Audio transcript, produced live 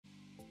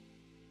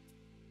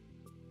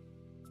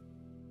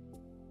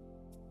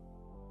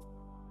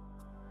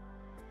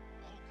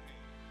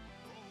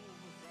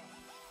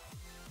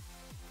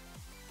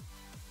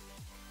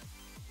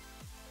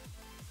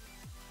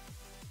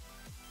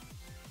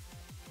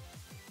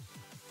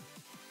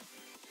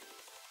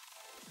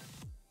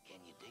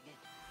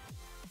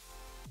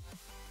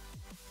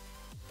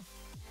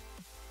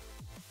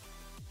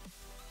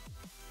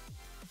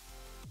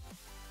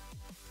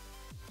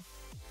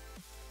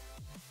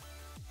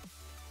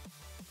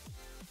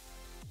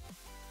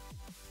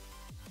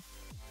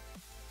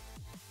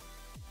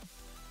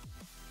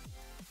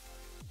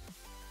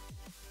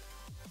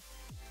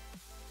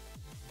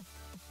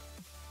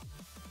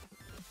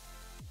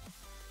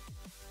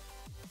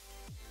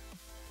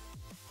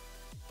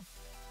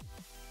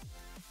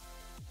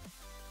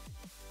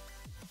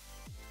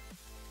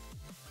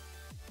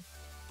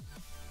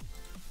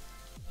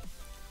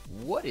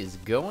What is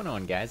going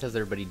on, guys? How's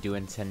everybody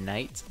doing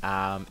tonight?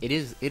 It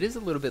is a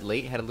little bit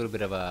late. Had a little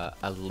bit of a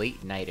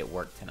late night at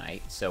work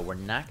tonight, so we're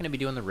not going to be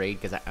doing the raid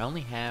because I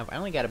only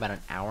got about an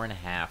hour and a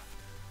half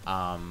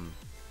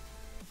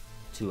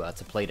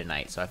to play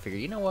tonight. So I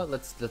figured, you know what?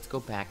 Let's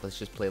go back. Let's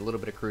just play a little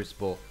bit of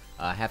Crucible,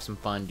 have some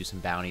fun, do some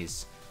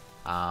bounties,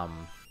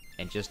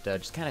 and just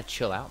kind of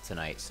chill out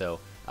tonight. So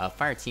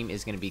Fire Team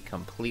is going to be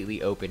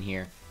completely open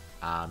here.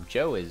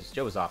 Joe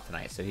is off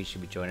tonight, so he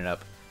should be joining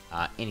up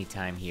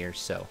anytime here.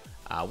 So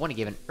I want to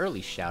give an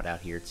early shout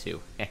out here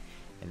too.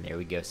 And there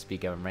we go,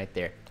 speak of him right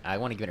there. I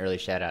want to give an early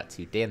shout out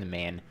to Dan the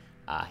Man,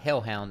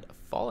 Hellhound,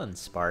 Fallen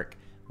Spark,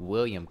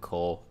 William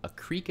Cole,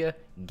 Akrika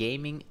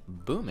Gaming,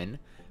 Boomin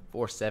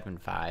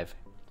 475.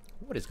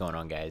 What is going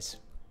on, guys?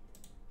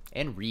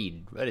 And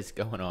Reed, what is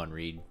going on,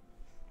 Reed?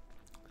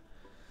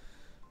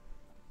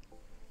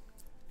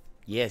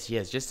 Yes,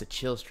 just a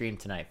chill stream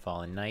tonight,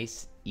 Fallen.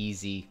 Nice,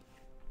 easy,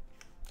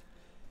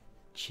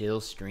 chill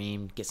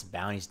stream. Get some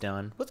bounties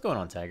done. What's going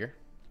on, Tiger?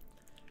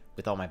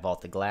 With all my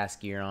Vaulted Glass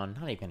gear on,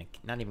 not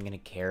even gonna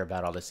care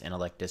about all this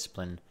intellect,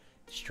 discipline,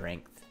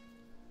 strength.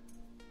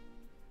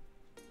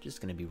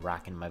 Just gonna be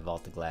rocking my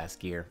Vaulted Glass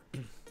gear.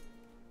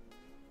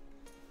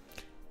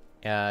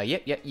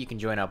 Yep, you can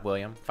join up,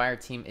 William. Fire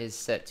Team is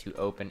set to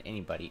open.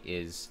 Anybody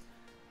is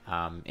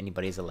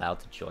allowed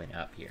to join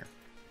up here.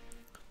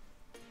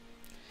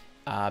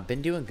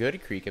 Been doing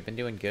good, Creek. I've been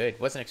doing good.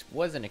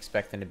 Wasn't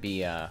expecting to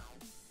be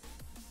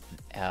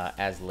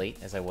as late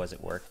as I was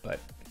at work, but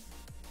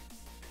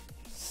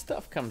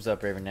stuff comes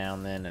up every now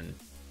and then, and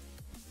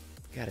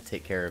gotta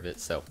take care of it.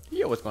 So,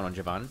 yo, what's going on,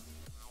 Javon?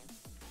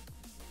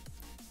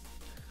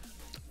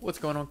 What's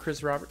going on,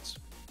 Chris Roberts?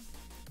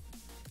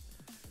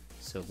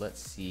 So let's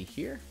see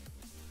here.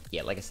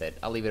 Yeah, like I said,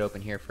 I'll leave it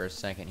open here for a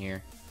second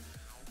here.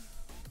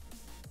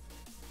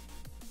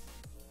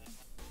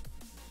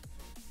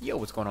 Yo,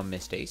 what's going on,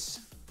 Mist Ace?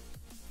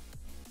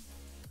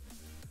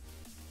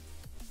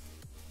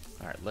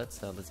 All right, let's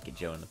get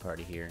Joe in the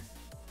party here.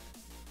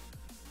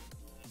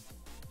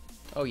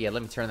 Oh yeah,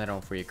 let me turn that on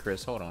for you,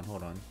 Chris. Hold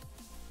on.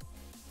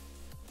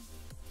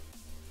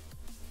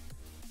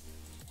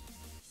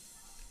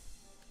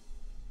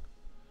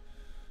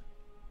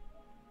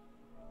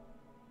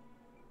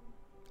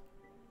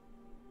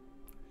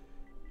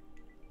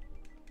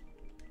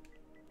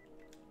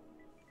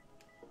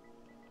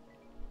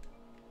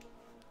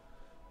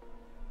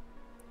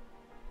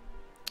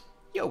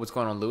 Yo, what's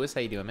going on, Lewis?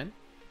 How you doing, man?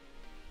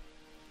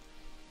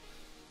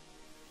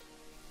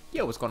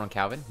 Yo, what's going on,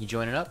 Calvin? You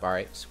joining up? All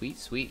right,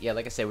 sweet. Yeah,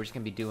 like I said, we're just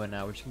gonna be doing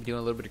a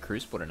little bit of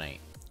Crucible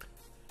tonight.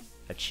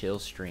 A chill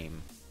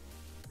stream.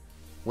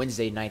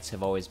 Wednesday nights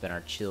have always been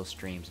our chill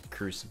streams of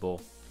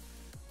Crucible.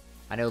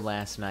 I know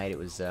last night it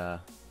was I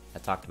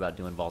talked about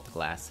doing Vaulted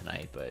Glass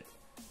tonight, but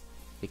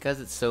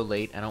because it's so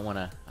late, I don't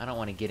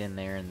wanna get in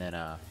there and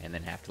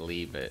then have to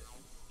leave at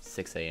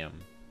 6 a.m.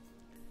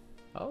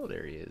 Oh,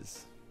 there he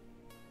is.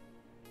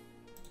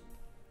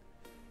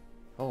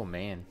 Oh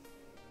man.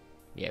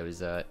 Yeah, it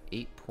was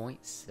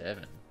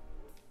 8.7.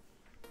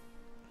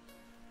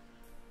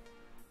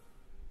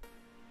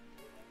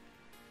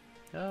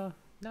 No,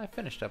 I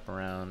finished up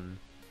around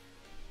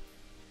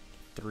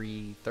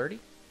 3:30.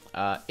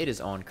 It is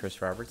on,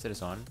 Chris Roberts. It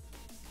is on.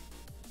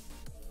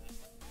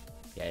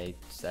 Yeah,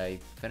 I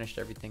finished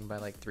everything by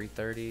like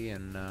 3:30,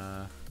 and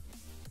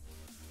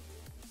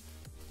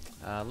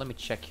let me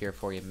check here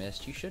for you,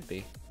 Mist. You should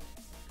be.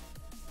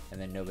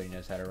 And then nobody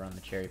knows how to run the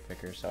cherry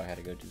picker, so I had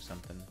to go do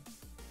something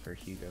for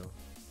Hugo.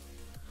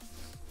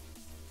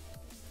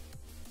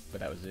 But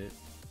that was it.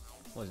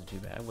 Wasn't too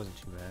bad.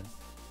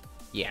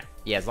 Yeah,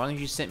 as long as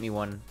you sent me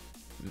one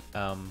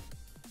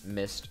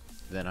Mist,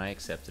 then I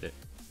accepted it.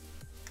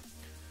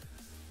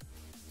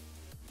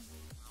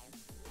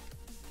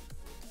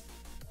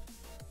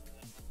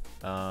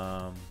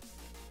 No,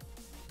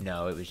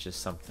 it was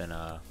just something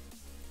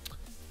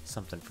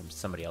from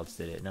somebody else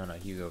did it. No,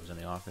 Hugo was in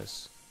the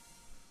office.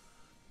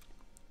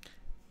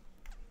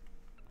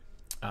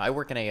 I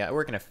work in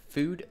a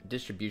food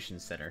distribution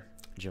center,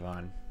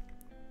 Javon.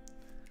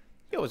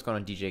 Yo, what's going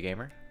on, DJ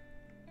Gamer?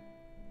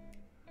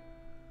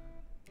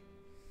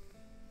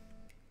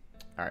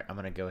 All right, I'm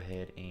gonna go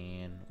ahead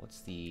and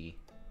what's the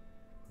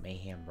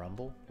Mayhem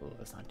Rumble? Oh,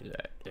 let's not do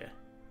that. Yeah.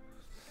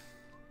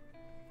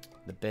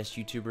 The best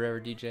YouTuber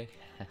ever, DJ.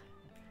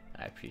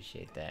 I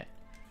appreciate that.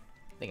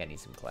 I think I need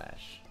some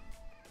Clash.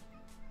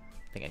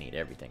 I think I need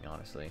everything,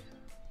 honestly.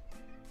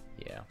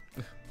 Yeah.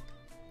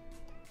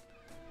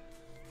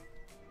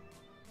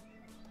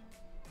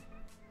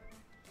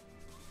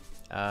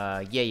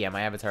 Yeah,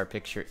 my avatar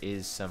picture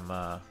is some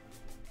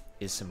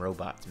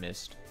robots,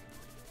 Mist.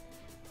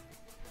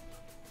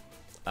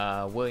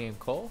 William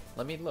Cole,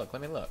 let me look.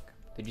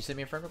 Did you send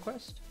me a friend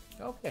request?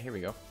 Oh, yeah, here we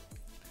go.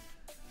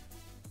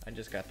 I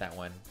just got that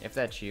one. If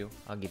that's you,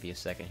 I'll give you a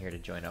second here to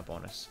join up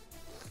on us.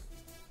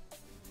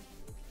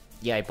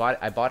 Yeah, I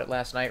bought it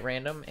last night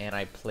random, and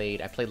I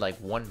played like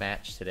one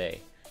match today,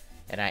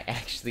 and I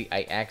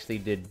actually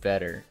did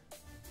better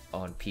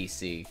on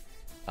PC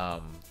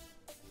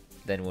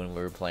than when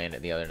we were playing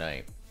it the other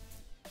night.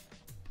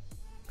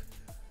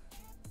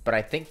 But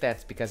I think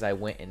that's because I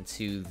went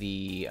into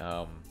the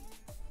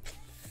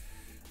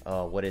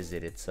what is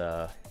it? It's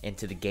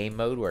into the game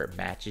mode where it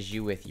matches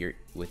you with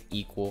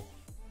equal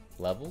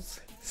levels.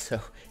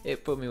 So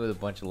it put me with a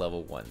bunch of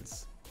level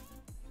 1s.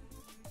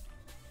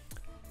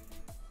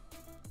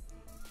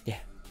 Yeah.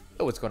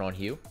 Oh, what's going on,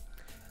 Hugh?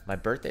 My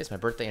birthday? Is my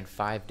birthday in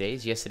 5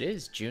 days? Yes, it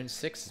is. June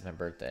 6th is my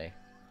birthday.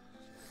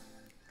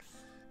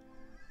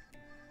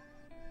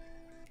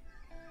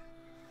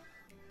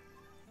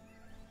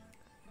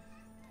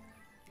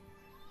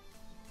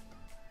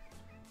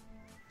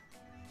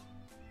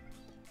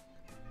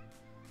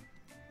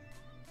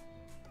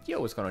 Yo,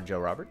 what's going on, Joe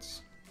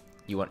Roberts?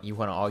 You want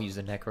to all use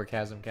the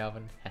Necrochasm,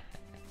 Calvin?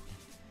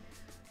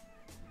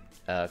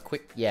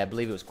 Quick, yeah, I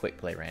believe it was quick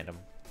play random.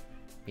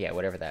 Yeah,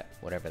 whatever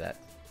that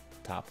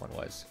top one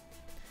was.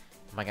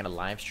 Am I gonna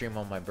live stream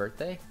on my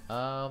birthday?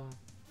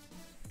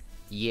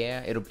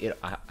 Yeah,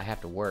 I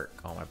have to work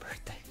on my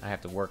birthday. I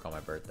have to work on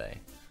my birthday.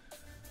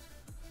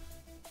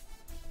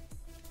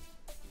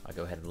 I'll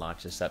go ahead and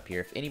launch this up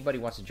here. If anybody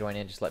wants to join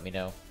in, just let me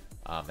know,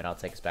 and I'll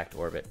take us back to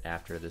orbit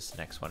after this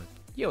next one.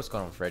 Yo, what's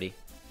going on, Freddy?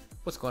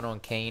 What's going on,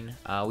 Kane?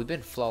 We've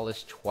been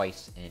flawless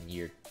twice in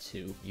year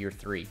 3.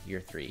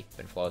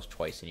 Been flawless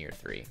twice in year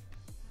 3.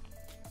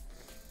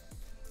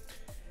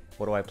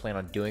 What do I plan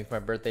on doing for my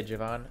birthday,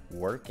 Javon?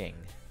 Working.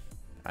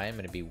 I am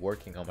going to be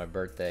working on my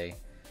birthday.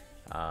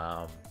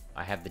 I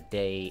have the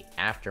day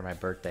after my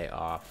birthday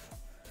off.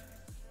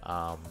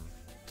 Probably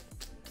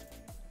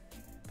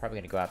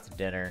going to go out to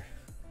dinner.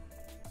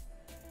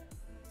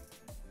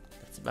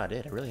 That's about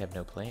it. I really have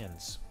no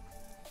plans.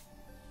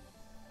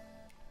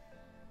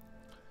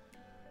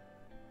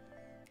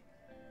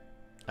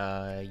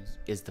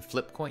 Is the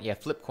flip coin? Yeah,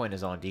 flip coin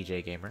is on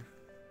DJ Gamer.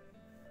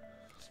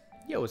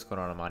 Yo, what's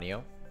going on,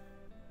 Amanio?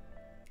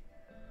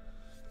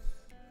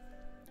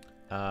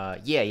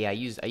 Yeah, I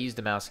used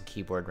the mouse and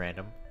keyboard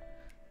random.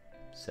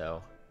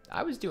 So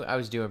I was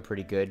doing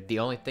pretty good. The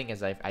only thing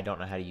is I don't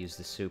know how to use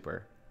the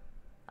super.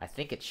 I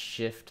think it's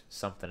shift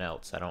something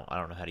else. I don't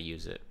know how to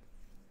use it.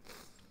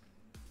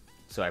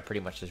 So I pretty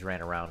much just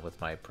ran around with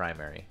my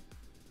primary.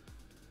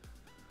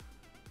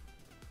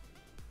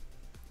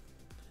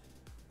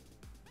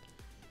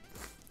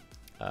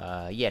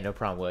 Yeah, no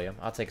problem, William.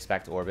 I'll take us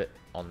back to orbit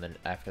on the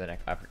after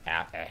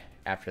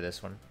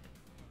this one.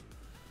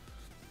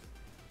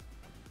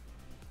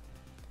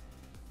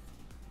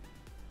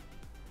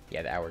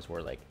 Yeah, the hours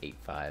were like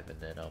 8:05,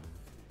 and then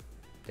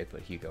they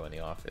put Hugo in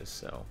the office,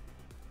 so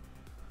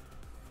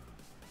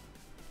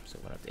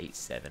it went up to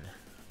 8:07.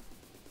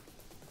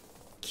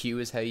 Q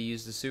is how you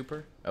use the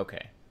super?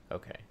 Okay.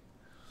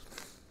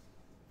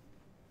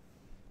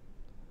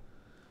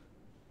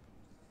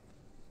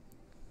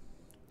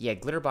 Yeah,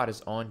 Glitterbot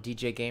is on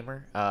DJ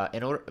Gamer.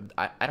 In order,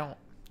 I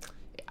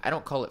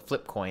don't call it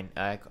flip coin.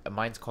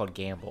 Mine's called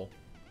gamble.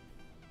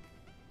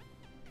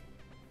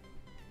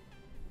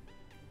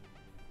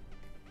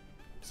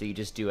 So you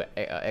just do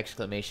a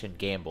exclamation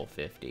gamble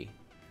 50,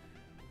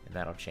 and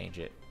that'll change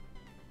it.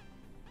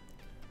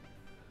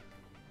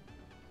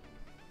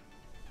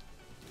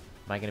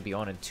 Am I gonna be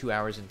on in 2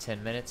 hours and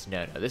 10 minutes?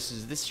 No.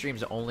 This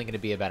stream's only gonna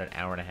be about an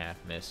hour and a half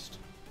missed.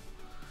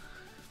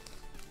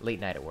 Late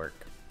night at work.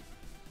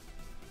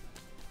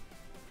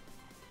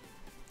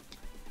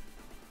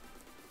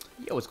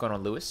 Yo, what's going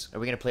on, Lewis? Are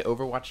we gonna play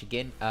Overwatch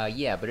again?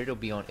 Yeah, but it'll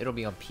be on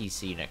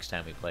PC next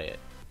time we play it.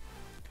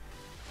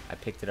 I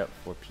picked it up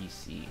for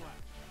PC.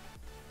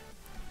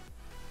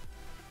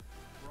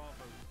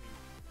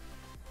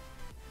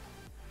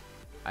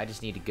 I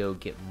just need to go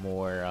get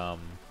more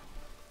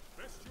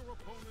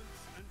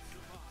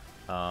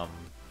I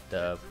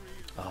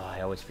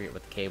always forget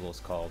what the cable's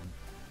called.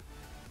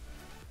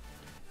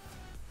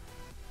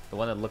 The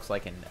one that looks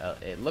like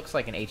it looks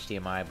like an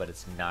HDMI, but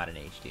it's not an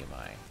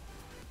HDMI.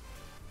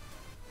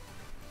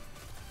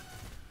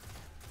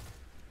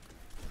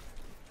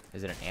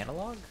 Is it an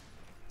analog?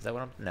 Is that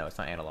what I'm? No, it's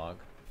not analog.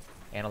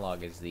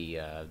 Analog is the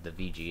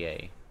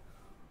VGA.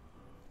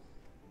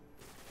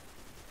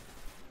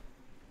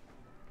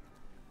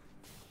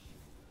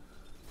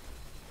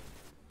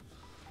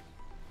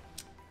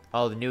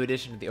 Oh, the new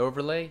addition to the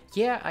overlay?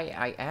 Yeah,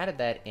 I added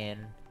that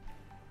in,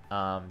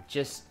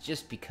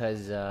 just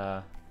because.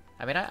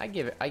 I mean, I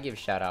give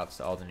shout outs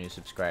to all the new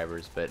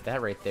subscribers, but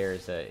that right there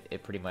is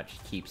it pretty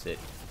much keeps it.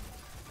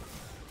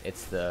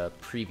 It's the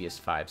previous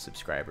 5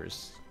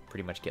 subscribers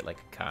pretty much get like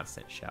a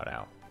constant shout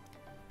out.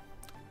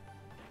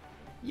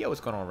 Yo, what's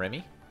going on,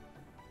 Remy?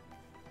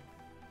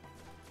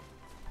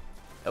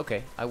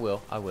 Okay, I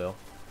will.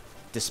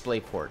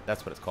 DisplayPort,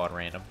 that's what it's called,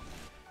 random.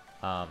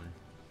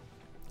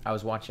 I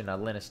was watching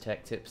Linus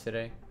Tech Tips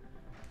today,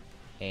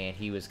 and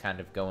he was kind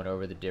of going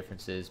over the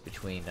differences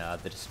between the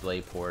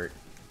DisplayPort,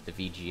 the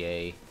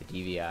VGA, the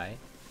DVI,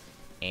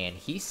 and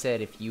he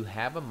said if you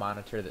have a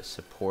monitor that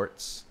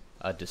supports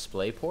a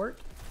DisplayPort,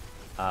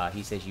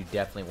 he says you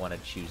definitely want to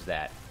choose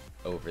that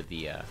over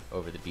the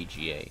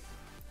VGA.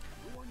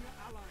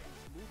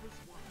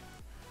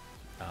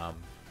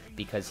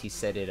 Because he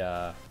said it.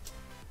 How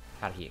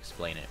did he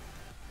explain it?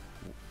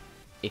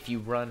 If you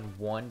run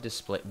one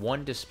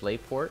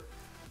DisplayPort,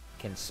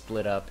 can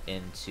split up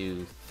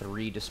into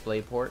 3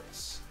 display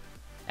ports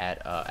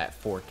at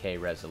 4K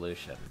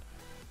resolution.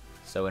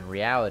 So in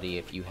reality,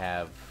 if you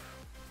have,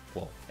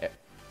 well,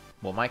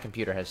 my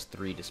computer has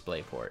 3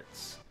 display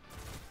ports.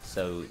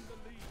 So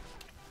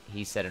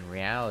he said in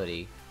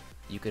reality,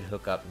 you could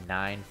hook up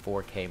 9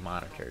 4K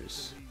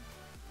monitors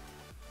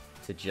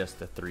to just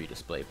the 3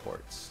 display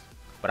ports.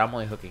 But I'm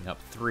only hooking up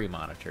 3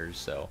 monitors,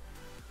 so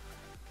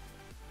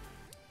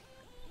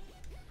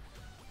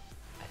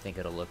I think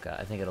it'll look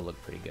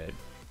pretty good.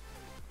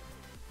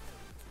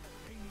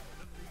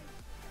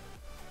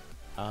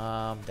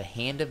 The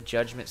Hand of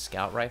Judgment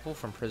Scout Rifle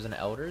from Prison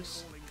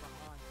Elders.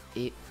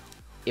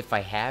 If I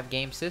have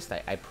Game Assist,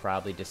 I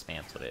probably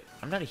dismantled it.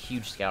 I'm not a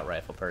huge Scout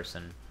Rifle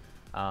person.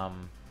 I've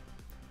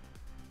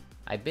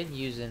been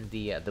using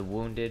the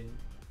Wounded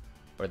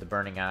or the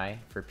Burning Eye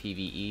for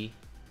PvE.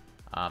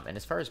 And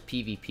as far as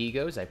PvP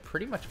goes, I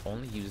pretty much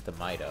only use the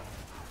Mida.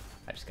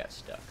 I just got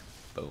stuck.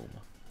 Boom.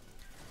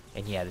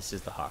 And yeah, this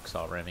is the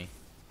Hawksaw Remy.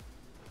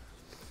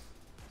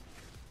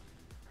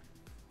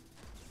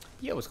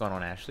 Yo, what's going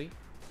on, Ashley?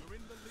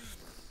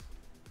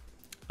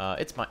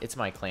 It's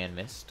my clan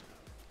mist.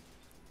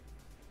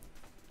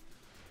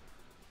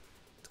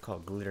 It's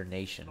called Glitter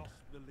Nation.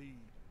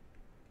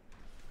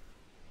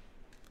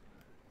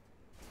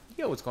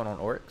 Yo, what's going on,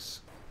 Oryx?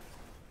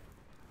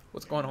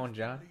 What's going on,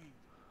 John?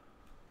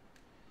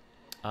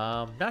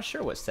 Not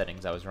sure what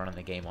settings I was running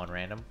the game on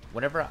random.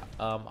 Whenever,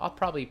 I'll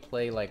probably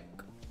play like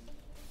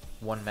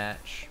 1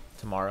 match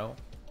tomorrow,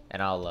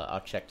 and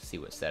I'll check to see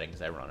what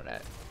settings I run it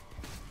at.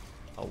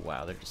 Oh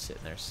wow, they're just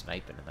sitting there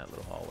sniping in that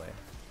little hallway.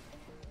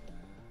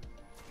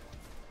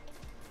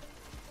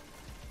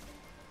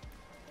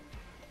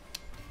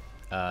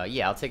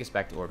 Yeah, I'll take us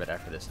back to orbit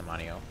after this,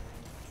 Amanio.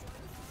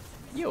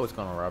 Yo, what's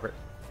going on, Robert?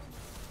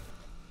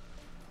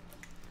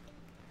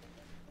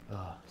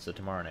 Oh, so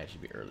tomorrow night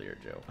should be earlier,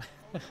 Joe.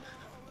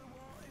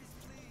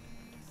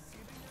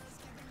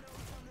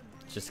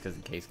 Just because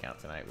the case count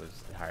tonight was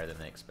higher than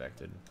they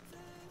expected.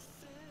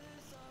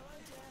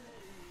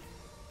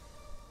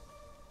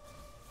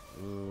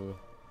 Ooh,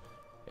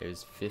 it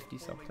was 50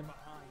 something,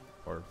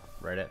 or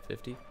right at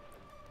 50.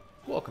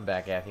 Welcome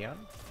back, Athion.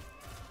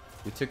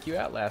 We took you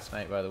out last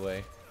night, by the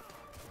way.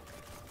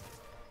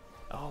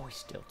 Oh, he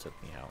still took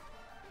me out.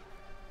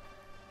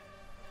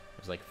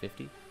 It was like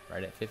 50,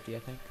 right at 50, I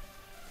think.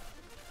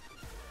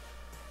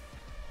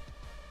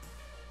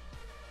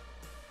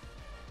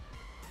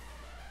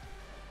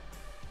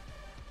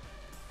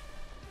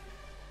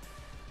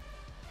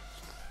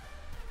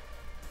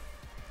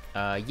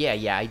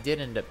 Yeah, I did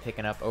end up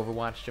picking up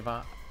Overwatch,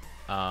 Javon,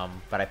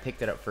 but I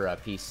picked it up for a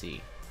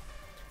PC.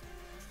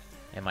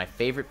 And my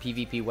favorite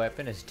PvP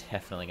weapon is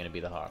definitely going to be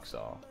the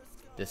Hawksaw.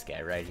 This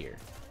guy right here.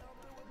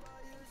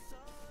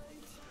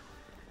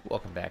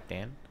 Welcome back,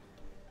 Dan.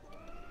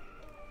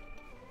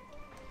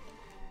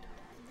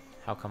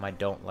 How come I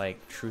don't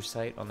like True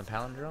Sight on the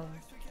Palindrome?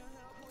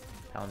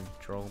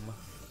 Palindrome.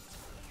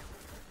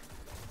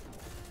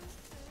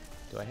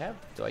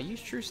 Do I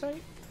use True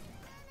Sight?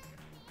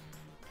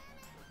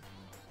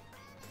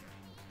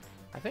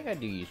 I think I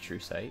do use True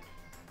Sight.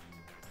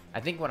 I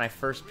think when I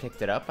first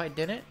picked it up, I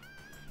didn't.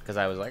 Because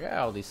I was like, oh,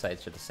 all these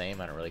sights are the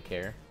same, I don't really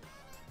care.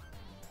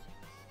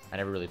 I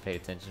never really paid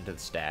attention to the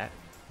stat,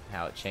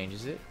 how it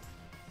changes it.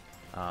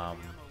 But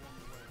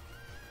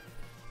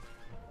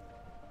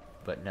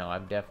no,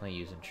 I'm definitely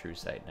using True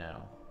Sight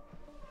now.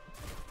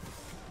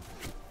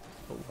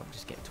 Oh, I'm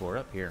just getting tore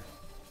up here.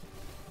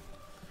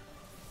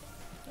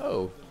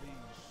 Oh,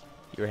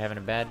 you were having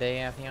a bad day,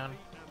 Athion?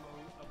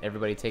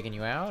 Everybody taking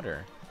you out,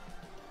 or?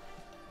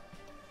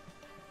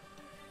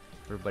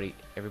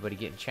 Everybody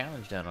getting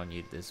challenged down on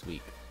you this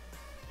week.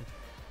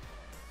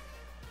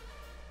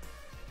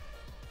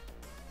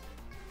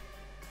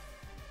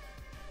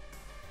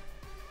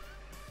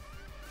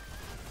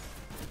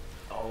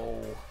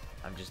 Oh,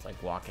 I'm just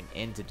like walking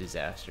into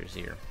disasters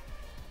here.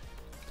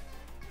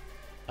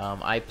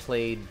 I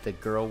played the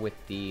girl with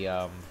the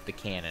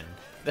cannon,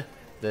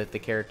 the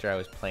character I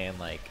was playing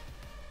like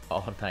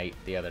all night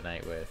the other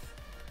night with.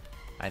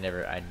 I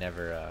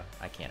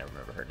can't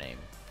remember her name.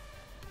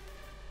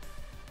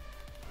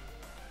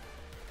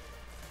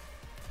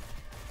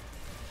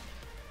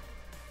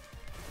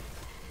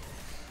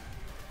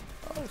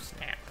 Oh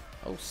snap.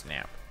 Oh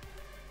snap.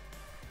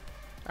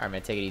 Alright,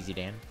 man, take it easy,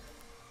 Dan.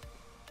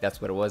 That's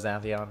what it was,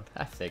 Athion?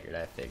 I figured.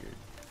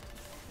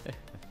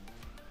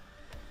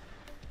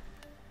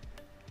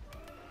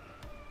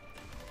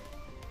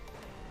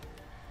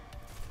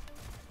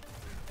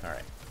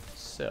 Alright,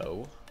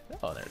 so...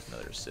 Oh, there's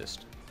another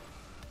assist.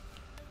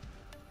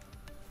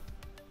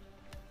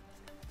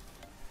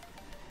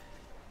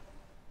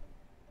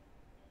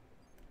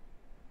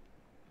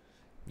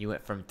 You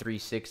went from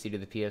 360 to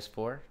the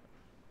PS4?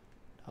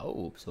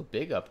 Oh, so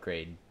big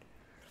upgrade.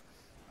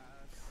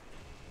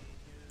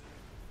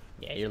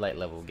 Yeah, your light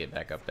level will get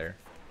back up there.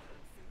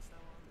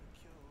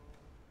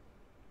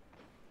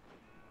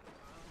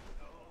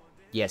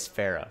 Yes,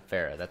 Farah.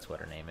 Farah, that's what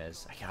her name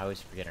is. I always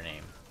forget her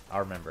name. I'll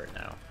remember it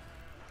now.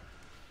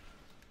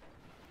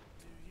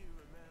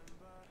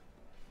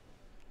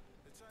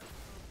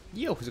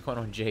 Yo, what's going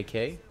on,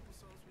 JK?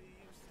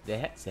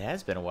 It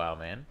has been a while,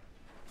 man.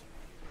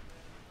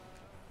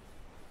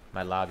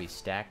 My lobby's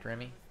stacked,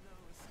 Remy.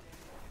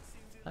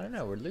 I don't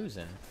know, we're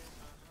losing.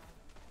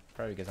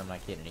 Probably because I'm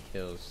not getting any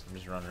kills. I'm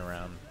just running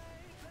around.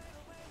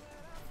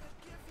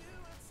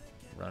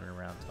 Running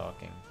around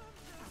talking.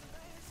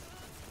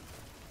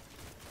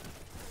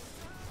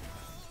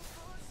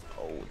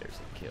 Oh, there's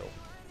a kill.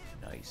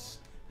 Nice.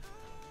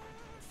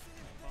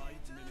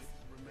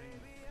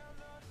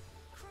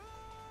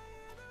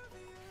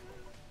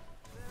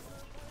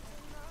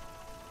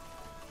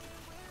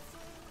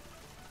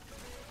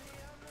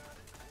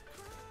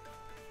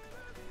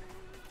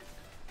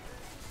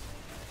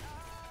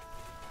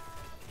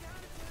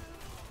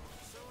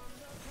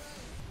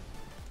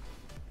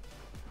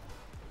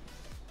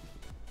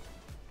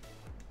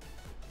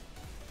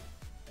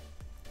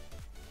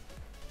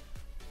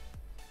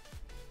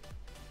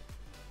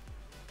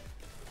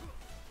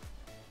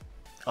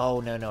 Oh,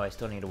 no, I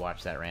still need to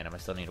watch that, random. I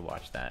still need to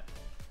watch that.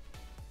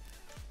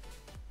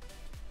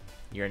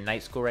 You're in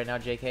night school right now,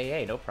 JK?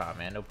 Hey, no problem,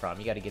 man. No problem.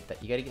 You gotta get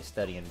that. You gotta get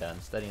studying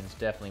done. Studying's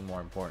definitely more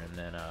important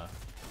than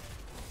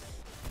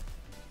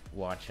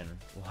watching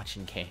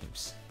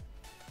games.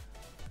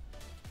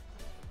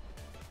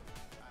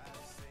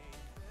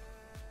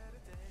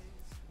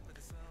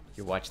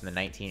 You're watching the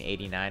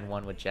 1989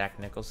 one with Jack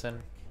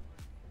Nicholson.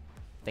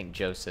 I think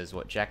Joe says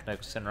what? Jack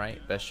Nicholson,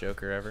 right? Best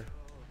Joker ever.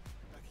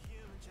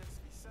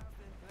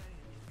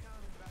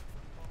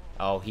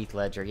 Oh, Heath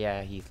Ledger.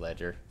 Yeah, Heath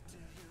Ledger.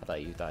 I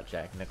thought you thought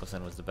Jack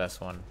Nicholson was the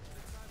best one.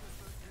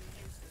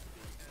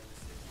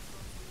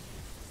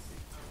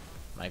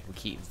 Michael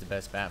Keaton's the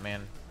best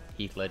Batman.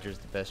 Heath Ledger's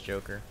the best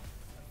Joker.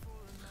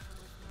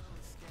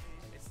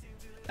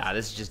 Ah,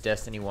 this is just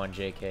Destiny 1,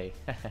 JK.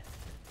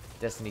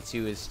 Destiny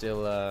 2 is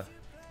still a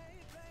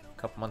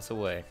couple months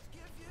away.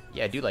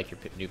 Yeah, I do like your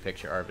new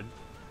picture, Arvin.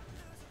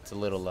 It's a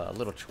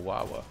little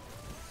chihuahua.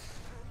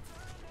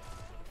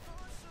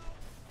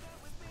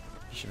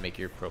 You should make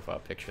your profile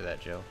picture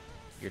that, Joe.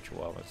 Your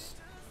chihuahuas.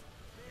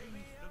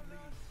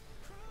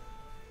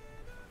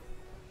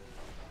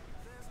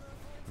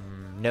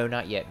 No,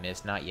 not yet,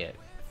 miss. Not yet.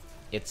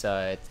 It's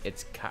Kyle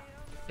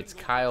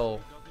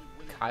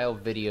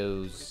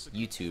Videos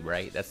YouTube,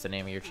 right? That's the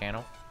name of your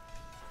channel.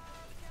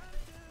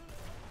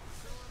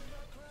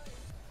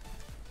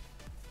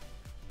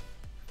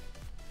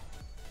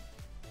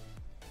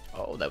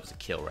 Oh, that was a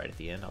kill right at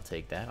the end. I'll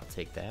take that. I'll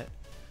take that.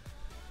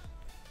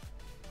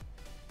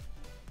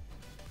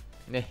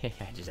 I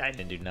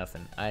didn't do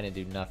nothing. I didn't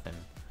do nothing.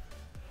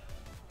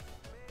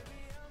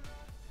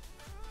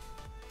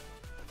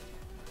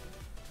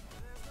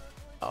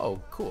 Oh,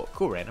 cool,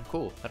 random,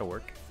 cool. That'll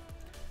work.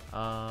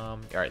 All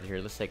right, here.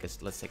 Let's take us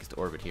to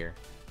orbit here.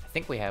 I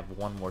think we have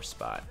one more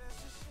spot.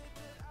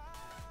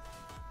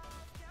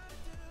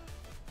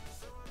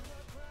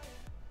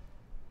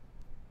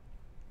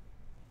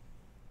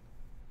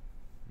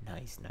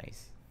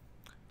 Nice.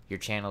 Your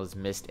channel is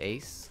Missed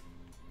Ace.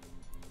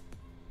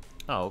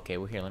 Oh, okay.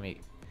 Well, here, let me.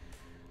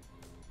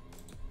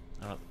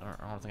 I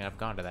don't think I've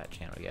gone to that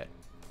channel yet.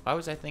 Why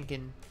was I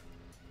thinking?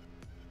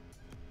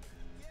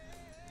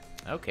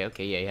 Okay,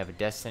 yeah, you have a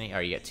Destiny.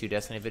 Or you got 2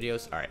 Destiny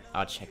videos. All right,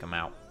 I'll check them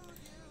out.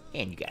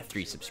 And you got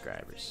 3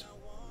 subscribers.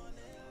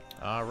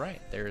 All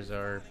right, there's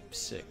our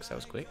 6. That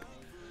was quick.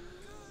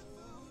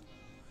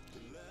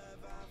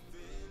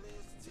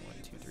 1,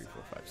 2, 3,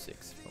 4, 5,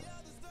 6. Boom.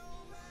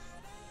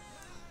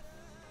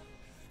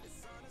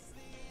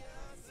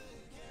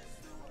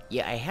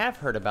 Yeah, I have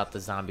heard about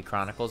the Zombie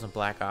Chronicles and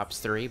Black Ops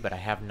 3, but I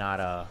have not,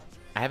 I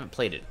haven't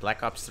played it.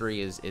 Black Ops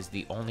 3 is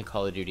the only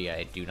Call of Duty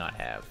I do not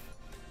have.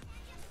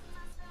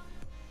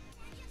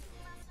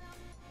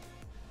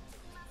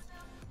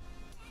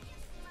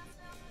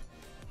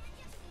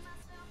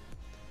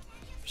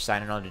 You're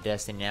signing on to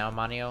Destiny now,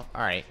 Manio?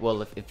 Alright,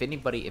 well, if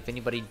anybody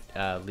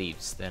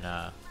leaves,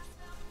 then,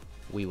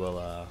 we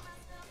will,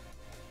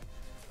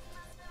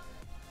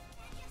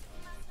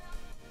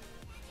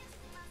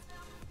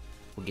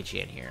 we'll get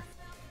you in here.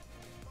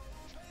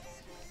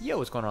 Yo,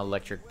 what's going on,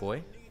 Electric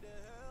Boy?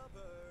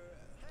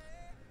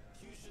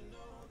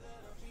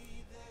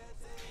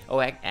 Oh,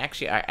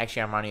 actually,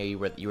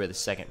 Armanio, you were the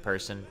second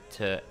person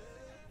to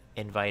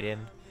invite in.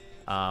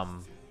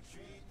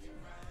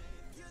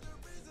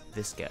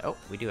 This guy. Oh,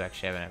 we do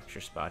actually have an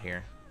extra spot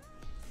here.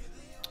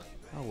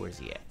 Oh, where's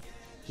he at?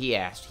 He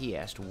asked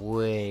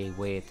way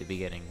at the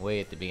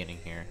beginning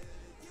here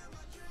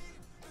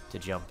to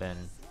jump in.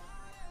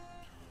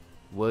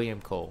 William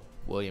Cole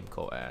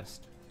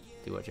asked.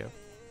 Do what, Joe?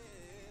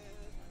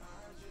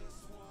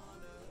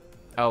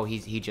 Oh,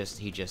 he just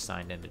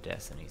signed into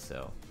Destiny,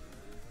 so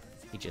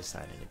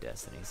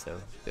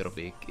it'll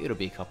be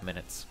a couple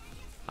minutes.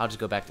 I'll just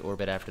go back to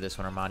orbit after this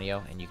one,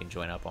 Armanio, and you can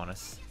join up on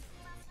us.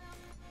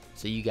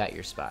 So you got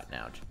your spot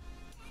now.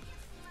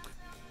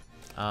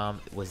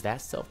 Was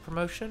that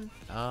self-promotion?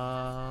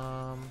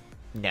 No.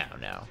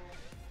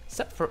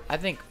 Except for, I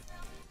think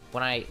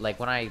when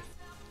I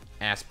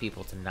ask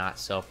people to not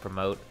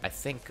self-promote, I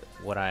think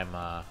what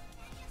I'm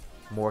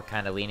more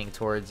kind of leaning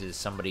towards is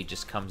somebody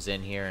just comes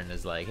in here and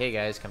is like, hey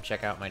guys, come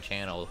check out my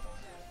channel,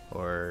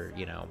 or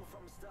you know,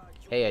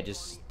 hey, I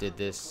just did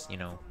this, you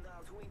know,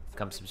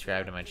 come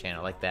subscribe to my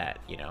channel, like that,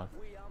 you know.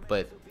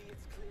 But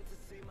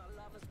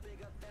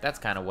that's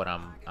kind of what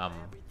I'm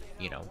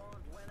you know,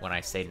 when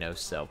I say no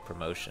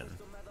self-promotion.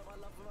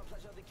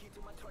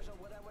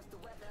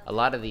 A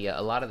lot of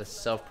the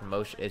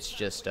self-promotion, it's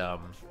just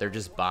they're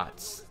just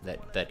bots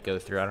that go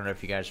through. I don't know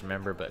if you guys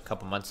remember, but a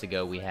couple months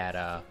ago we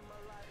had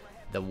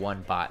the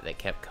one bot that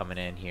kept coming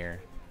in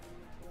here.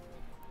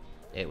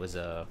 It was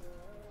I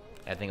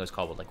think it was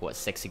called like what,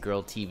 Sexy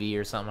Girl TV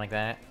or something like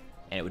that,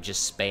 and it would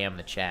just spam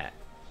the chat,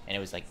 and it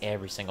was like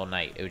every single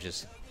night. It was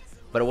just,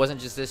 but it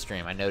wasn't just this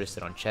stream. I noticed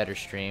it on Cheddar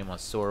stream, on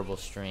Sorable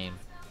stream.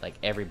 Like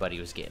everybody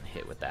was getting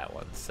hit with that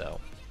one. So.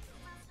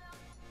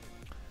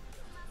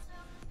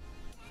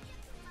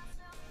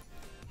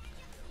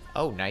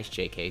 Oh, nice,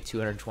 JK.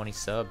 220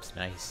 subs.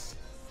 Nice.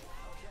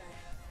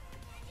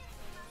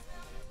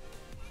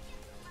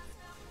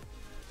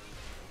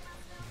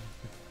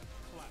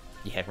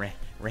 Yeah,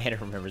 Random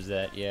remembers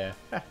that. Yeah.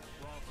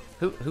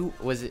 Who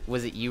was it?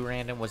 Was it you,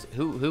 Random? Was it,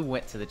 who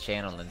went to the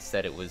channel and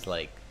said it was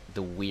like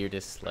the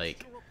weirdest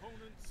like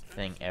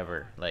thing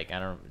ever? Like I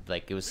don't,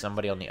 like it was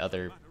somebody on the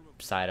other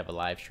side of a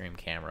live stream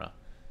camera,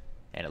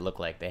 and it looked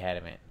like they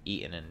hadn't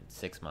eaten in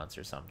 6 months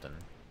or something.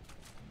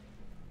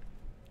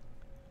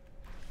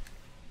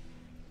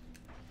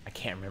 I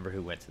can't remember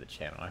who went to the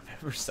channel. I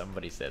remember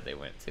somebody said they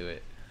went to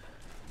it.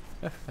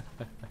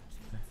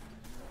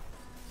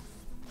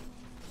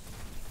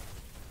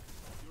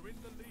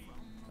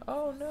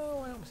 Oh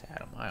no, I almost had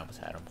him. I almost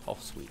had him. Oh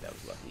sweet, that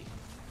was lucky.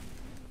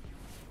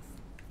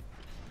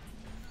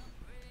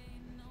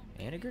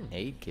 And a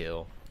grenade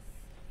kill.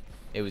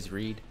 It was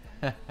Reed.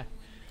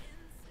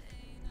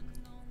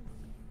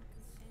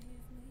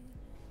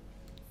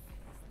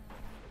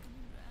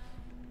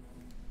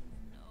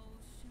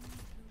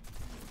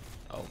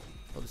 Oh,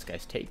 this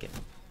guy's taken.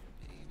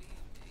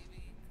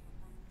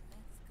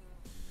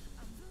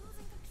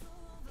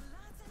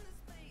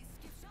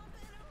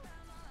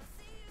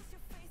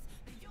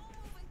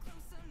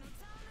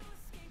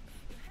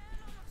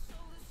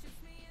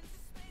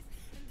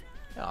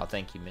 Oh,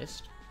 thank you,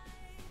 missed.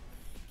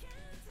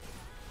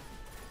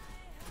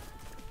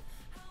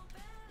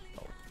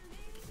 Oh.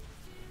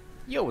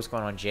 Yo, what's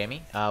going on,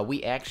 Jamie?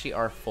 We actually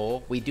are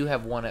full. We do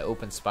have one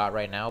open spot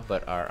right now,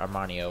 but our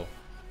Armanio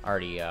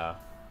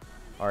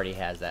already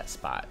has that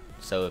spot.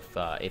 So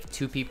if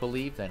 2 people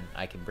leave, then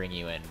I can bring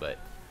you in. But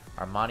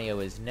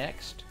Armanio is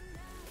next,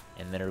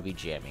 and then it'll be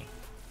Jamie.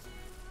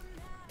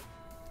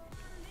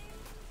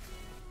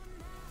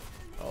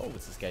 Oh,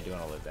 what's this guy doing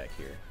all the way back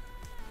here?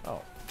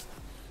 Oh.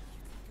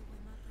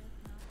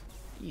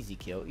 Easy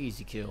kill,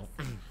 easy kill.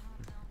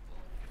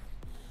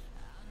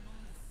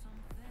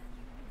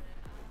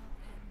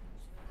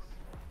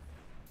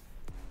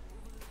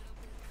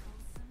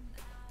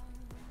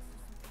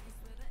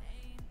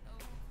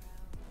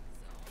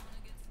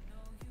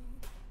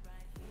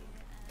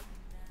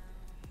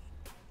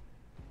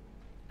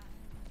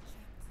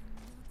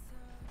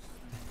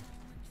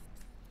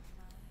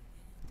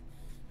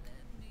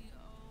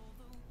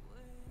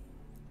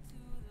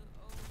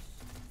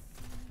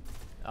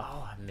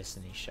 Oh, I'm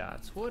missing these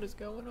shots. What is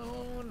going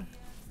on?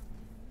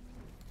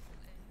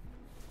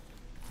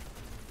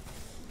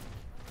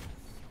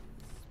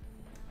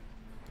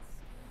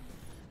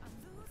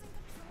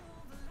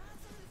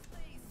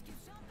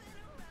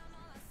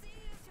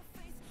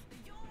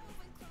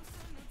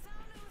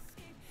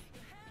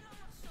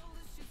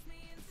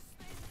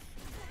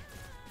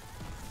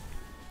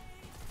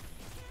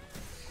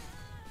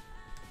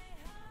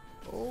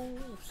 Oh,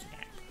 snap.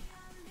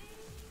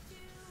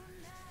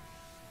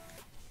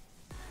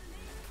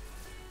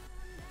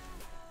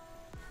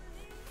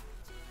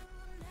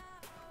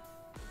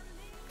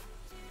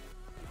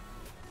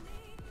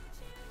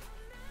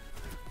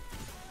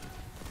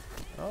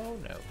 Oh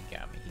no, he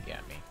got me, he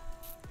got me.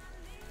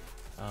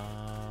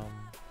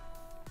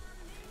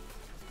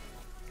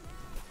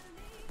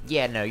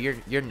 Yeah, no,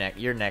 you're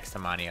next to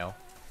Manio.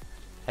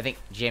 I think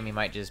Jamie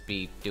might just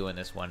be doing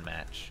this one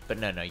match. But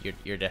no,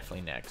 you're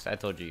definitely next. I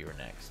told you you were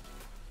next.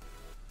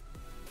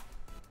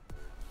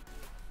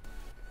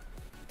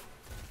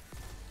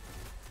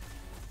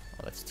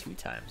 Oh, that's 2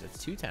 times.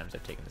 That's 2 times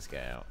I've taken this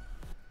guy out.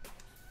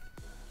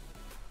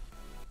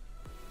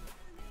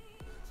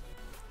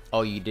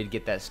 Oh, you did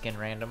get that skin,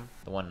 Random?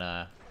 The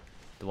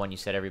one you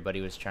said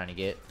everybody was trying to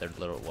get? The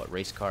little, what,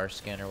 race car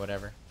skin or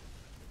whatever?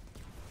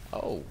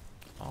 Oh,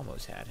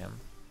 almost had him.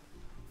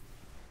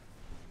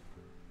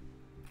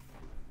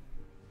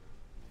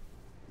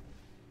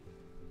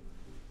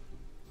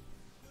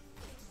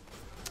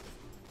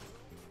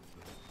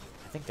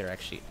 I think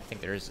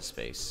there is a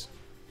space.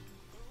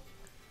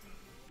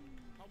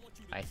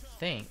 I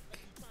think,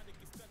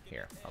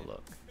 here, I'll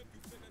look.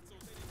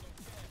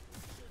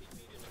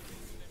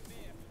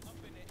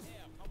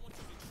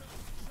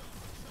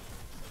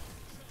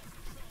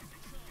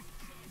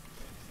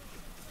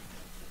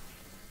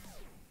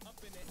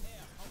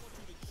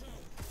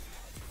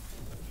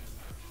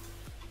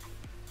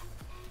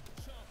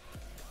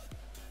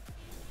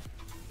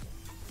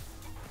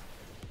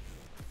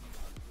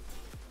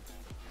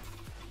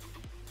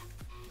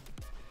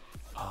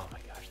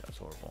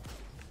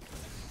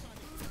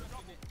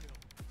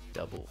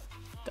 double.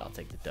 I'll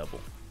take the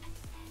double.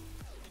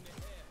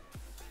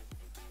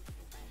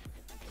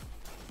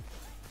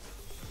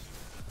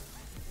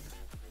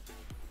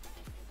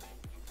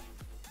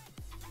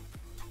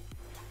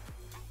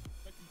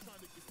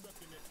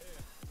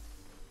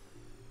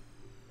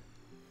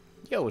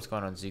 Yo, what's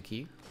going on,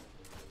 Zuki?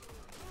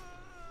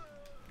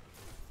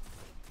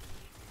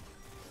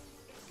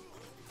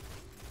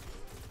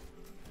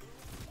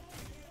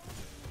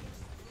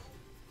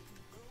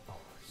 Oh,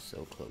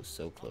 so close,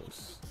 so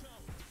close.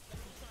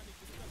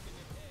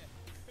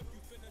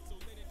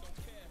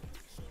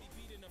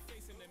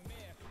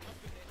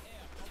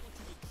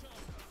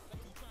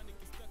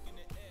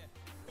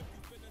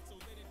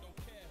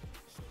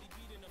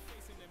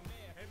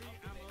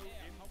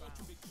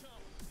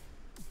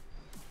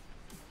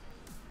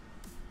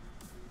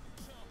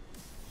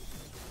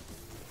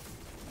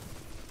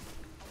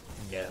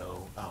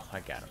 No. Oh, I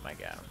got him. I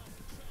got him.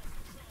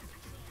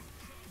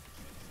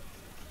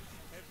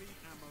 Heavy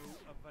ammo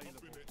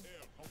available.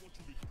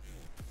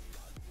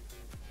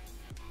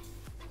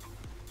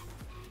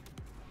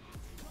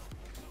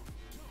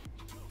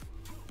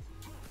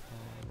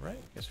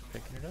 Alright, guess we're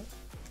picking it up.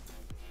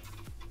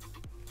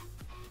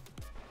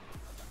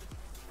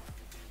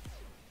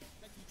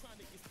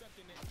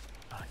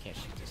 Oh, I can't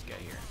shoot this guy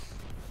here.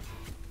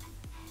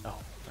 Oh,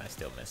 I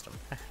still missed him.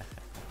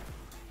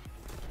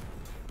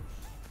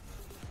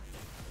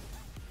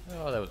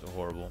 Oh, that was a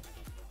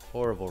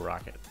horrible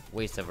rocket.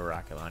 Waste of a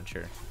rocket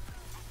launcher.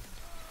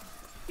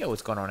 Yo,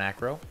 what's going on,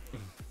 Acro?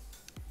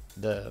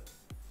 Yeah,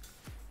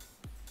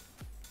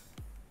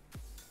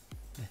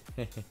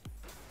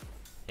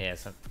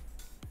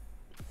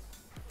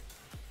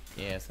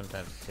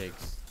 sometimes it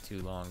takes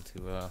too long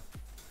to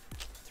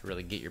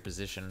really get your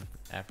position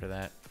after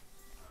that.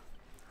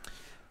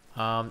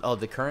 Oh,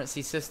 the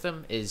currency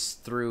system is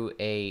through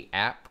a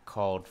app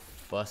called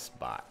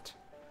Fussbot.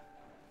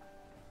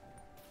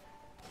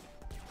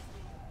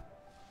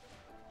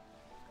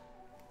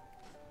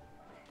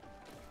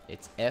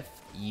 It's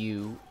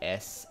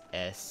F-U-S-S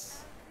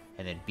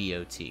and then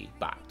B-O-T,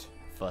 bot,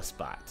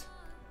 Fussbot.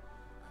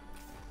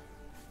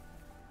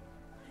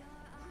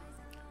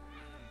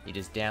 You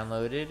just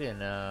download it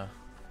and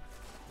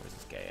where's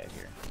this guy at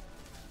here?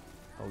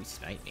 Oh, he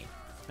sniped me.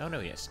 Oh no,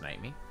 he didn't snipe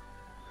me.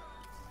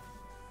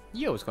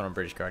 Yo, what's going on,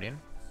 British Guardian?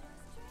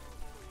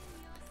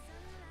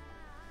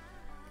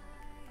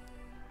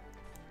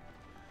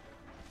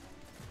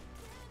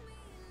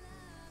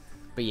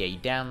 But yeah, you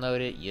download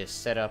it, you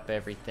set up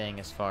everything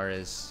as far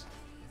as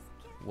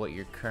what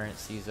your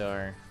currencies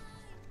are.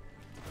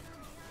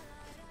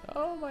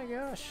 Oh my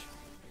gosh.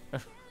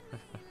 That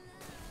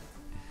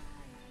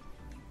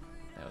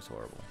was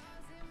horrible.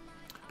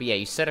 But yeah,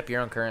 you set up your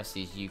own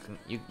currencies. You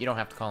don't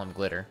have to call them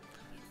glitter.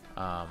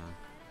 You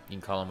can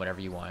call them whatever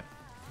you want.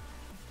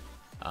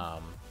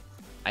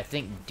 I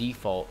think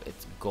default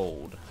it's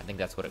gold. I think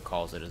that's what it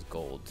calls it, is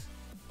gold.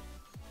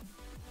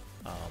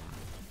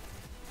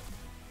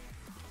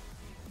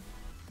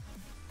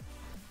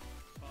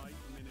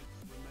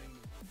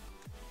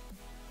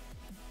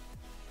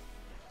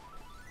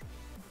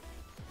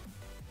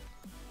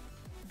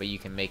 But you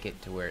can make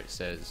it to where it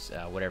says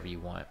whatever you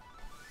want.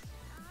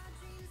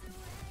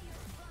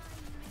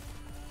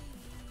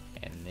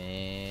 And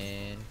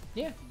then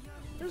yeah,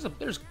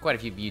 there's quite a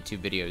few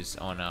YouTube videos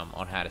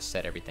on how to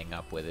set everything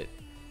up with it.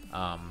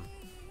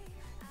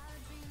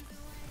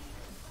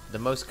 The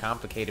most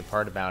complicated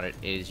part about it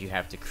is you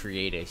have to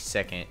create a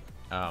second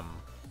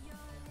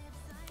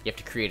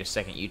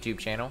YouTube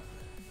channel,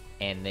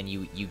 and then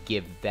you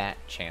give that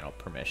channel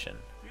permission.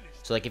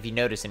 So like if you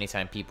notice,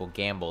 anytime people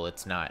gamble,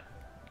 it's not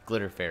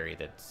Glitter Fairy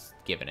that's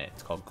given it.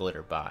 It's called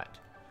Glitter Bot,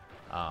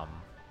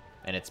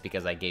 and it's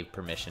because I gave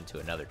permission to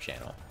another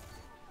channel.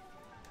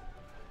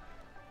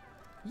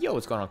 Yo,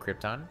 what's going on,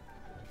 Krypton?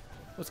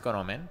 What's going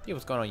on, man? Yo,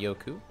 what's going on,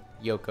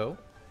 Yoko?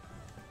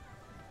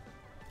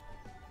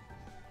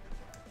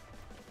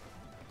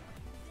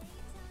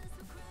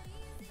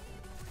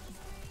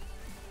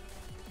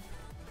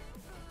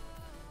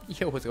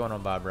 Yo, what's going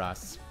on, Bob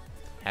Ross?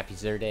 Happy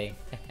Zerday.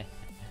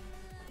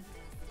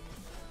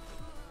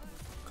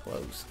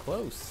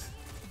 Close.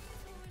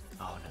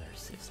 Oh, another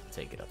assist. I'll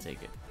take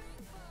it.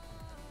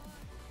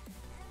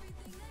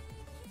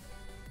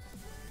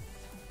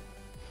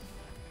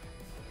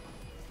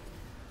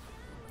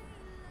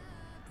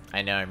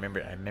 I know, I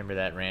remember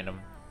that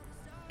random.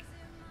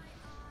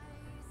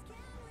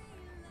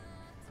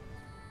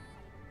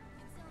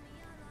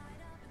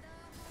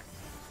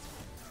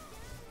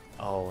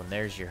 Oh, and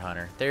there's your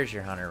hunter. There's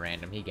your hunter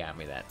random. He got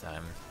me that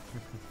time.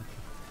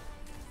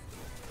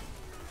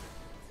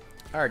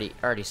 already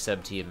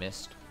subbed to you,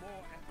 Mist.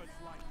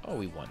 Oh,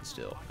 we won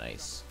still.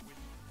 Nice.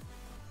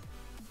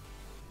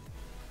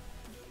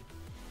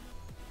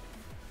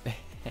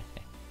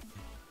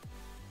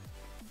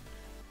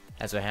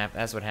 That's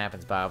what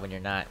happens, Bob, when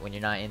you're not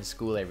in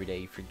school every day.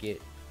 You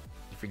forget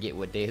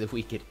what day of the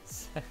week it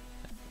is.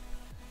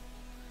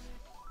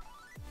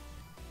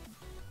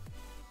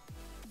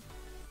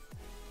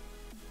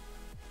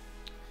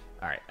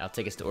 Alright, I'll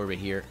take us to orbit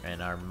here,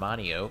 and our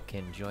Manio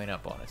can join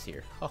up on us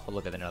here. Oh,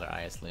 look at another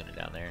IS Luna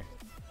down there.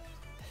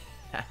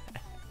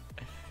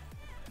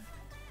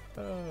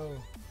 Oh.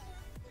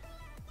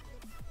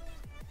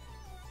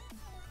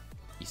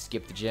 You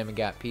skipped the gym and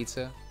got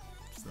pizza?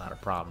 It's not a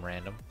problem,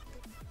 random.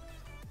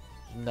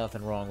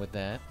 Nothing wrong with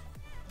that.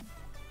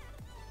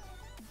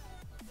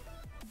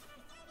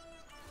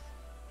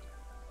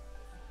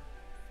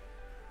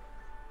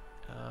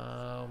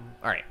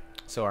 Alright,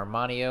 so our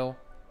Manio.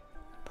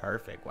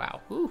 Perfect.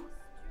 Wow. Whew.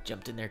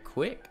 Jumped in there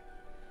quick.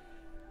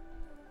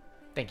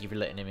 Thank you for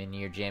letting him in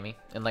here, Jamie.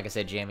 And like I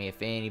said, Jamie,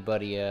 if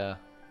anybody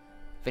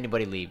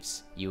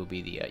leaves, you'll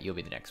be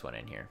the next one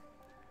in here.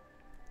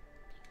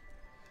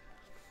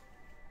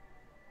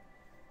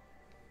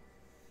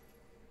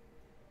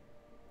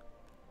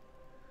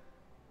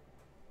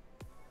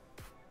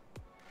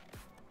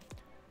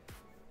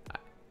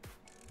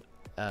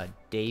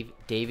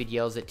 David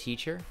yells at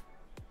teacher.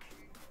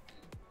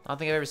 I don't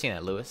think I've ever seen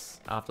that,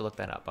 Lewis. I'll have to look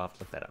that up.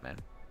 Man.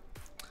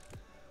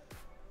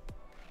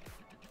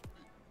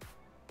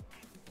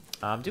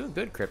 I'm doing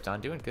good, Krypton.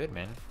 Doing good,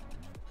 man.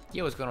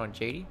 Yo, what's going on,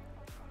 JD?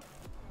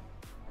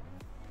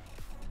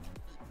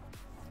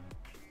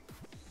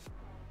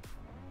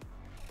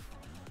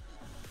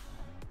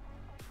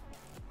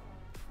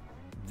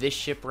 This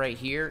ship right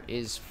here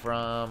is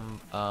from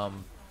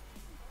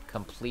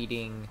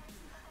completing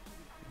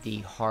the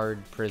hard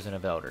Prison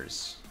of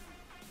Elders.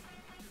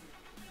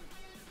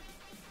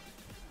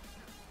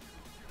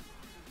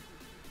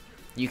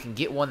 You can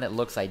get one that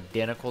looks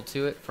identical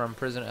to it from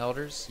Prison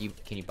Elders.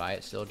 Can you buy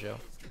it still, Joe?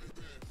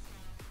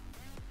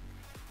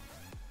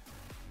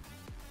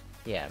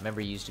 Yeah, remember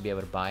you used to be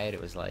able to buy it.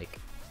 It was like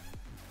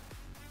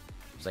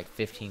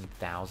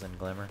 15,000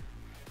 glimmer.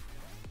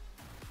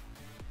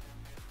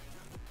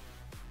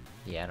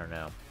 Yeah, I don't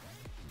know.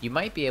 You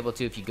might be able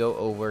to if you go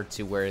over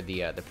to where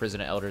the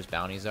Prison Elders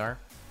bounties are.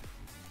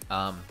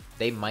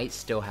 They might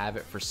still have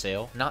it for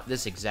sale. Not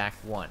this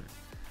exact one.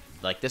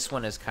 Like this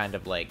one is kind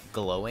of like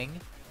glowing.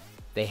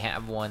 They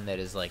have one that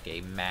is like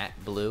a matte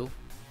blue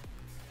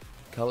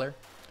color,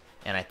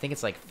 and I think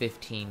it's like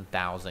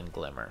 15,000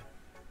 glimmer.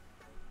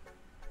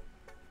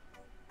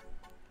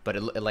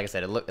 But like I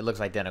said, it looks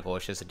identical.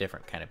 It's just a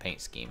different kind of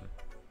paint scheme.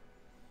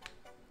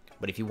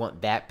 But if you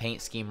want that paint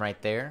scheme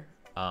right there,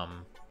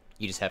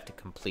 you just have to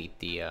complete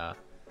the.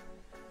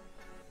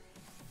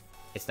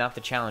 It's not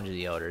the Challenge of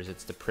the Elders.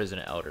 It's the Prison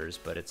Elders,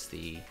 but it's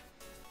the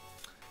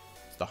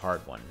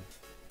hard one.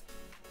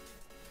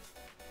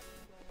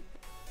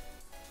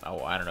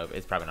 Oh, I don't know.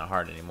 It's probably not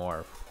hard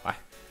anymore.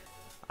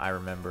 I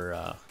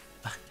remember.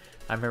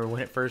 I remember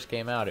when it first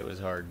came out. It was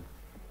hard.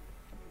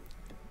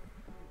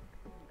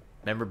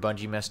 Remember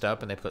Bungie messed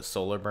up and they put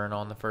Solar Burn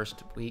on the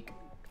first week,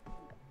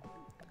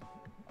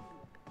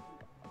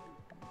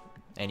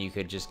 and you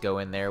could just go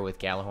in there with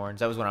Galahorns.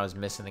 That was when I was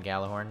missing the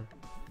Galahorn.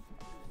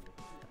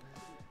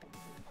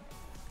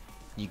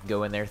 You can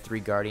go in there, 3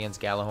 Guardians,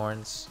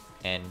 Galahorns,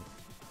 and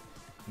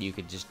you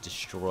could just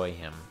destroy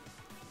him.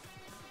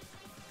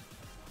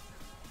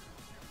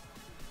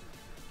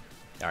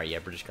 Alright, yeah,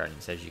 British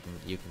Guardian says you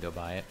can go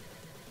buy it.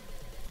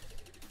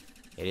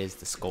 It is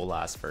the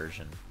Skolas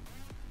version.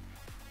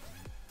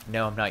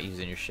 No, I'm not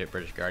using your ship,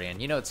 British Guardian.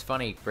 You know, it's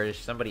funny, British.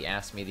 Somebody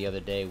asked me the other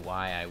day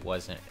why I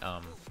wasn't.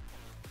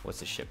 What's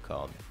the ship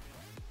called?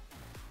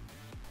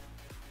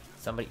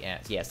 Somebody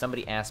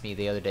asked me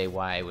the other day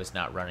why I was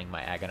not running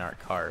my Agonart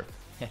Carve,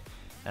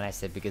 and I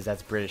said because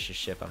that's British's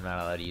ship. I'm not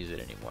allowed to use it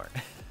anymore.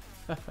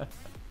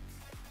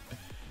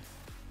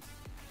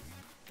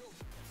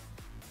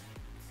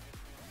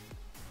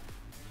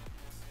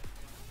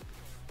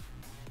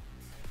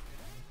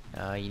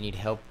 You need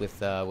help with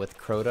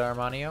Crota,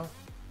 Armanio?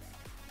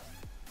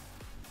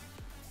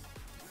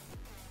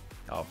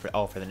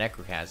 Oh, for the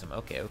Necrochasm.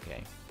 Okay.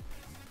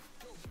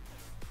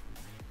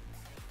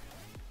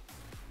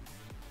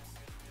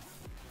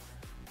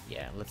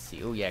 Yeah, let's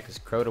see. Oh, yeah, because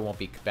Crota won't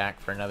be back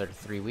for another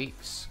 3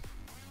 weeks.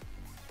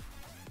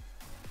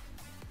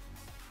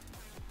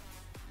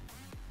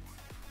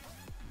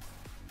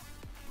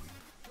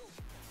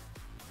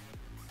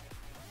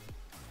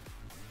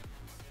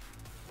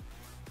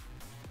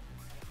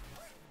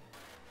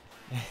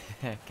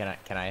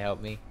 Can I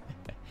help me?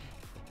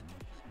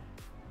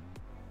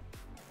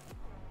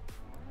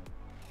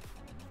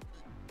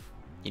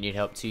 You need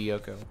help too,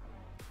 Yoko?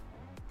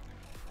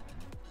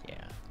 Yeah.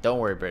 Don't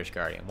worry, British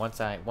Guardian. Once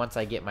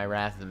I get my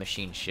Wrath of the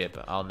Machine ship,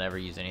 I'll never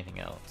use anything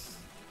else.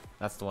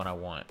 That's the one I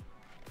want.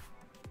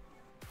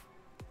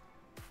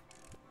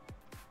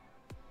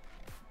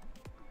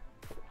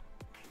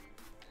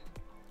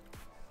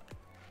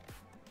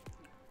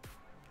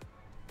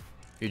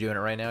 You're doing it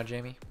right now,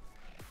 Jamie?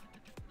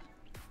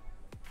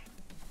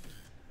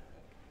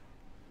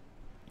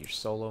 You're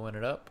soloing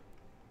it up?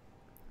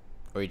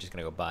 Or are you just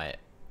gonna go buy it?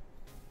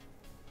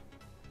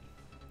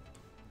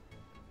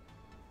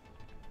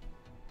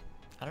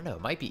 I don't know,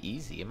 it might be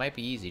easy. It might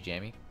be easy,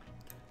 Jamie.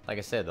 Like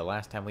I said, the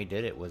last time we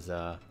did it was,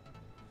 when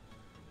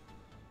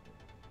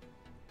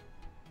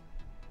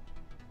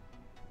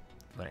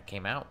it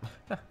came out.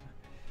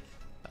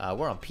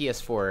 We're on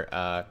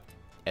PS4,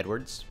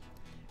 Edwards.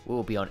 We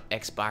will be on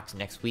Xbox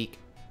next week.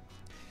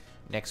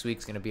 Next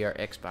week's gonna be our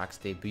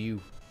Xbox debut.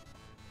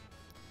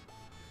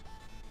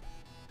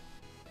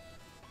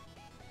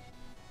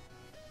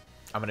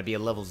 I'm gonna be a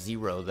level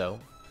 0 though,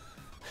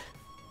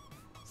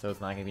 so it's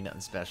not gonna be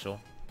nothing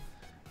special.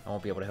 I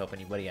won't be able to help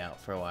anybody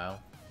out for a while.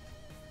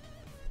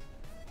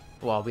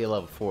 Well, I'll be a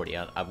level 40.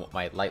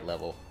 My light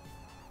level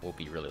will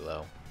be really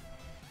low.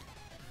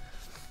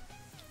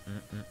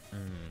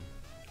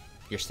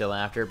 You're still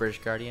after British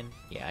Guardian?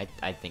 Yeah,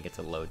 I think it's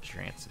a low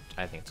chance.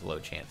 I think it's a low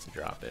chance to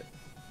drop it.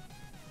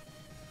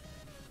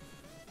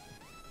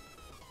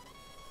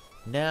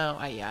 No,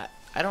 I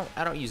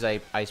don't use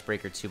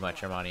Icebreaker too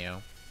much,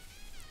 Armanio.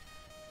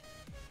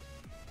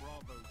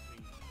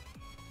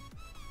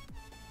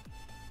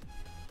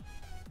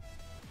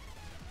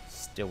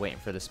 Still waiting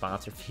for the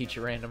sponsor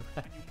feature random.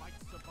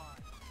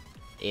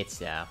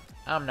 It's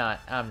I'm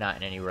not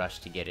in any rush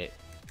to get it.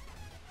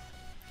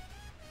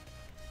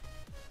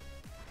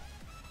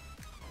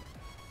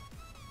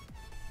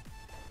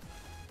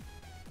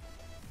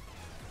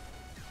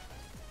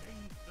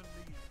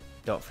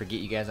 Don't forget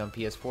you guys on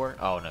PS4.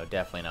 Oh no,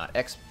 definitely not.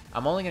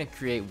 I'm only gonna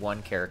create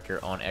one character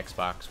on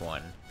Xbox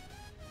One.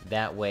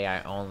 That way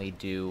I only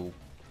do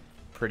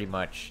pretty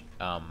much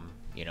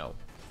you know,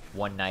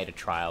 one night of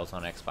trials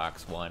on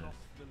Xbox One.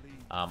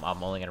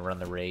 I'm only gonna run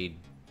the raid,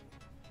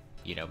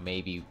 you know,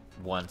 maybe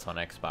once on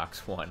Xbox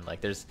One. Like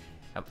there's,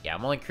 yeah,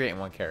 I'm only creating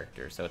one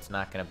character, so it's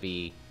not gonna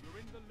be,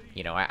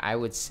 you know, I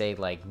would say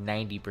like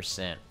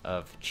 90%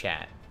 of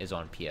chat is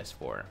on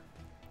PS4.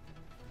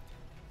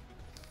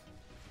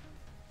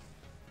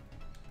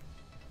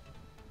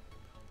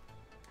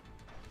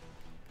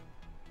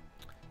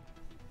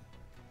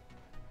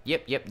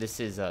 Yep. This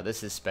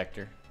is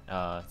Spectre.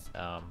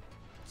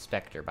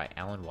 Spectre by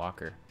Alan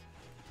Walker.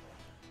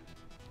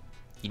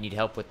 You need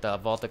help with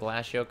Vault of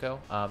Glass, Yoko?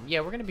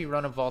 Yeah, we're gonna be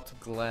running Vault of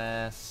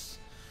Glass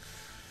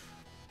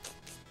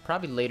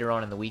probably later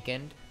on in the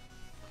weekend.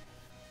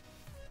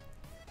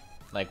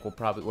 Like we're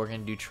gonna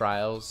do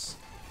trials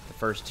the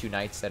first 2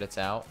 nights that it's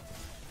out,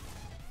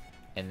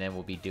 and then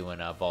we'll be doing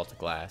Vault of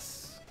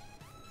Glass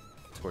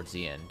towards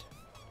the end.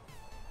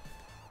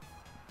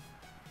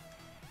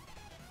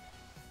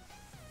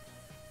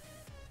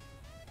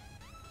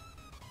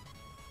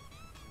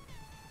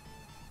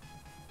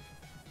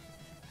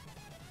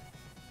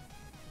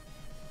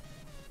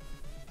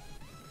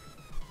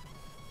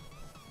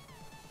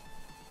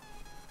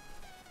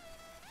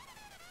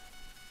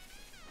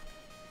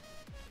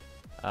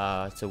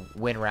 It's a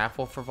win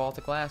raffle for Vault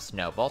of Glass?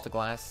 No, Vault of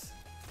Glass,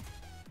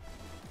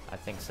 I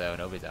think so.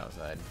 Nobody's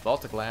outside.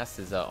 Vault of Glass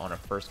is on a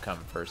first come,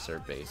 first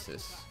served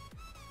basis.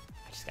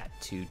 I just got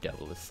 2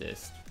 double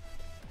assists.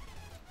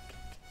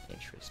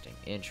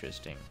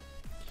 Interesting.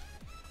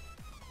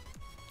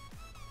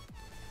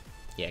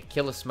 Yeah,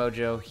 Killis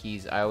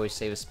Mojo, I always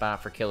save a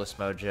spot for Killis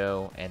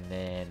Mojo, and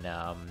then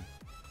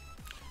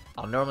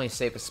I'll normally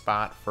save a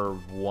spot for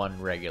 1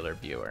 regular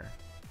viewer.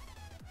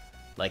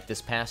 Like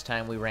this past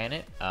time we ran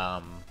it,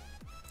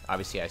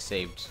 obviously I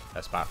saved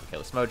a spot for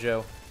Killis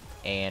Mojo,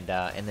 and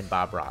then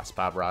Bob Ross.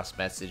 Bob Ross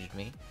messaged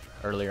me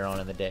earlier on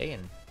in the day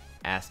and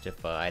asked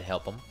if I'd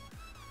help him.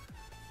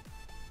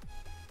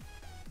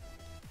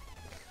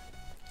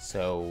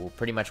 So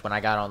pretty much when I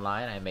got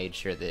online, I made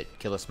sure that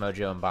Killis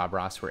Mojo and Bob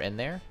Ross were in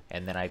there,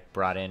 and then I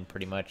brought in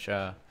pretty much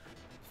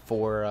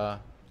 4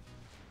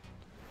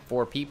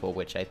 people,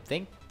 which I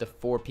think the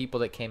 4 people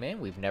that came in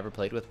we've never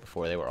played with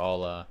before. They were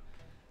all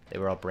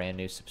brand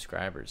new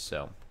subscribers,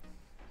 so.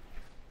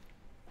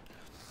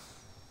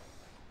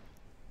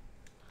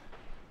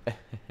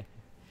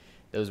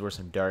 Those were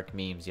some dark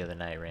memes the other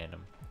night,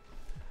 random.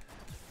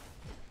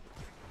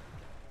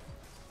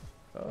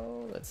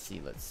 Oh, let's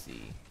see.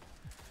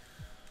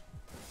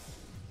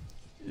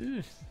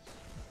 Ooh.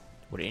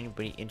 Would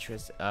anybody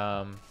interest?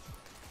 You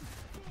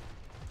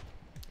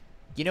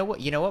know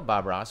what,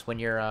 Bob Ross? When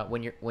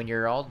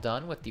you're all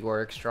done with the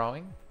Oryx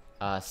drawing,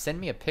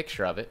 send me a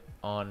picture of it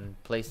on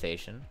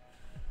PlayStation,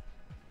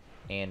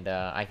 and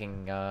I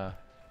can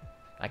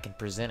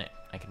present it.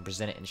 I can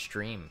present it in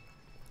stream.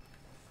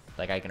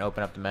 Like I can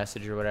open up the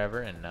message or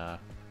whatever and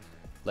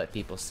let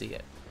people see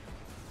it.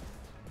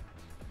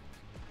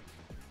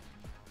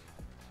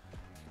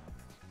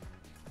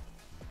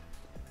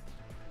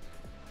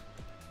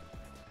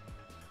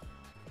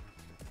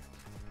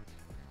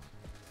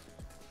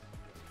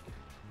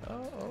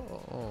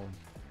 Oh.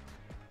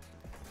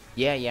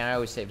 Yeah, I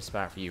always save a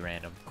spot for you,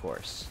 random, of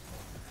course.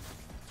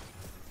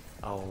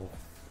 Oh.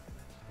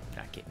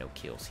 Not getting no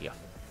kills here.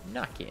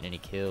 Not getting any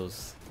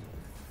kills.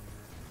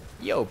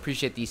 Yo,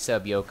 appreciate the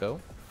sub, Yoko.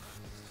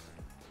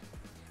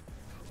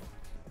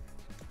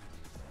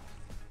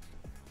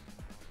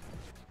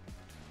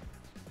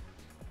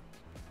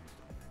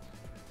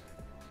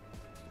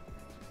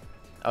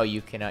 Oh,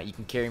 you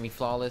can carry me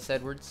flawless,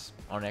 Edwards,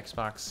 on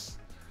Xbox.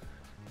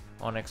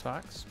 On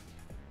Xbox.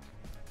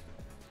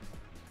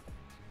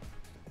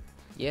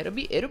 Yeah,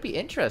 it'll be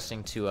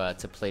interesting to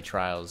play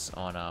trials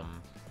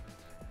on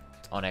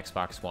on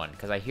Xbox One,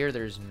 because I hear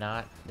there's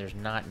not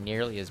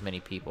nearly as many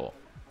people.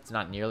 It's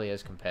not nearly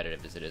as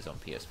competitive as it is on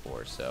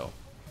PS4. So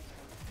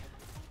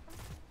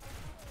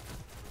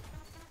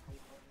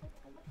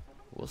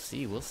we'll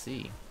see. We'll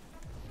see.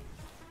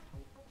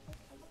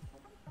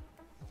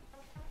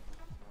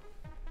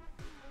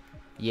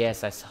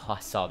 Yes, I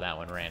saw that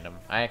one random.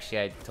 I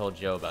told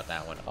Joe about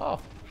that one. Oh,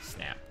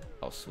 snap.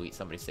 Oh, sweet.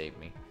 Somebody saved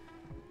me.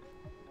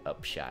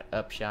 Upshot,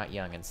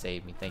 youngin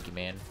saved me. Thank you,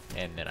 man.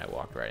 And then I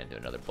walked right into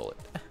another bullet.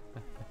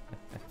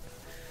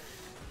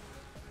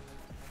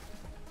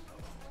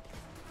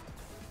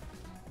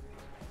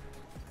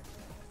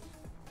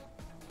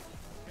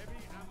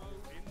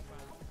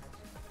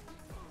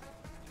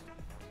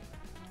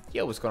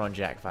 Yo, what's going on,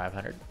 Jack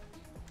 500?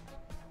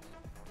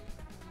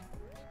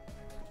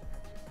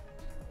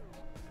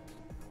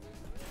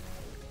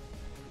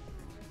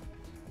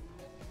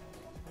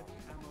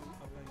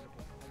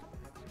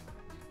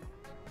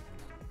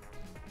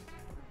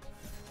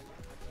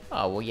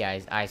 Oh, well, yeah,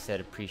 I said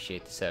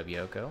appreciate the sub,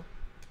 Yoko.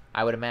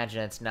 I would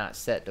imagine it's not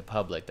set to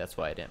public, that's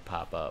why it didn't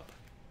pop up.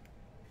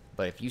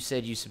 But if you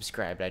said you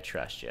subscribed, I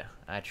trust you.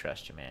 I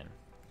trust you, man.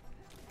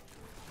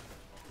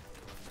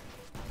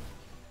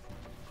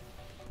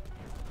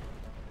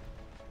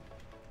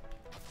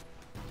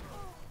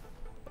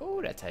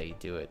 Oh, that's how you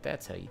do it.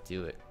 That's how you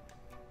do it.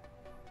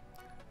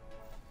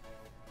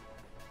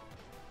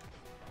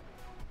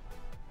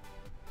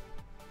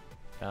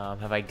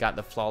 Have I got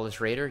the Flawless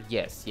Raider?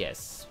 Yes,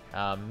 yes.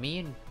 Me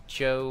and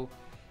Joe...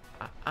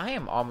 I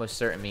am almost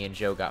certain me and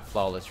Joe got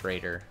Flawless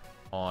Raider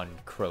on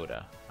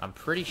Crota. I'm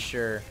pretty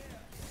sure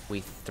we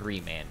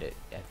three-manned it.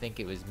 I think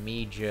it was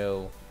me,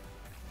 Joe,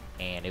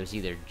 and it was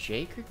either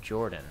Jake or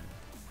Jordan.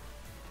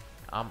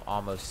 I'm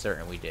almost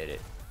certain we did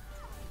it.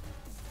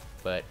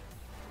 But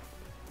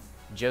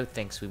Joe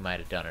thinks we might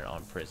have done it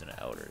on Prison of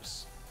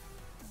Elders.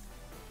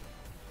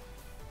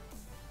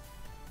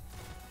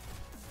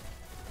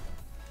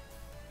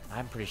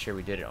 I'm pretty sure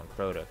we did it on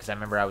Crota, because I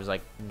remember I was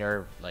like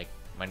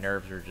my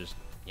nerves were just,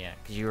 yeah,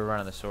 because you were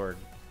running the sword.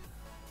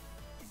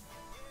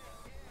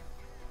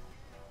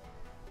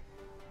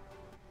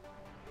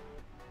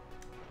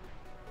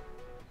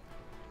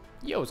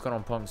 Yo, what's going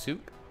on, Pong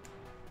Soup?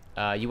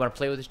 You want to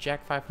play with this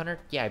Jack 500?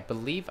 Yeah, I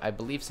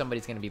believe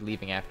somebody's going to be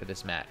leaving after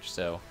this match,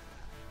 so.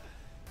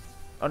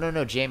 Oh,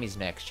 no, Jamie's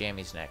next,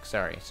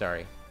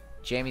 sorry.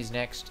 Jamie's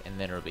next, and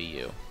then it'll be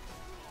you.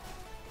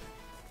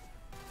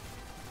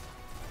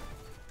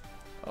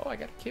 Oh, I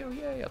got a kill.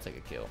 Yay, I'll take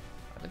a kill.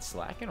 I've been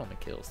slacking on the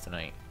kills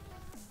tonight.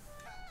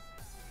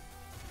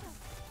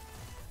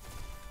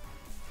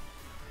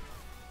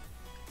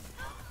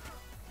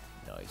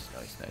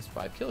 Nice.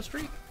 5 kill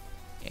streak.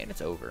 And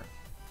it's over.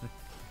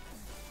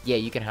 Yeah,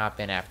 you can hop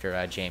in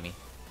after Jamie.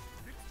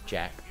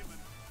 Jack.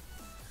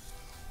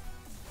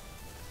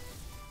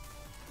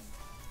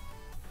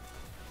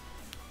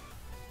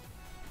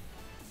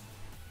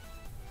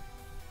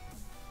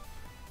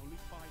 Only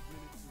 5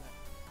 minutes left.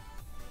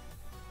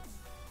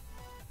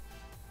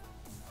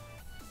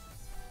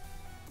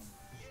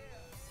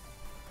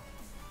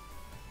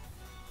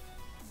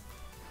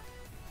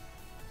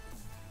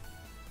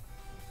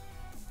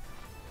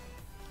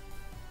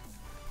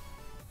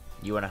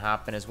 You want to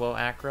hop in as well,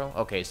 Acro?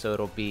 Okay, so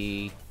it'll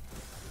be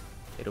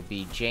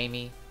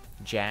Jamie,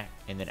 Jack,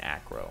 and then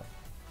Acro.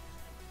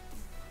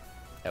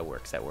 That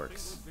works. Single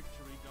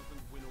victory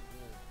doesn't win a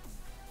war,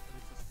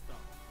 but it's a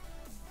start.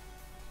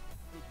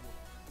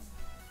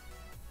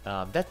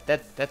 Good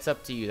work. That's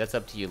up to you. That's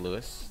up to you,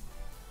 Lewis.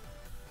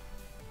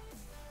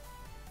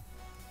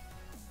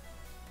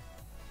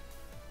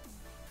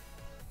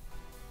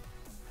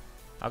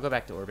 I'll go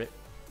back to Orbit.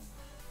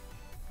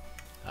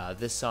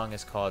 This song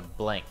is called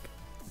Blank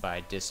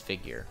by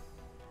Disfigure.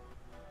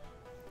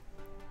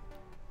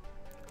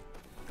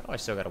 Oh, I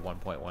still got a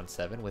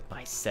 1.17 with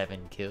my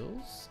 7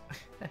 kills.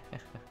 I'll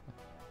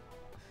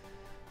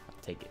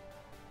take it.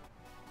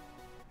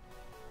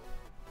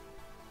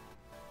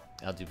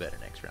 I'll do better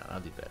next round. I'll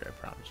do better, I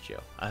promise,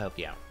 Joe. I'll help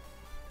you out.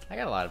 I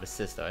got a lot of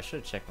assists, though. I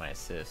should have checked my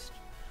assist.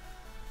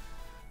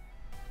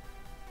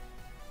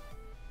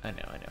 I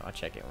know. I'll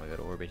check it when we go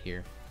to Orbit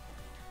here.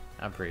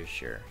 I'm pretty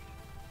sure.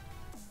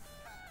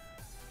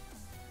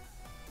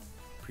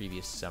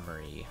 Previous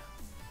summary.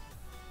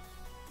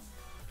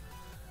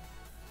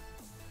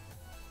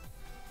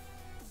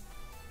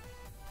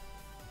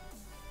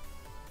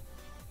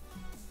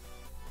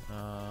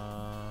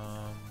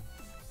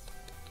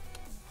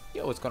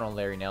 Yo, what's going on,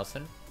 Larry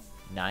Nelson?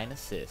 9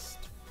 assists.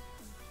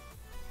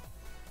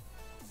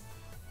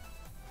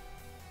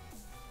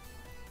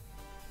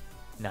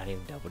 Not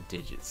even double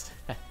digits.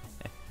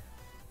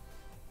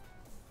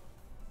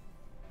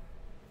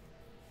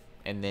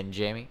 And then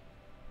Jamie.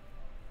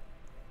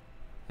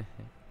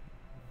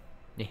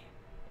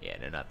 Yeah,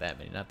 no, not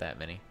that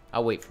many.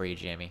 I'll wait for you,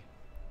 Jamie.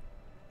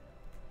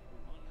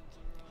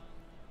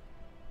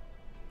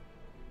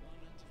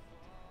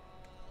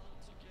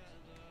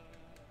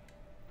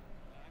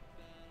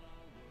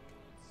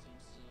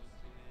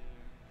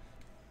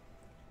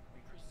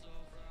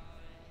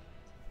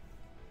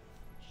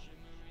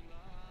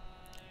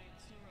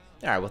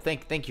 All right, well,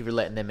 thank you for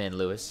letting them in,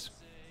 Lewis.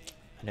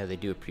 I know they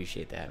do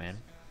appreciate that, man.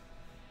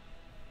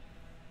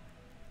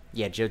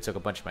 Yeah, Joe took a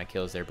bunch of my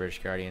kills there,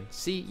 British Guardian.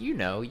 See, you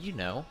know.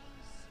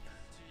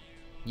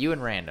 You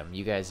and Random,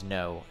 you guys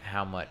know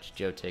how much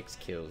Joe takes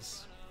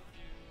kills.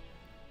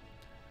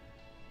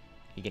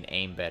 He can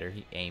aim better.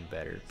 He aim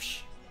better.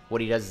 Psh.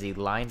 What he does is he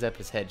lines up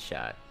his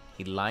headshot.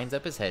 He lines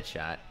up his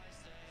headshot,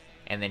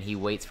 and then he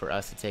waits for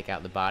us to take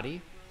out the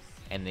body,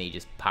 and then he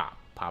just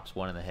pops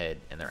one in the head,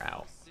 and they're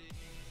out.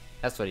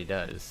 That's what he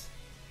does.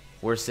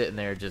 We're sitting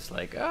there just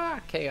like,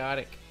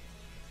 chaotic.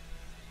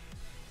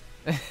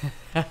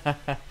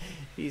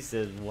 He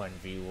says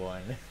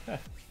 1v1.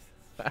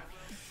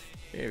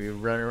 Maybe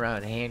run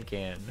around hand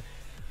can.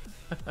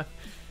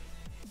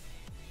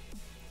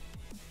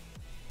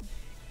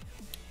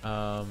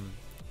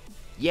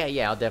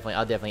 Yeah, I'll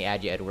definitely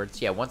add you,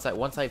 Edwards. Yeah, once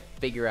I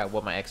figure out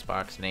what my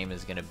Xbox name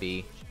is gonna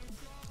be,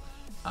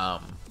 I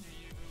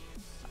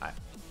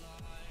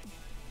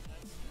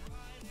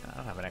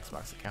don't have an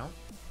Xbox account.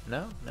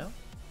 No.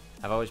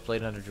 I've always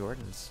played under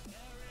Jordan's.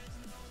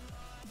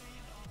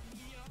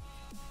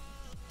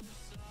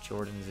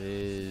 Jordan's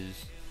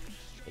is...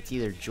 It's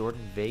either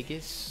Jordan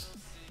Vegas...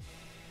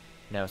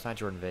 No, it's not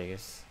Jordan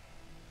Vegas.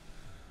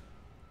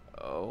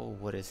 Oh,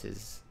 what is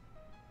his...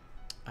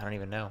 I don't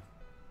even know.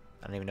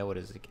 I don't even know what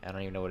his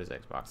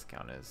Xbox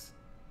account is.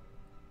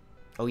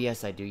 Oh,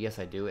 yes, I do. Yes,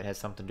 I do. It has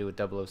something to do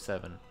with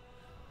 007.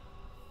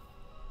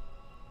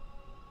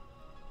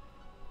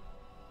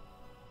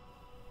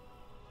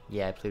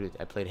 Yeah, I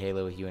played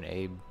Halo with you and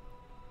Abe.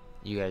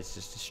 You guys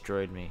just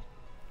destroyed me.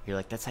 You're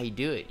like, that's how you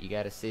do it. You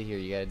gotta sit here,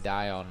 you gotta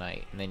die all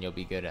night, and then you'll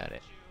be good at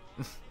it.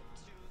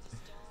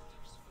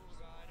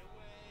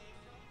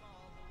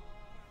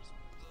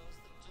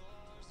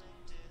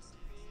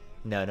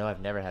 No, I've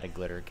never had a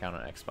glitter account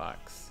on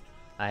Xbox.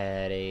 I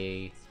had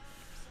a...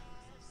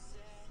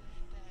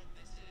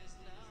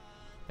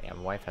 Yeah,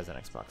 my wife has an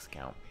Xbox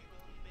account.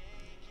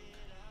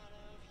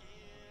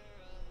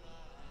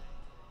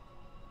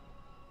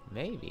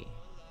 Maybe.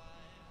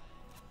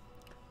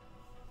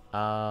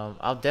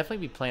 I'll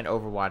definitely be playing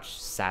Overwatch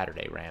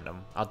Saturday,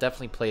 Random. I'll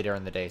definitely play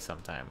during the day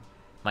sometime.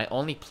 My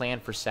only plan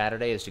for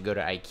Saturday is to go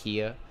to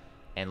IKEA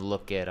and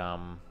look at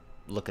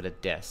a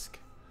desk.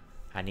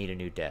 I need a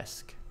new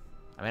desk.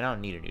 I mean, I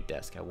don't need a new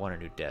desk. I want a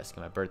new desk,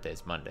 and my birthday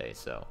is Monday,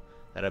 so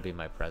that'll be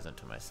my present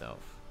to myself.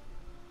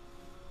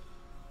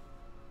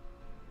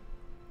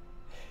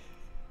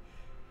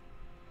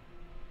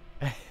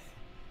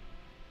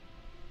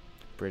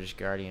 British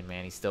Guardian,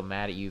 man, he's still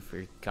mad at you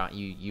for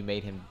you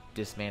made him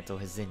dismantle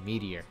his Zen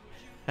Meteor.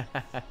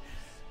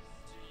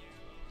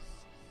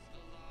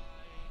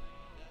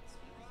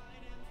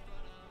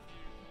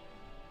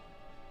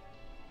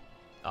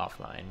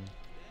 Offline.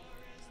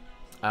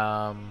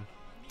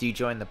 Do you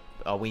join the...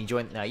 Oh, when you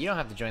join... No, you don't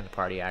have to join the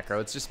party, Acro.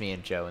 It's just me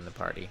and Joe in the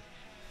party.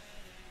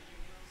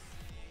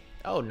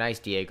 Oh, nice,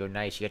 Diego.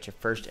 Nice. You got your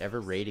first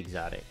ever raid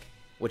exotic.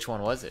 Which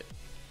one was it?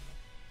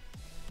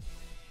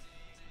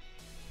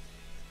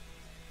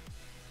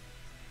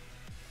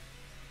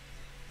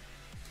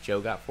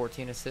 Joe got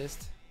 14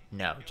 assists?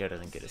 No, Joe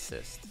doesn't get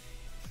assists.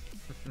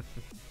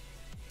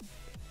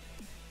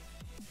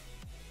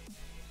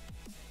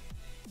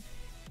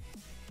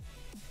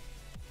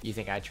 You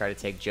think I'd try to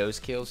take Joe's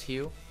kills,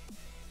 Hugh?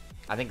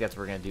 I think that's what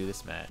we're going to do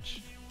this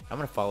match. I'm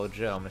going to follow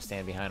Joe. I'm going to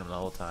stand behind him the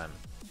whole time.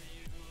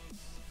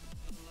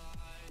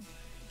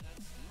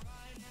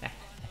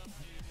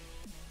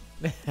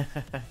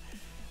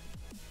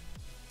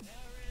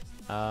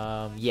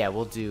 Yeah,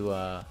 we'll do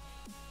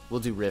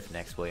Rift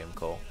next, William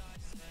Cole.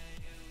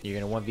 You're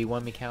going to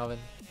 1v1 me, Calvin?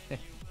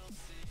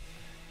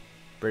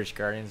 British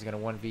Guardian's going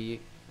to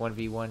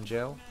 1v1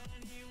 Joe.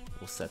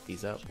 We'll set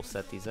these up.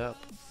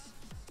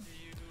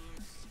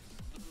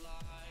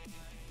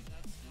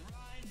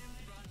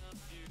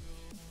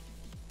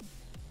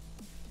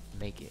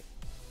 Make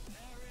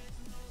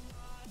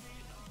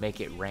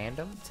it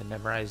random to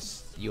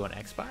memorize you on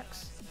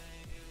Xbox?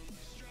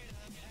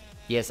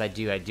 Yes, I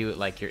do. I do it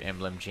like your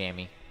emblem,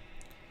 Jammy.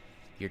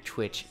 Your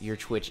Twitch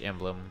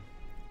emblem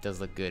does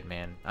look good,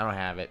 man. I don't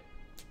have it.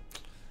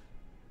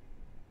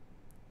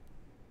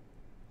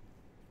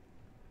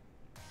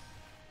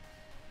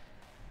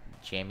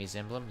 Jammy's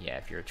emblem? Yeah,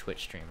 if you're a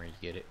Twitch streamer, you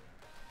get it.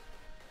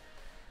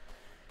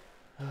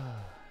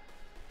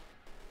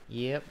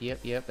 Yep.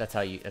 That's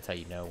how you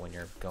know when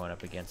you're going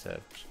up against a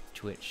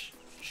Twitch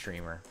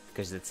streamer,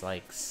 because it's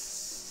like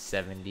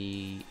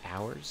 70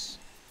 hours.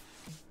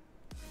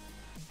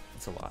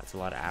 It's a lot. It's a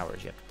lot of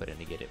hours you have to put in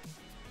to get it.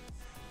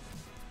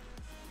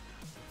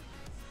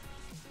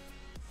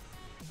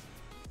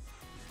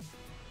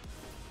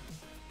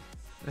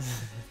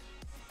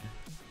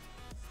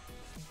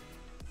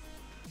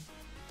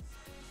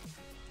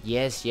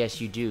 Yes,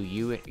 you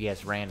do.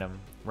 Yes, Random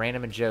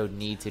and Joe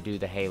need to do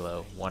the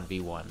Halo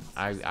 1v1.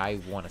 I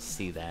want to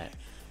see that.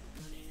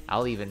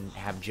 I'll even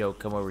have Joe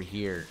come over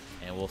here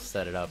and we'll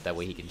set it up. That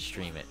way he can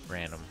stream it,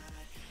 Random.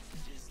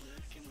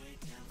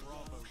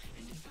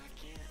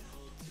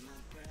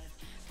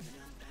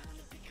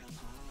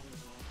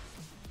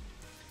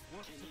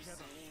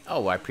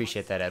 Oh, I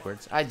appreciate that,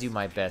 Edwards. I do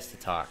my best to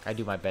talk. I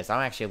do my best.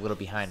 I'm actually a little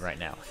behind right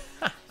now.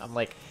 I'm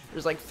like,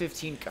 there's like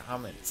 15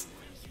 comments.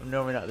 I'm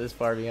normally not this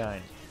far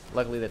behind.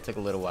 Luckily, that took a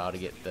little while to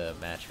get the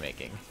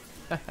matchmaking.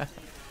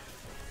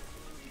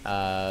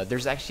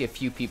 There's actually a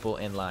few people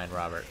in line,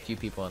 Robert. A few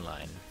people in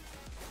line.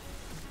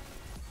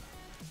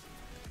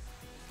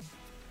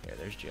 Here,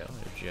 there's Joe.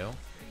 There's Joe.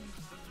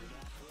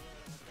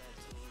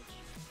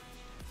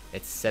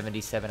 It's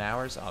 77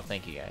 hours? Oh,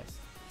 thank you, guys.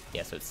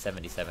 Yeah, so it's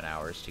 77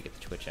 hours to get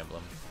the Twitch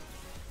emblem.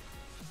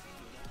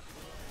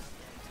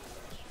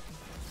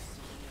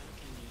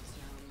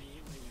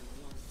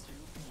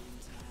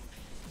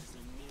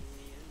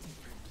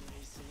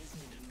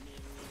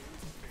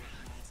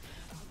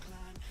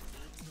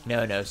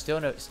 No, still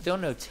no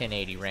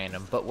 1080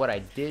 random. But what I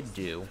did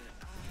do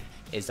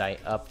is I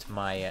upped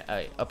my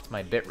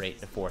bitrate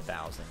to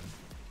 4,000.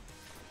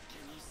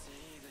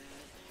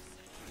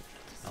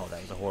 Oh,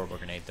 that was a horrible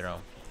grenade throw.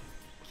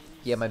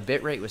 Yeah, my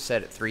bitrate was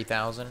set at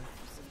 3,000.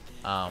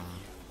 I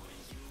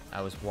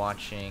was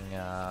watching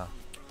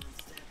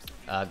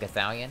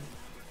Gathalion,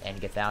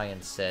 and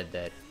Gathalion said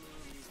that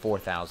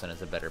 4,000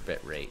 is a better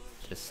bitrate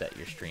to set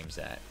your streams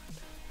at.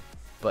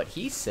 But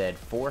he said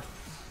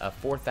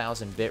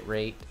 4,000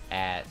 bitrate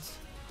at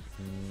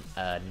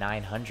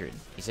 900.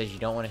 He says you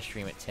don't want to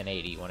stream at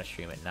 1080, you want to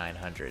stream at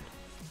 900.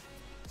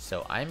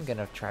 So I'm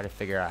gonna try to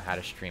figure out how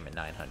to stream at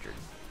 900,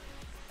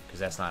 because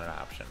that's not an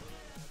option.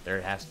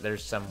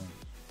 There's some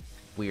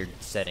weird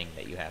setting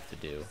that you have to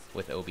do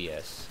with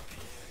OBS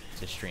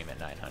to stream at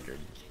 900.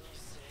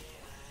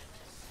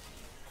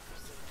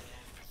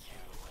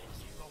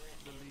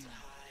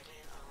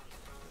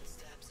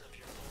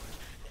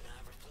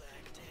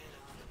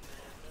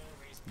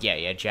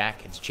 Yeah,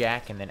 Jack. It's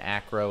Jack, and then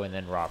Acro, and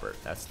then Robert.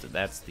 That's the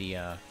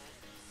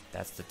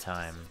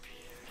time.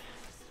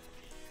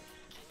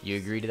 You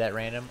agree to that,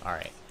 random? All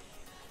right.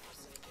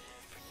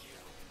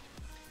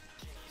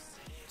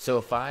 So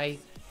if let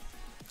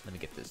me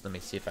get this. Let me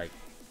see if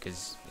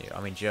because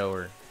I mean Joe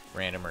or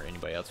random or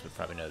anybody else would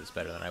probably know this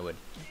better than I would.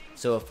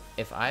 So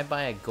if I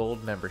buy a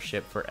gold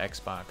membership for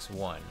Xbox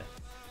One,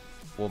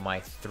 will my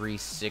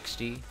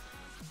 360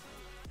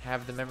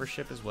 have the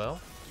membership as well?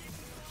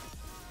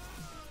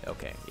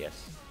 Okay,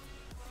 yes.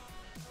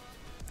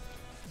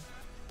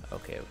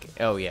 Okay.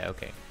 Oh yeah,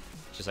 okay.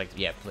 Just like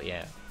yeah.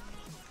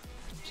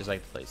 Just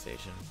like the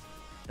PlayStation.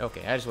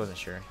 Okay, I just wasn't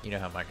sure. You know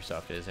how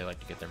Microsoft is; they like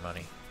to get their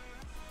money.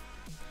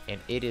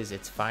 And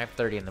it's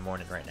 5:30 in the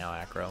morning right now,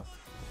 Acro.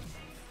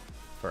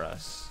 For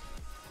us.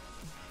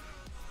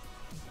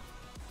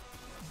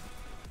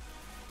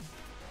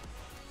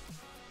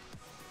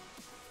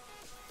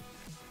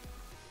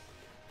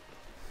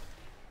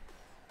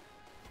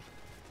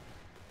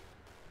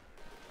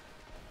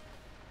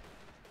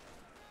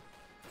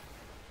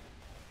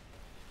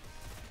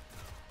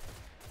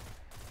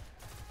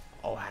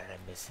 Oh, how did I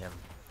miss him?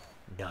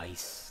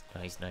 Nice.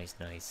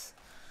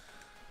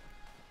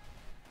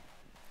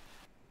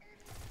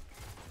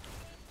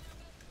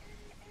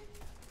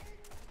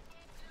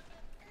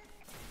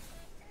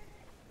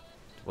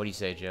 What do you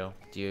say, Joe?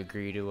 Do you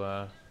agree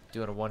to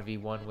doing a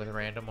 1v1 with a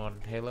random on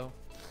Halo?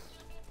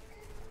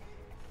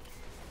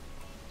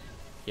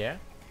 Yeah?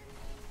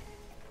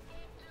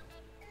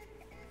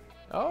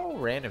 Oh,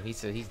 random. He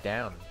said he's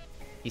down.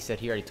 He said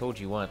he already told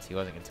you once. He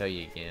wasn't going to tell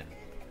you again.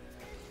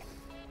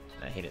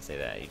 Nah, he didn't say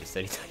that. He just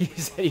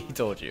said he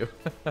told you.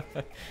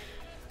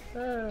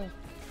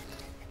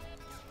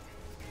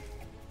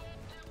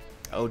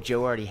 Oh,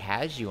 Joe already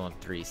has you on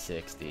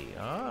 360.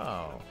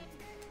 Oh.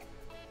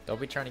 Don't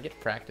be trying to get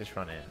practice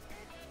run in.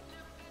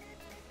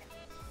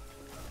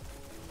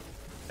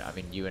 I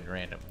mean, you and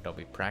random. Don't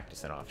be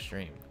practicing off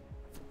stream.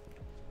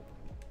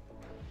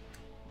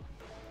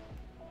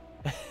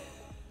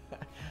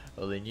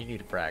 Well, then you need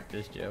to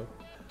practice, Joe.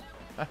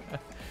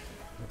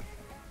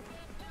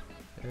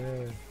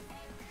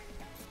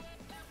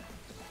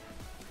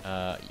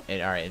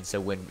 And all right, and so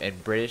when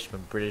British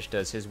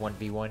does his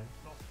 1v1,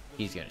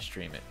 he's gonna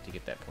stream it to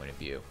get that point of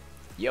view.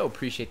 Yo,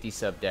 appreciate the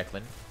sub,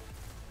 Declan.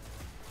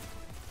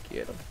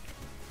 Get him.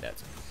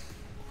 That's.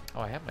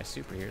 Oh, I have my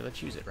super here.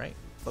 Let's use it, right?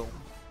 Boom.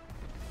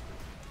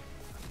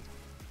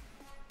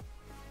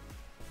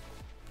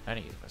 I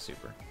didn't use my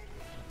super.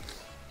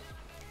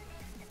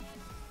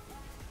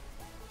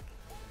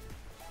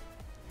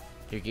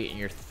 You're getting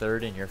your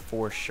 3rd and your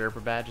 4th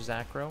Sherpa badges,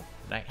 Acro.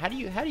 How do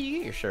you get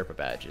your Sherpa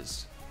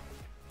badges?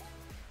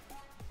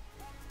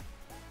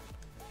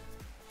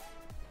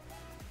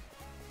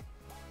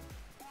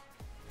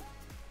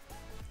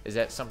 Is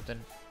that something?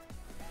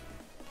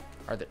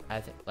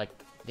 I think like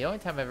the only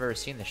time I've ever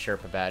seen the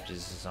Sherpa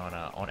badges is on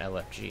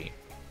LFG.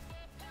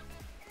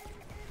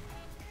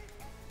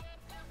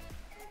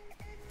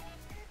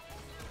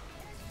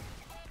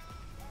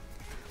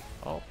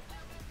 Oh,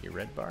 your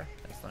red bar?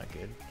 That's not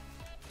good.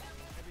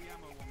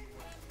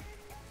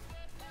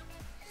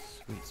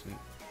 Sweet.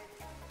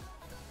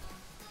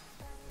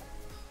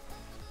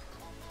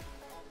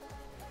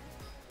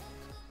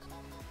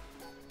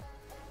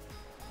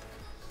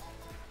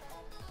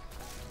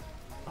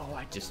 Oh,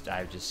 I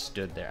I just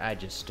stood there. I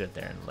just stood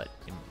there and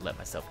let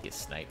myself get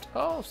sniped.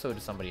 Oh, so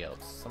did somebody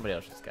else. Somebody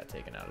else just got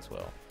taken out as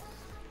well.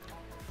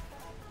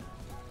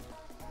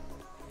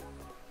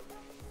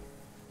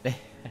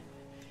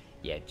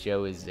 Yeah,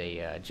 Joe is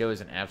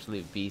an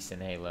absolute beast in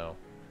Halo.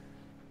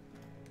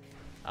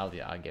 I'll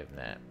give him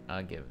that.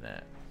 I'll give him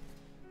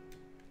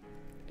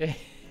that.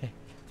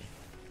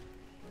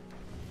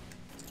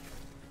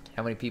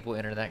 How many people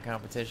enter that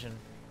competition?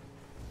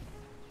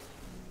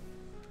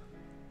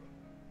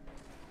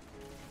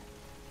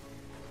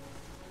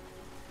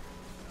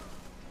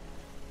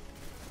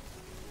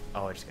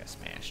 Oh, I just got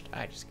smashed.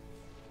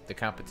 The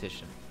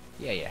competition.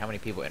 Yeah. How many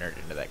people entered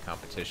into that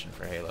competition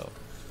for Halo?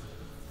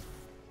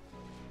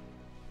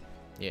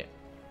 Yeah.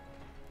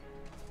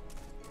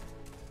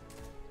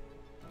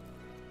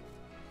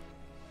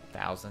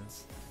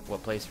 Thousands.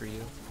 What place were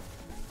you?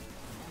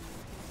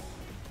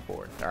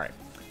 4th. All right.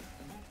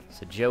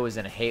 So Joe is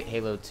in a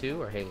Halo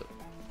 2 or Halo?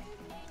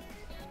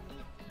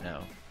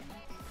 No.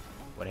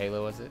 What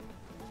Halo was it?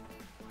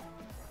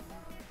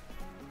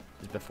 It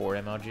was before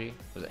MLG?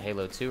 Was it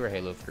Halo 2 or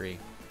Halo 3?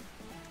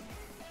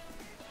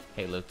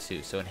 Halo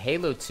 2. So in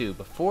Halo 2,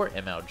 before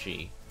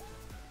MLG,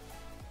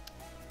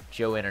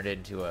 Joe entered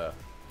into a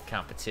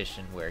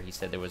competition where he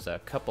said there was a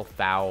couple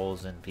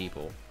thousand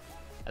people.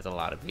 That's a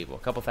lot of people. A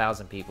couple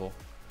thousand people.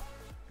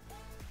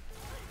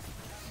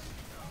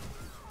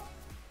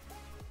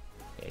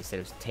 Yeah, he said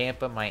it was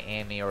Tampa,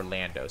 Miami,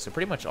 Orlando. So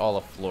pretty much all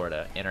of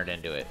Florida entered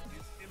into it.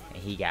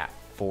 And he got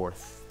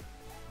 4th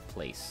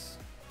place.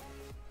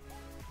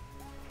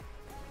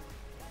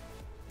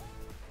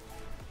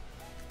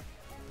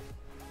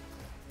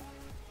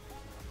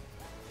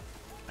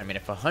 I mean,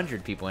 if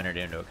 100 people entered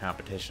into a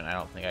competition, I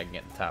don't think I can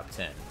get in the top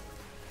 10.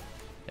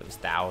 It was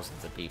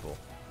thousands of people.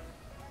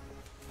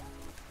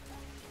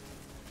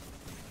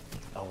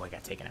 Oh, I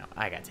got taken out.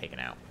 I got taken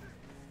out.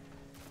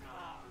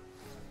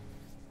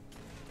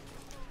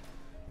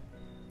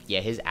 Yeah,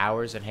 his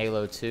hours in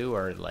Halo 2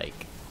 are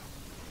like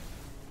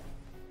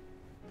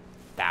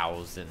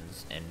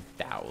thousands and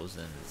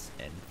thousands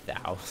and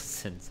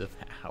thousands of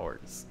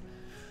hours.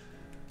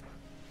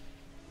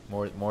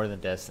 More than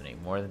Destiny.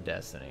 More than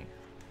Destiny.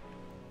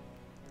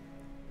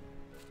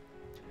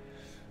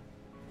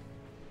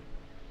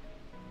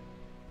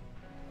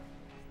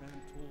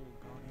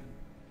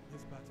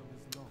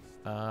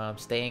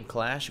 Stay in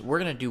Clash. We're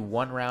gonna do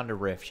 1 round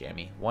of Rift,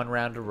 Jamie. 1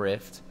 round of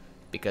Rift,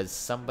 because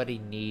somebody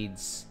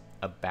needs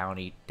a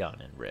bounty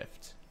done in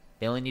Rift.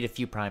 They only need a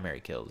few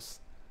primary kills.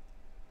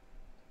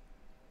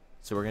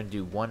 So we're gonna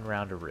do 1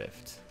 round of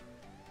Rift,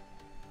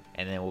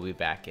 and then we'll be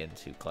back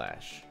into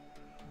Clash.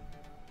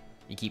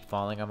 You keep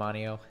falling,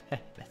 Amanio?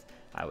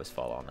 I always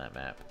fall on that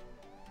map.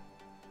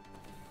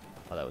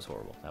 Oh, that was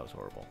horrible. That was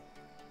horrible.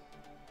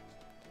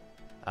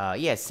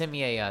 Yeah, send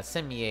me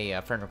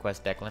a friend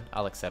request, Declan.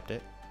 I'll accept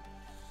it.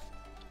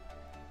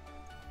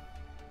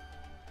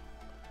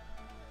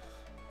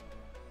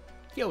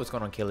 Yo, what's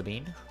going on, Killer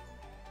Bean?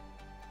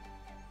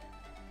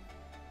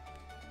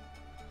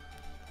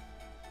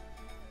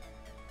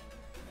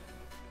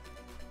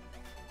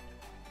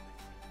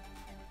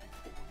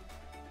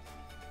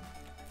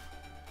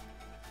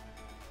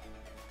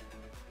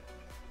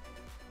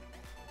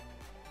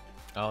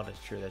 Oh, that's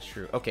true, that's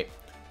true. Okay,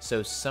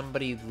 so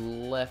somebody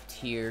left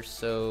here,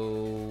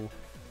 so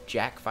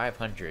Jack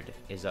 500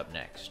 is up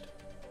next.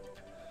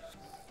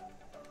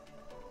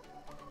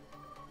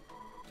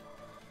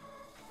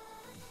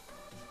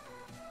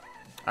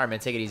 Alright, man,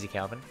 take it easy,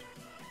 Calvin.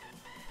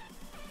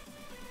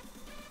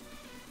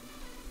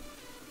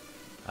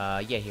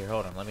 Yeah, here,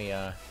 hold on. Let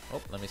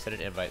me set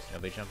an invite so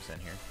nobody jumps in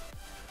here.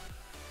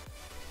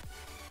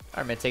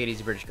 Alright, man, take it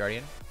easy, British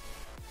Guardian.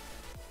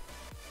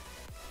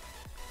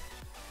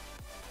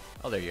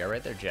 Oh, there you are,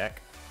 right there,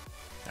 Jack.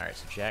 Alright,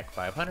 so Jack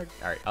 500.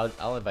 Alright,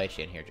 I'll invite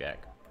you in here, Jack.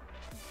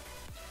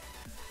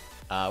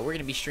 We're going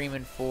to be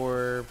streaming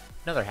for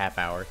another half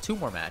hour. 2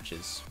 more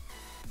matches.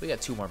 We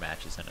got 2 more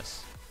matches in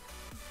us.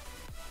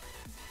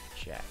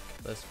 Jack.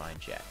 Let's find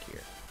Jack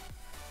here.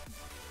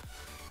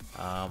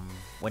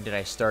 When did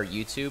I start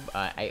YouTube?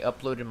 I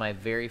uploaded my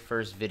very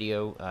first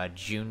video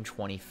June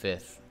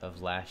 25th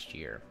of last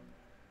year.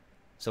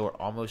 So we're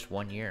almost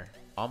 1 year.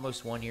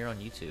 Almost 1 year on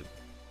YouTube.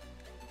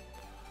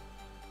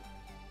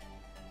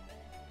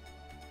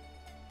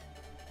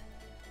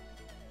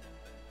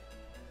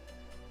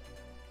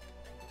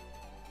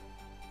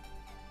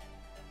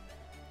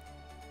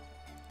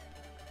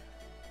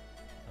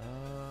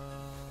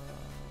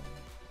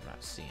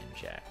 Seeing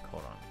Jack.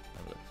 Hold on.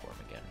 Let me look for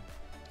him again.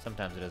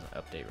 Sometimes it doesn't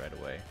update right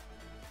away.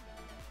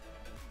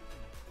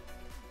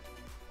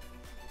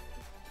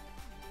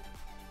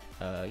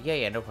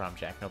 Yeah, no problem,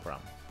 Jack. No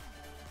problem.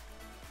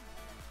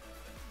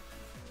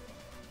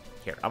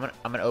 Here, I'm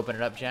gonna open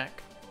it up,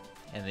 Jack,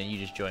 and then you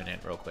just join in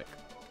real quick.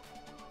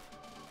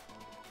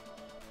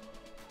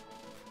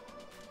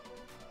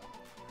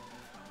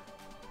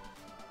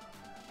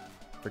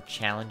 For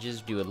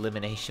challenges, do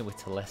elimination with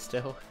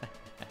Telesto.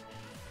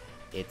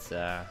 It's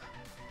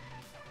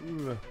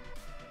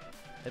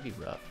That'd be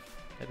rough.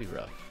 That'd be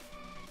rough.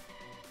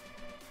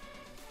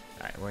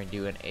 All right, we're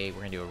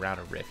gonna do a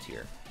round of Rift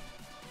here.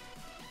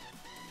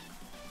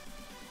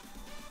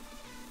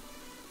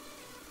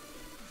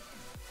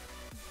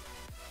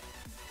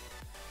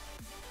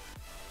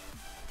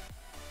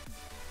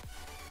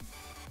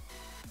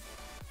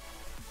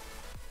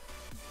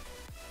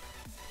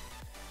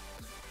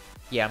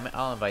 Yeah,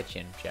 I'll invite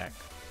you in, Jack.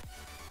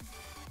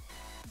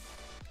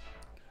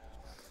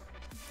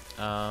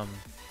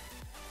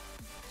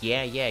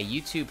 Yeah,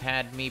 YouTube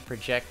had me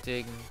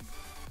projecting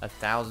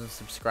 1,000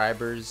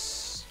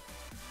 subscribers.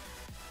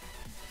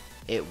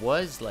 It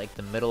was like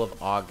the middle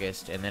of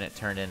August, and then it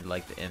turned into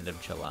like the end of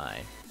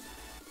July.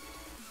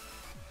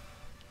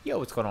 Yo,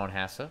 what's going on,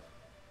 Hassa?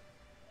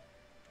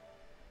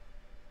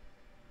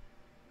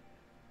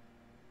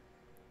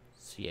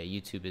 So yeah,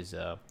 YouTube is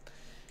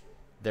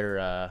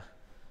they're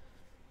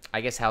I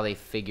guess how they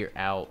figure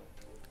out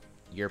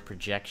your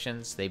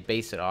projections. They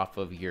base it off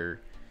of your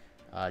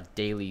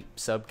daily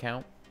sub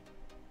count.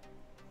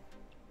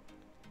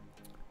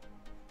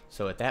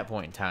 So at that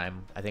point in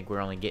time, I think we're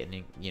only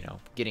getting,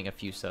 getting a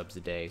few subs a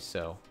day.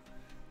 So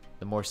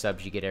the more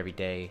subs you get every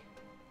day,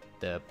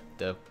 the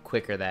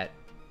quicker that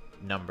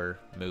number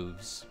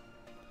moves.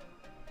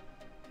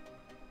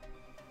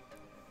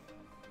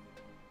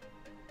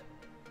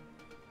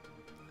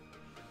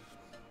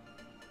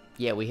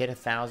 Yeah, we hit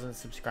 1,000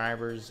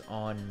 subscribers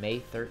on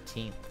May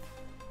 13th.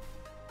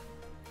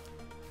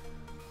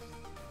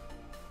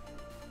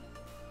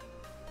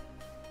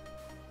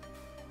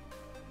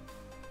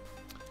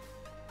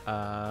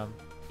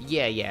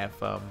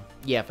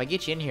 If I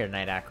get you in here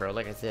tonight, Acro,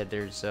 like I said,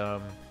 there's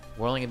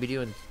we're only gonna be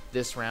doing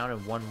this round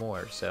and one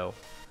more. So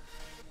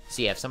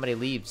yeah, if somebody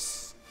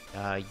leaves,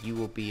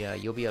 you'll be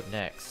up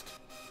next.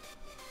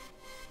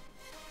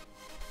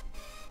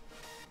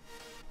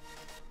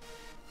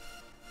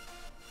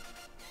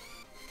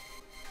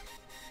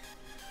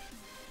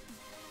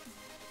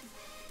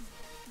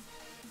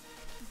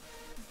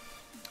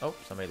 Oh,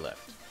 somebody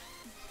left.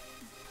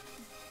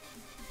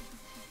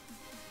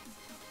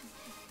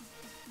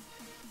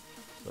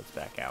 So let's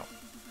back out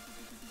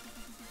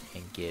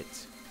and get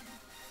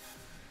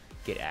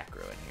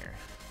Acro in here.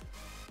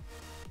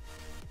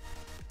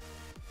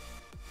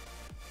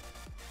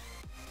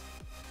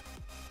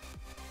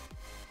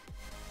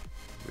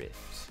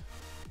 Rift.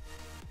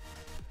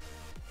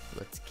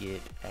 Let's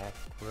get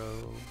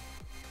Acro.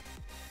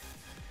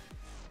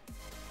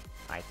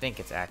 I think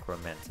it's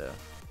Acromenta.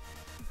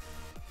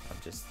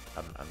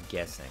 I'm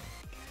guessing.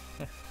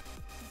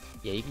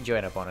 Yeah, you can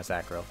join up on us,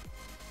 Acro,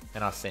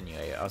 and I'll send you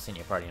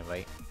a party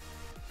invite.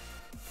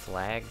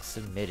 Flag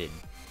submitted.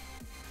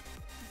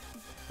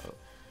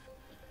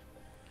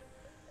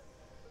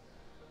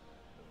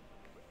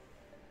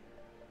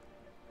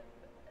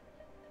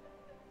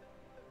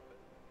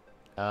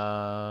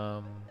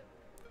 Oh.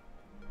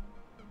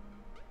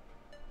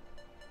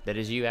 That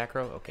is you,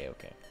 Acro? Okay.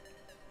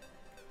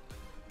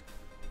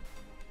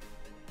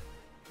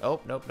 Oh,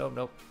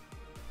 nope.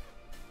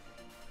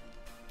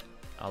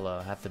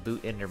 I'll have to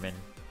boot Enderman.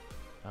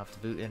 I'll have to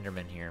boot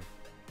Enderman here.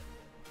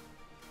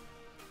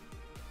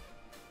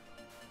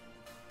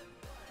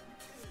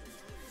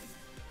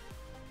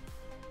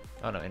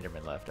 Oh no,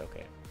 Enderman left,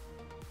 okay.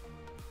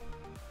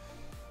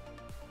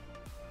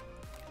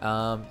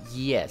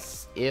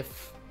 Yes,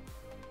 if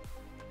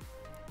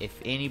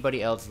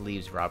anybody else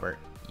leaves, Robert,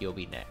 you'll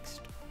be next.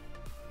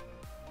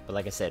 But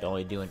like I said,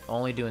 only doing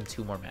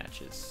 2 more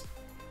matches.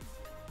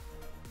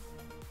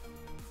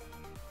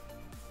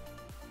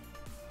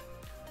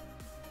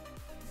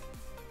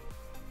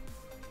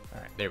 All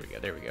right, there we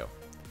go.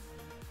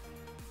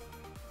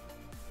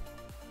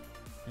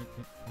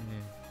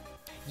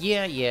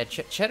 Yeah.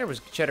 Cheddar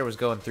was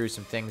going through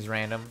some things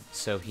random,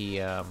 so he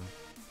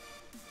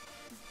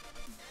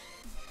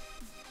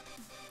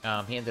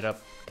ended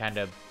up kind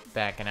of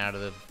backing out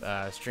of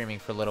the streaming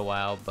for a little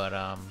while,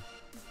 but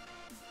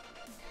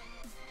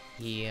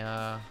he's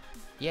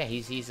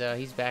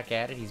back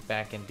at it. He's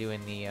back and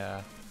doing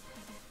the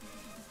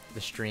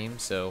stream,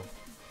 so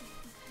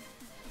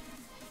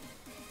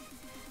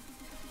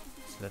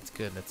that's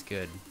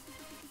good.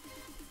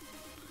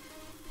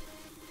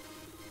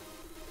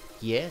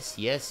 Yes,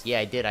 yeah,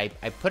 I did. I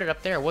put it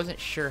up there. I wasn't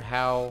sure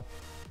how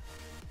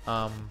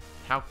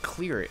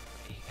clear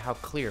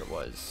it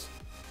was.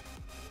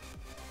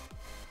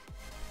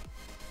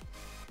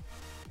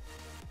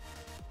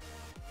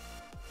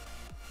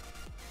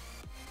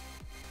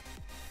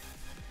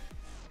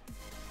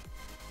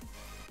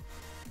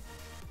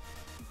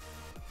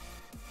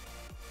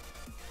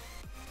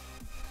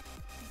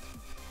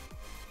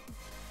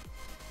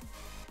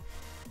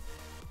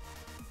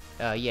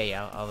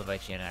 Yeah, I'll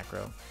invite you in,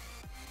 Acro.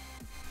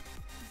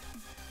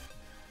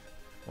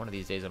 One of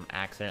these days I'm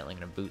accidentally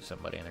gonna boot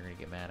somebody and they're gonna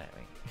get mad at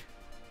me.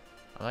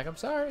 I'm like, I'm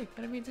sorry,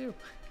 I didn't mean to.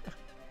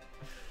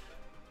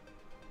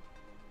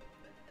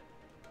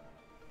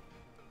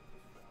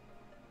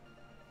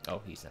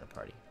 Oh, he's in a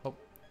party. Oh,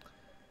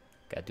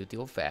 gotta do it the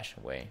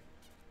old-fashioned way.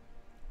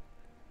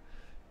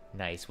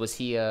 Nice. Was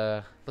he?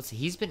 Let's see.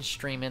 He's been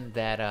streaming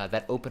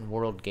that open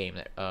world game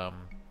that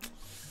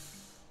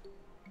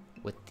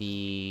with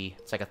the,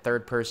 it's like a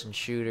third-person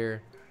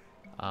shooter.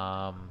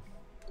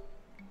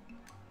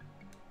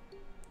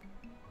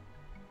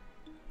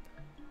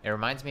 It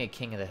reminds me of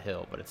King of the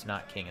Hill, but it's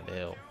not King of the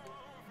Hill.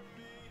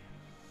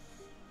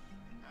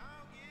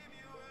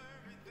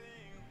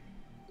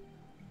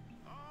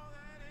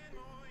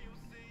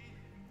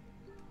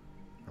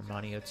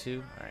 Romanio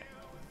 2? Alright.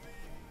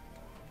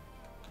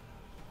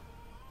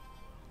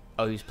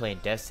 Oh, he was playing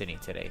Destiny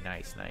today.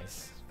 Nice,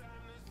 nice.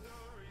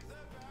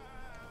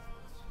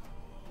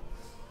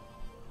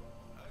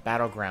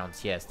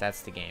 Battlegrounds, yes,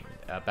 that's the game.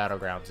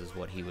 Battlegrounds is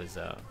what he was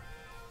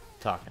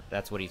talking.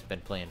 That's what he's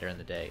been playing during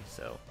the day,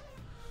 so.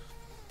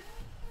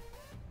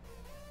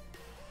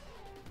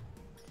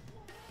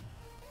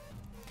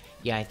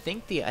 Yeah, I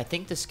think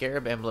the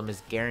Scarab emblem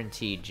is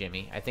guaranteed,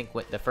 Jimmy. I think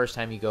the first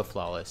time you go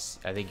flawless,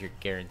 I think you're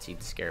guaranteed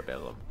the Scarab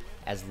emblem,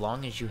 as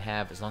long as you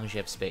have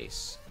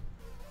space.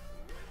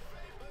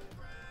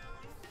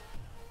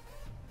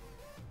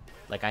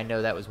 Like, I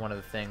know that was one of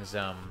the things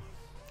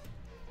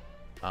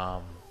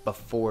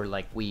before,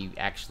 like, we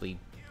actually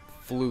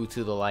flew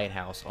to the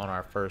lighthouse on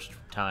our first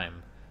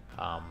time.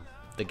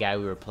 The guy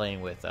we were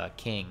playing with,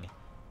 King,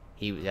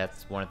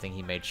 that's one thing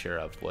he made sure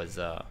of was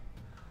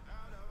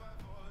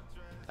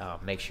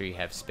make sure you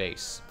have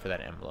space for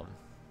that emblem.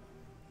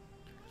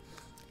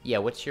 Yeah,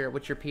 what's your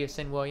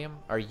PSN, William?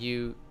 Are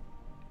you?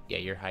 Yeah,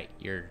 your height.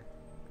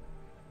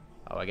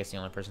 Oh, I guess the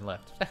only person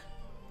left.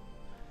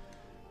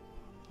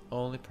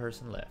 Only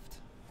person left.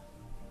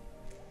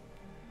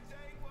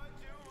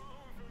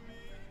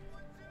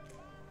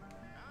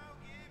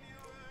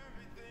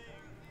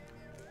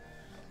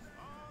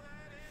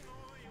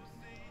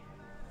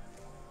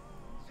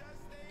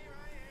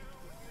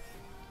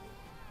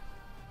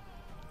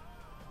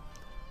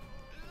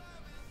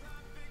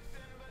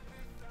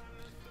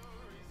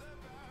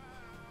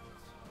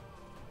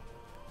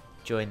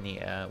 Join the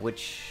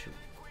which.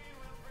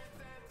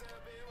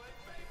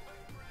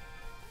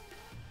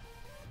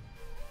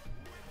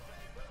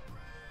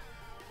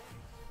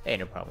 Hey,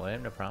 no problem,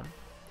 William, no problem.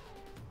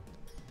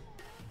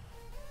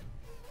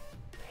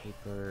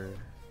 Paper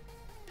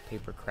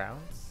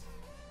crowns?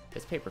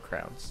 It's paper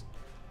crowns.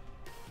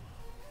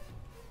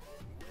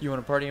 You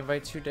want a party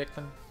invite too,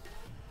 Declan?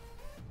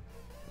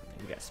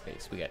 We got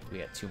space. We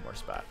got 2 more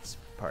spots.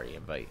 Party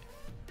invite.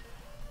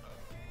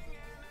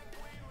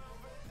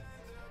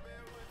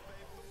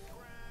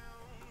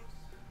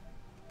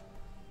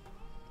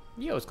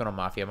 Yo, what's going on,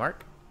 Mafia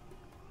Mark?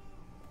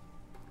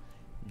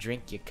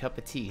 Drink your cup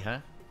of tea, huh?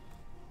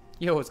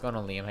 Yo, what's going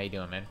on, Liam? How you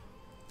doing, man?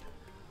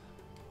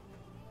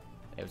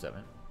 Hey, what's up,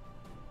 man?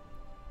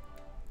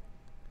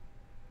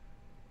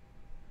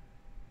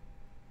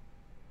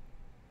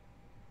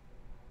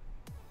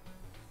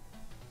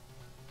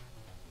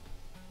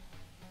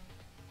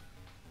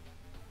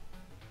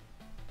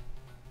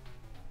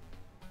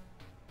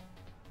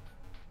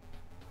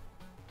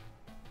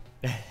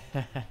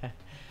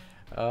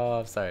 Oh,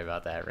 I'm sorry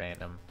about that,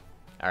 Random.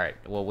 Alright,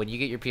 well, when you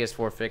get your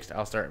PS4 fixed,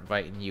 I'll start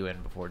inviting you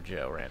in before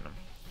Joe, Random.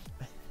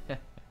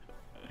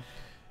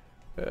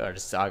 Or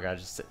just, I'll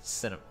just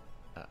send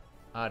them.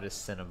 I'll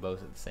just send them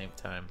both at the same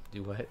time.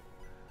 Do what?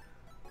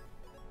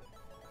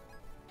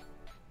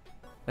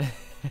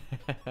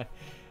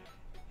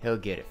 He'll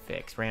get it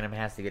fixed. Random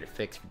has to get it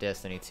fixed for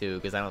Destiny 2,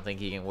 because I don't think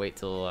he can wait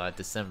till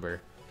December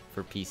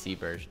for PC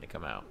version to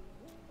come out.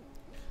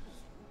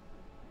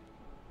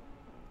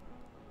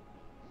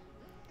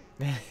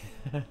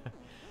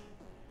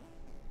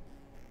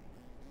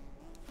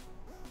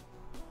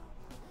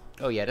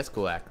 Oh yeah, that's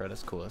cool, Acro.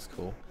 That's cool. That's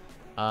cool.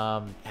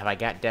 Have I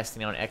got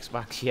Destiny on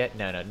Xbox yet?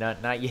 No,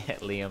 not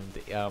yet, Liam.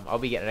 I'll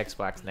be getting an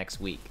Xbox next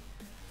week.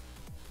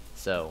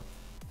 So,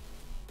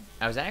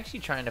 I was actually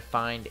trying to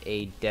find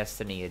a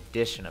Destiny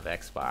edition of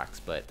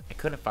Xbox, but I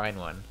couldn't find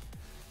one.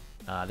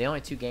 The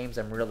only 2 games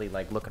I'm really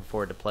like looking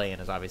forward to playing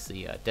is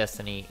obviously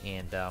Destiny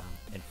and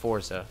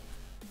Forza.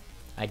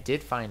 I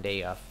did find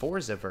a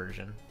Forza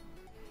version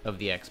of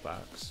the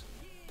Xbox.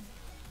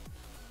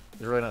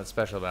 There's really nothing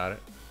special about it.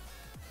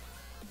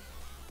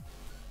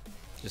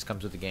 It just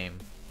comes with the game.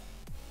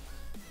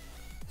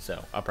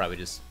 So I'll probably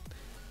just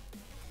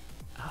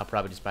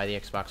buy the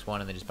Xbox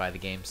One and then just buy the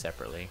game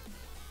separately.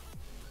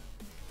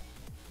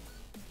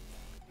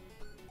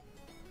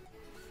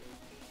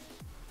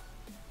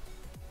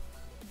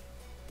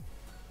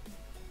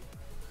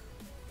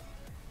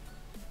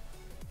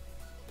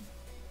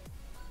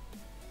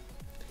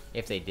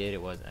 If they did,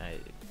 it wasn't.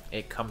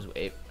 It comes.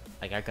 It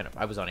like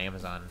I was on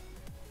Amazon.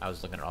 I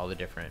was looking at all the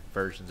different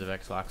versions of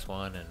Xbox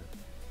One, and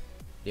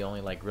the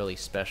only like really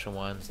special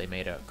ones. They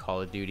made a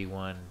Call of Duty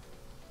one.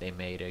 They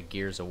made a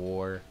Gears of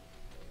War.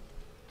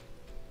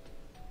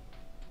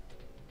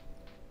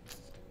 I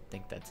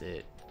think that's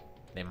it.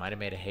 They might have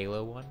made a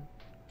Halo one,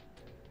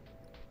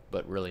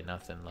 but really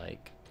nothing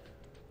like.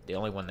 The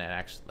only one that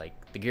actually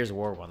like the Gears of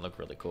War one looked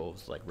really cool. It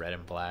was like red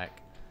and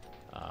black.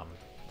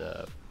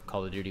 The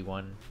Call of Duty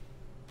one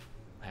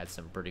had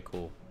some pretty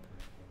cool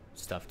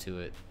stuff to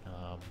it.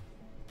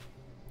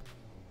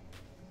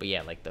 But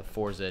yeah, like the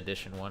Forza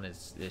edition one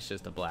it's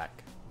just a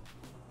black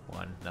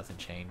one. Nothing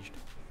changed.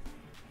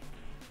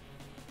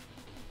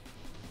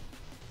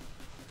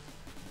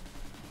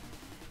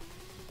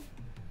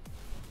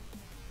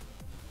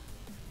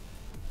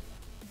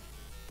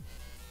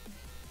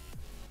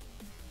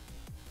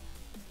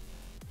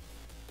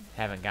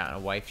 Haven't gotten a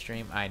wife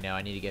stream. I know.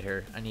 I need to get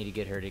her. I need to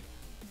get her to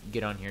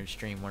get on here and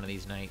stream one of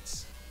these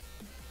nights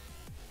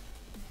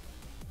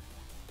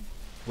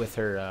with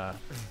her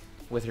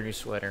new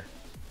sweater.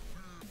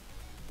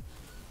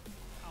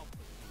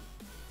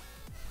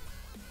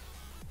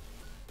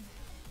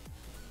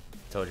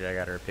 Told you I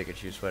got her a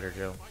Pikachu sweater,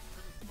 Joe.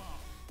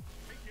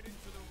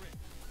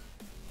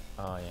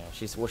 Oh yeah,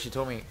 she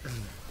told me.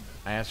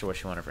 I asked her what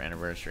she wanted for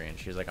anniversary, and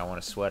she was like, "I want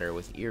a sweater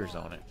with ears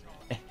on it."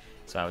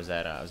 So I was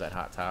at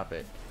Hot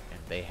Topic, and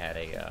they had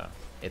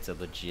it's a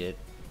legit,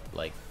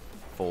 like,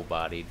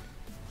 full-bodied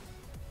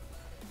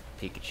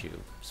Pikachu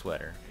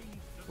sweater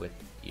with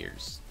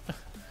ears.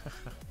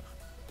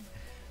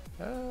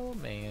 Oh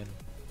man.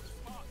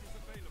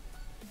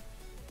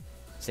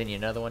 Send you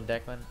another one,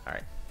 Declan. All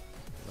right.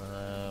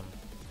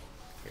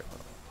 Here,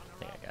 hold on. I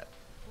think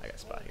I got a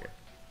spot here.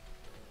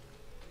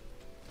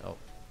 Oh,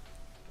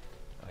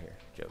 here.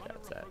 Joe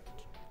got that.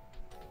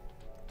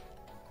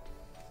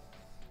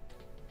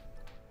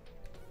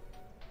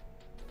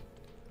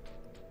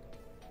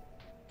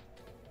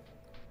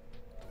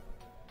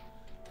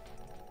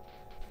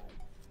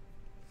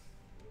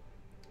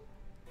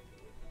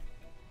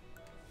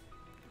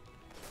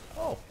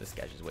 Oh, this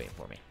guy's just waiting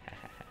for me.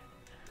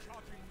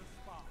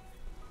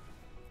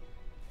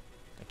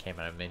 I came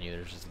out of menu.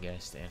 There's just a guy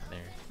standing there.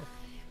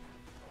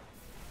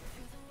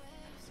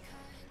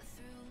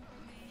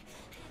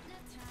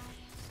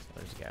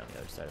 There's a guy on the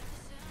other side of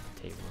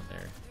the table in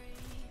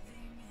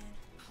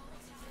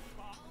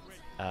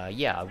there.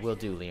 Yeah, will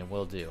do, Liam.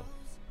 Will do.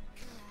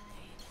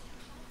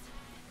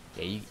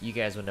 Yeah, you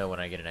guys will know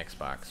when I get an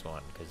Xbox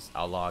One, because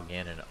I'll log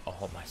in and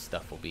all my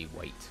stuff will be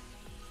white.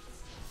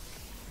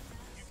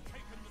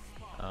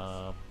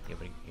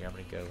 Yeah, I'm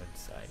gonna go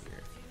inside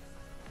here.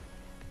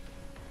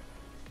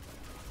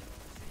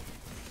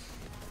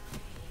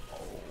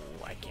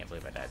 Oh, I can't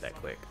believe I died that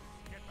quick.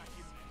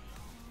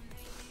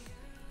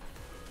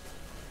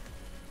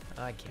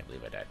 I can't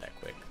believe I died that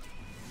quick.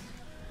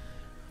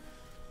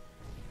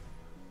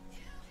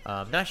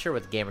 Not sure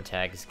what the gamer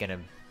tag is gonna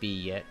be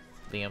yet,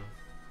 Liam.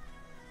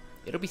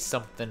 It'll be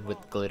something with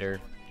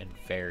glitter and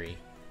fairy.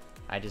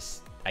 I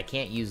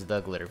can't use the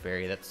glitter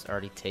fairy. That's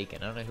already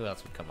taken. I don't know who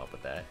else would come up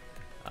with that.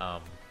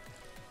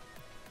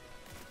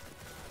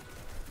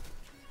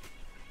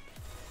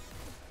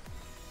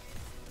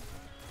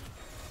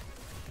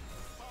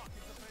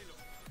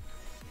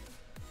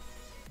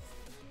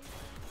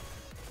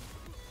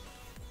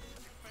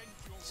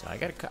 So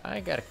I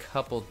got a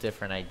couple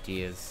different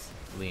ideas,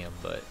 Liam,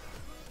 but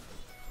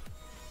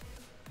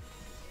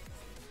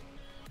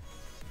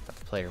have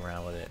to play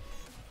around with it.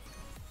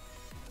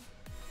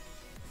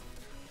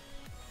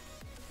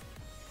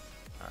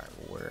 All right,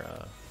 we're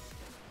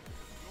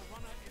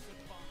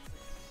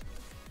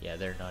yeah,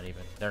 they're not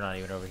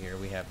even over here.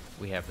 We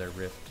have their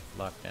rift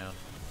locked down.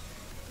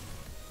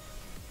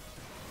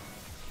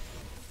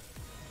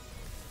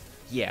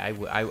 Yeah,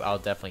 I'll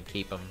definitely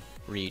keep them.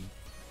 Read.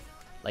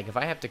 Like, if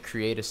I have to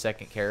create a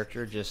second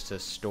character just to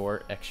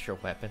store extra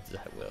weapons,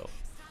 I will.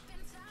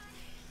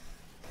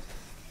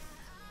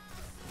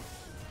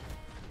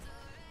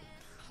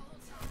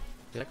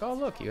 Be like, oh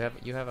look, you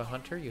have a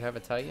hunter, you have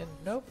a titan.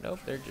 Nope,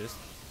 they're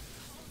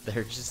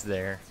just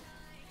there.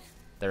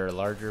 They're a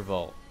larger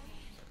vault.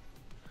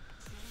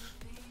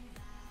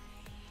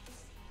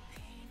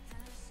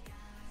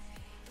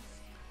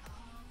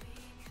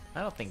 I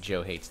don't think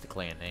Joe hates the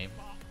clan name.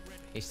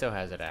 He still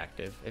has it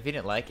active. If he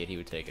didn't like it, he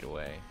would take it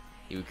away.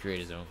 He would create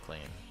his own clan.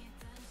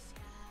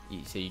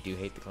 So you do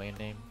hate the clan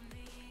name?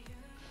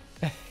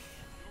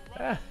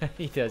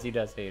 He does hate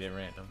it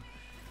random.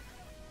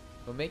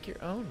 Well, make your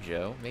own,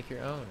 Joe. Make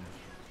your own.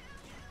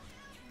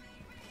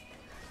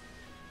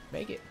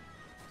 Make it.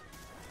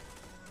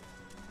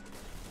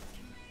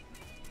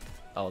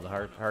 Oh, the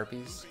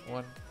harpies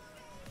one?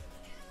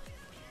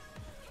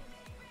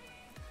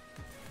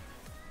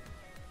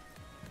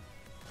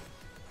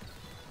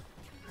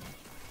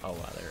 Oh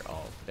wow,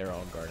 they're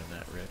all guarding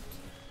that rift.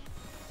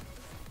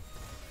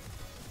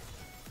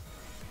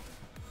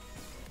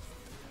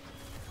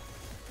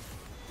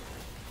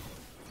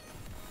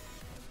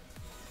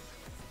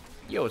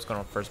 Yo, what's going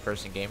on, First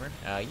Person Gamer?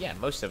 Yeah,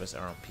 most of us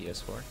are on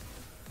PS4.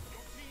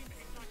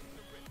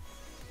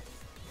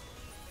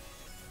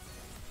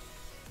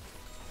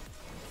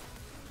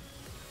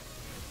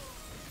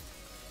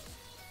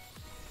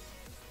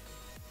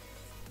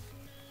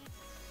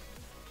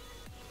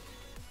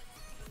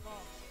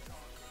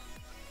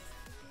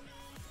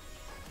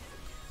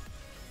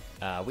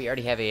 We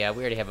already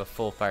have a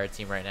full fire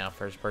team right now,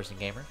 First Person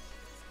Gamer,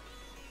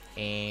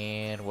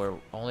 and we're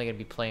only gonna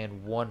be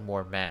playing one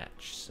more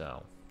match,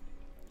 so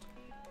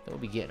then we'll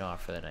be getting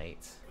off for the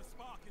night. The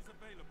spark is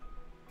available.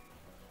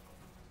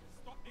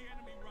 Stop the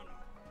enemy runner.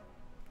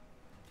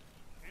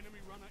 Enemy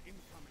runner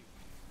incoming.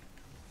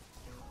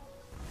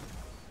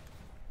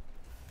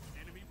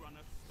 Enemy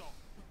runner stop.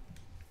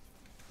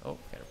 Oh,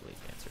 got a blade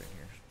dancer in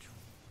here.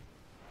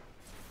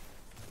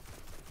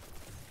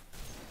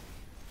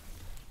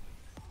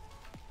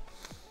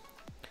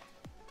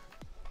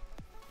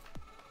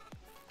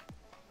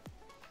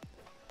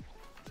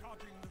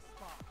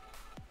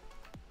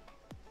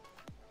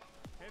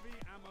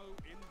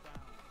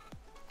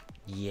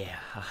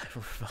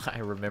 I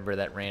remember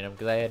that random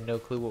because I had no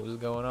clue what was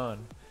going on.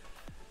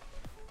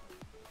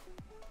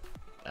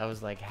 I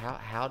was like,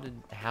 how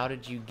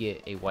did you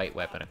get a white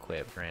weapon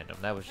equipped random?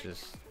 That was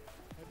just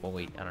when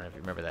we, I don't know if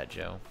you remember that,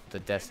 Joe. The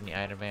Destiny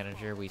item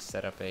manager, we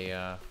set up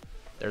a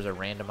there's a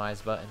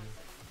randomize button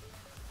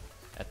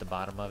at the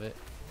bottom of it,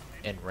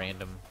 and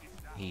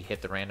he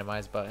hit the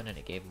randomize button and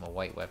it gave him a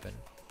white weapon.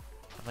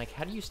 I'm like,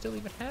 how do you still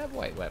even have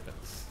white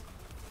weapons?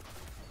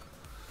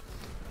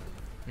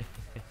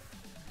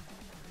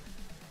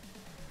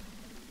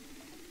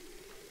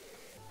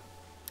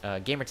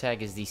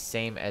 Gamertag is the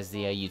same as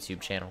the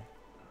YouTube channel,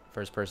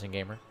 First Person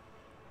Gamer.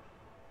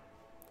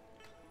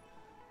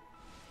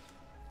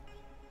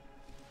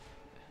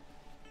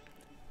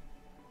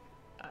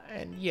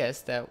 And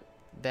yes, that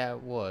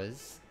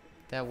was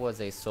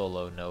a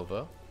solo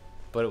Nova,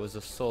 but it was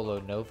a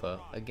solo Nova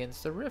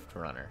against a Rift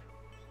Runner.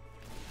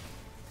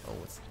 Oh,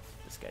 this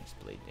guy just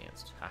blade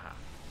danced. Haha.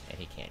 And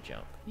he can't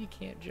jump. He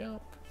can't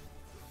jump.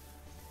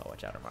 Oh,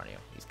 watch out, Armanio.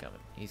 He's coming.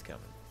 He's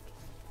coming.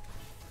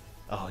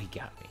 Oh, he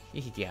got me.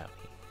 He got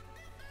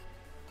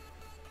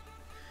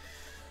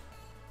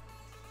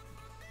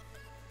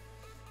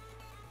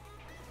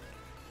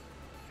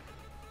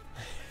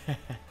me.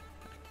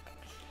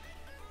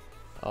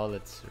 Oh,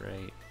 that's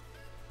right.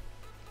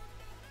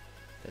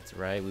 That's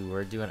right. We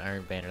were doing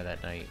Iron Banner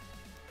that night.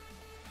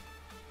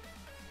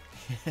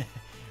 A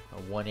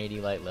 180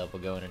 light level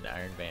going into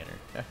Iron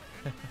Banner.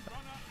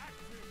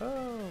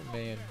 Oh,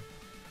 man.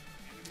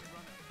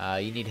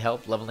 You need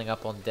help leveling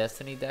up on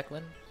Destiny,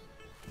 Declan?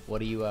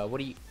 What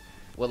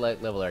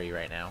level are you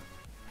right now?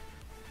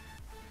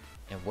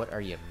 And what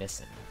are you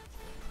missing?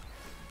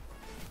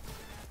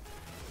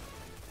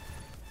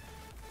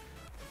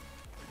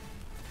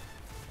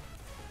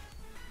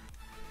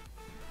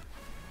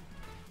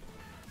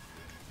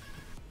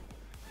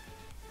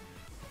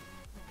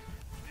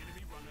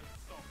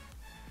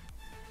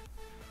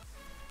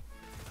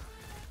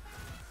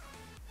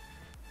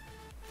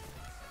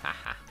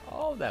 Haha.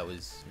 Oh, that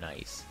was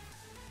nice.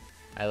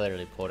 I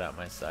literally pulled out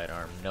my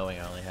sidearm knowing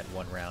I only had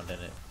one round in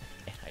it,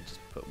 and I just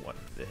put one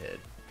to the head.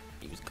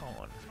 He was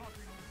gone.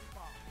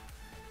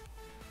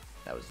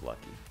 That was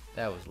lucky.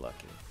 That was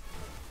lucky.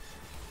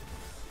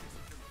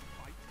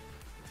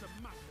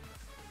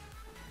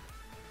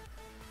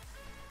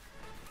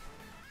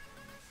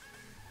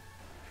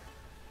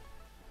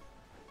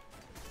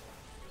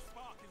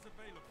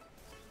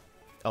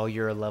 Oh,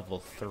 you're a level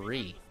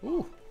 3.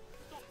 Ooh.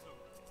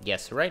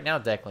 Yes, so right now,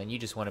 Declan, you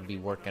just want to be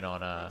working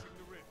on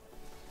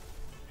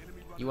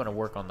you want to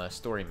work on the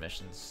story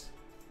missions.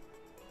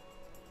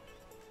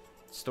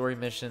 Story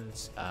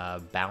missions,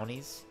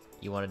 bounties.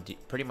 You want to do,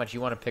 pretty much you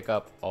want to pick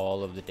up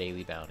all of the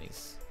daily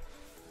bounties.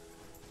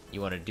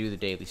 You want to do the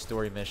daily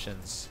story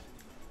missions.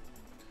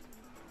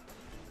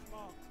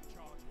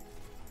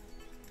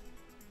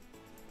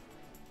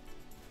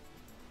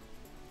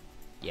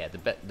 Yeah,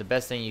 the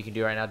best thing you can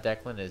do right now,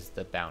 Declan, is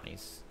the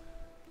bounties.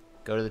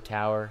 Go to the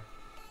tower,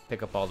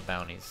 pick up all the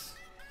bounties.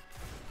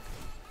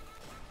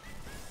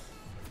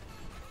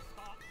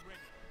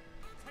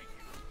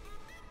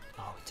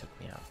 Oh, he took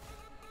me out.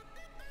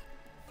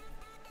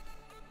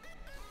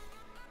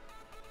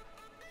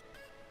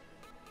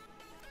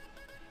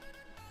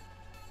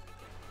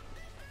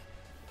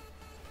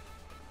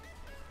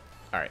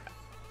 Alright.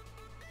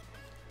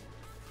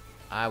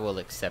 I will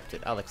accept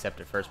it. I'll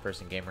accept it, First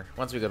Person Gamer.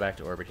 Once we go back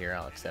to orbit here,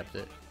 I'll accept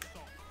it.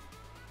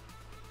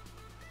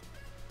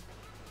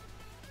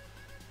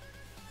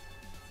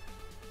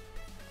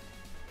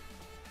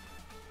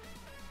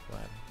 What?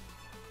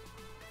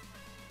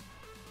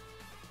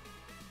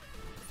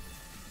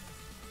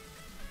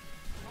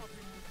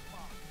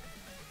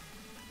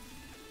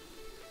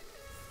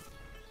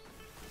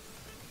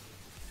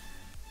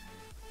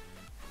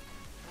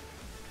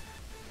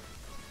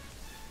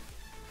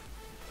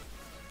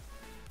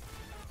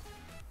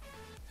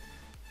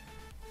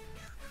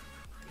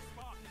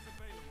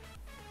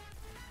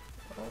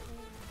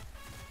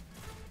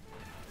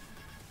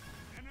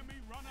 Enemy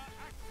runner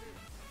active.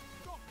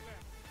 Stop them.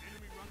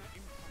 Enemy runner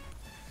incoming.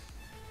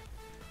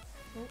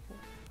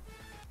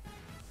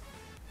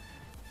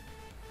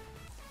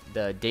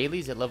 The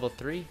dailies at level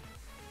 3?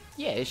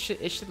 Yeah, it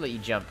should let you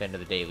jump into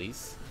the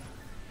dailies.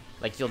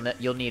 Like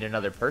you'll need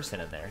another person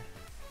in there.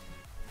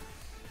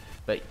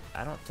 But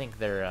I don't think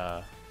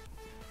they're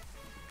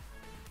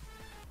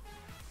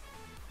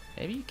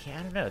maybe you can.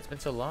 I don't know. It's been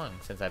so long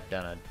since I've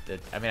done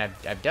I mean,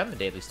 I've done the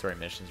daily story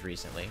missions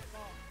recently,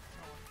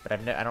 but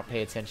I don't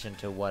pay attention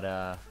to what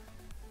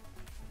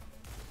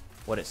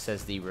it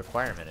says the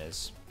requirement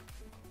is.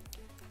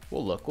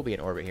 We'll look. We'll be in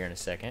orbit here in a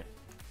second.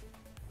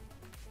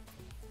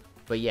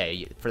 But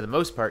yeah, for the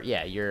most part,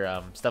 yeah,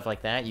 your stuff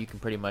like that, you can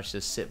pretty much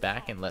just sit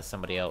back and let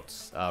somebody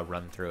else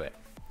run through it.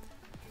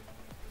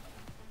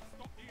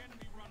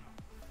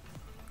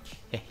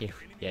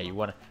 Yeah, you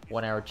want a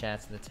 1 hour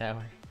chats in the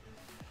tower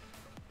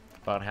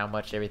about how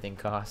much everything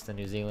costs in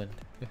New Zealand.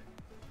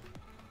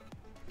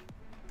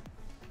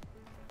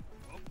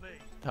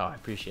 Oh, I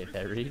appreciate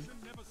that, Reed.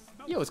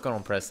 Yo, what's going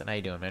on, Preston? How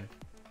you doing, man?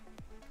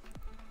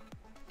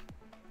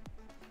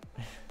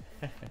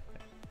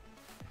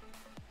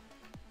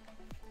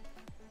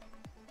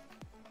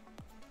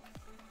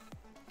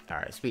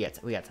 right,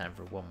 so we got time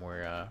for one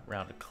more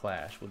round of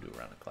Clash. We'll do a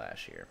round of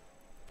Clash here.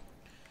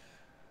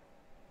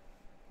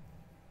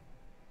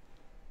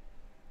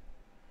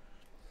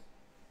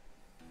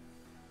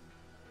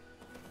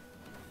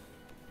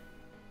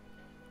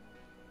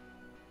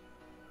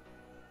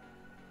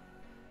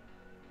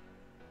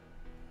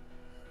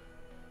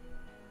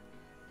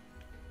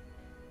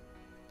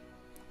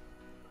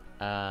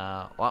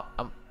 Well,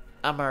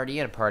 I'm already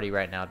in a party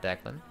right now,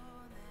 Declan.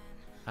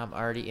 I'm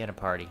already in a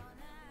party.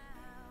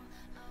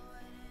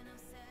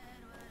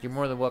 You're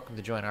more than welcome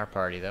to join our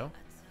party, though.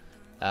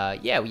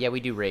 Yeah, we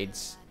do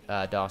raids,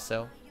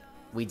 Dosso.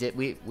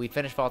 We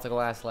finished Vault of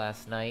Glass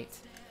last night.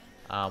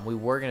 We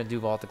were gonna do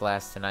Vault of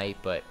Glass tonight,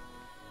 but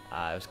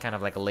it was kind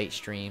of like a late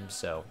stream,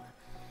 so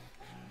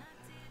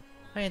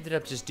I ended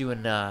up just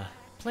doing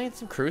playing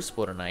some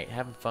Crucible tonight,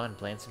 having fun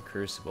playing some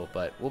Crucible.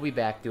 But we'll be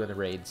back doing the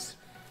raids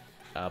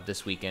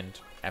this weekend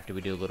after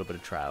we do a little bit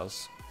of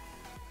trials.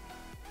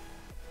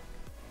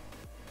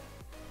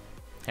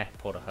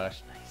 Pulled a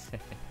hush,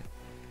 nice.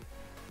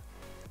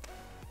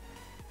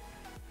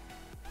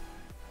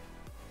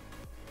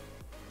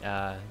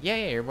 Yeah,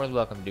 you're more than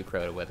welcome to do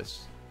Crota with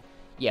us.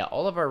 Yeah,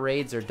 all of our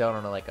raids are done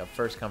on like a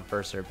first come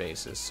first serve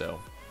basis, so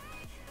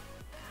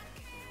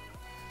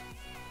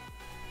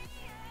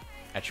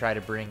I try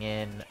to bring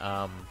in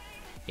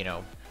you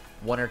know,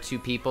 1 or 2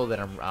 people that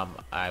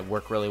I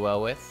work really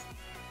well with,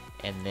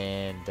 and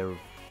then the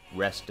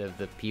rest of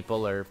the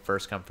people are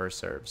first come first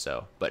serve.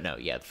 So, but no,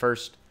 yeah,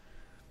 first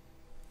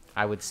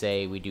I would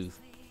say we do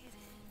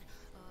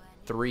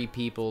 3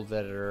 people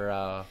that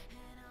are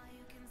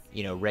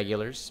you know,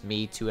 regulars,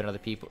 me, 2 other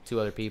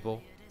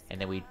people, and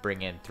then we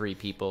bring in 3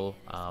 people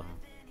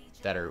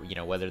that are, you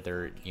know, whether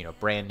they're, you know,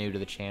 brand new to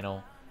the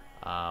channel,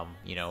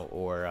 you know,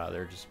 or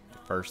they're just the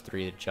first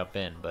 3 to jump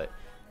in. But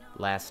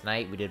last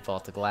night we did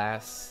Vault of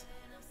Glass.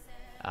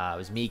 It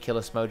was me,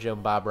 Killis Mojo,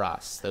 and Bob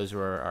Ross. Those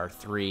were our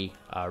 3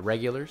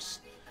 regulars,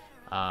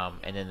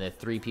 and then the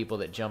 3 people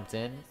that jumped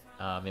in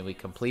and we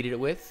completed it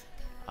with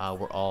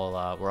we're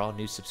all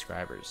new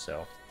subscribers.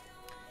 So,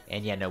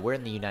 and yeah, no, we're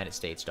in the United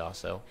States,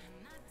 also.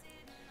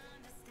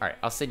 All right,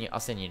 I'll send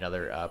you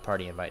another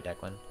party invite,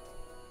 Declan.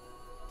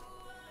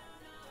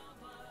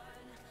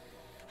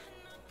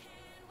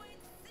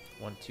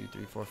 One, 2,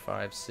 3, 4,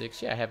 5,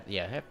 6. Yeah,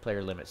 I have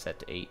player limit set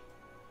to 8.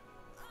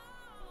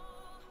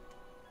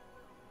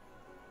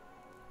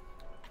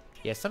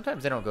 Yeah,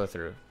 sometimes they don't go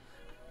through.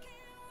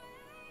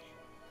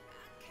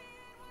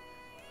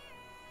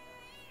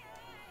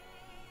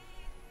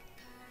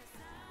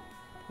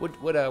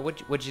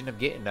 What'd you end up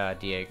getting,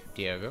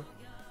 Diego?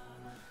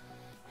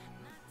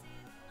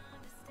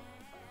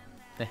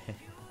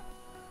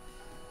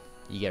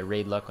 You get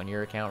raid luck on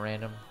your account,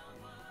 random?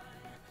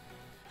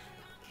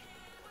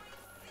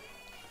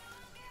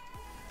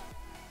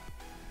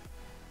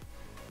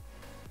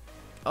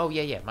 Oh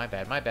yeah, my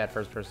bad,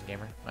 first person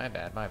gamer. My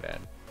bad.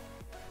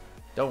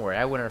 Don't worry,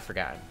 I wouldn't have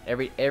forgotten.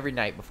 Every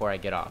night before I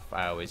get off,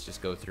 I always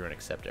just go through and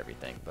accept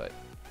everything, but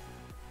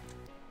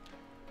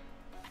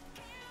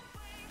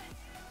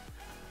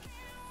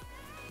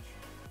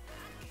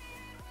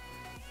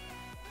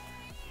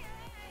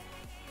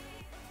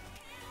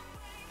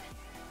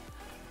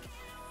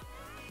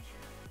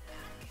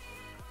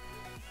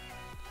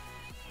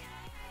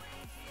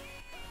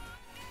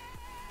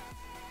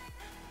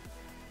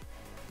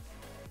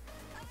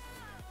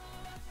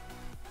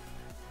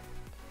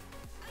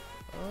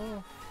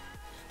oh,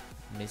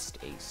 missed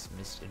ace,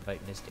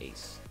 invite missed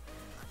ace.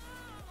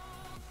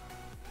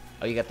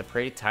 Oh, you got the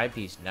paraded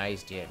timepiece.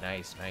 Nice, yeah,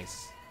 nice.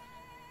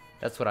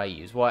 That's what I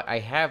use. Well, I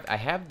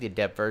have the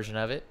adept version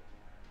of it,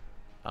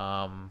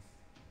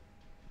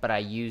 but I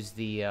use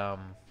the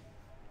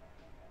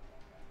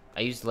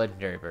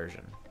legendary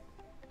version.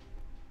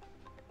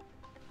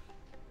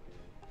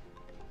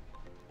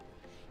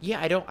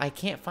 Yeah, I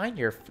can't find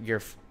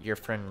your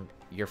friend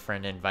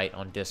invite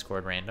on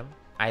Discord, random.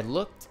 I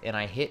looked and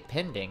I hit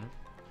pending,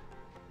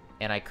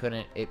 and I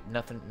couldn't.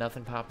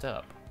 Nothing popped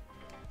up.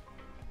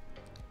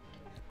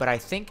 But I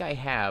think I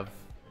have.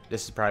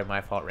 This is probably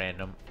my fault,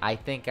 random. I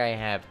think I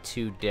have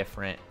 2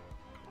 different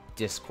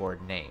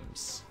Discord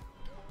names,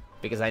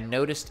 because I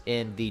noticed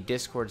in the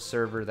Discord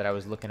server that I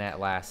was looking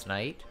at last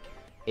night,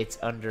 it's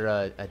under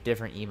a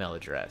different email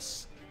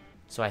address.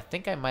 So I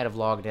think I might have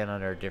logged in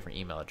under a different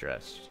email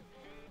address.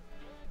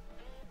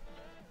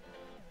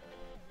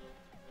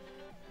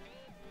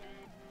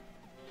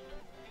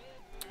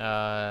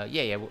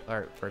 Yeah.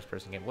 Our first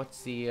person game.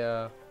 What's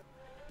the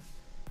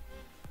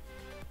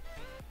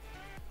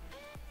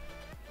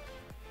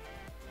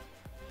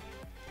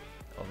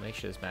Oh, make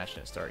sure this match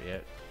didn't start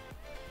yet.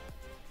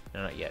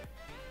 No, not yet.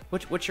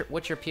 What's your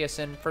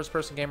PSN first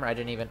person gamer? I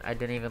didn't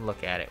even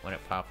look at it when it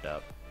popped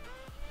up.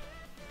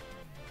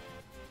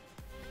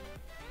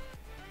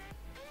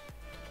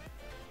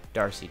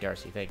 Darcy,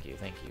 thank you.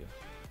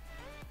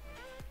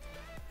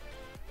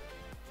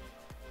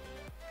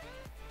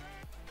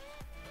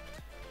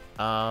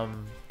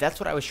 That's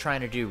what I was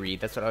trying to do, Reed.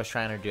 That's what I was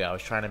trying to do. I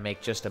was trying to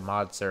make just a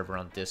mod server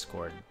on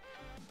Discord.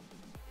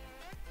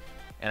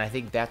 And I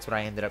think that's what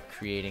I ended up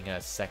creating a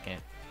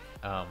second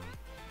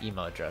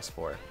email address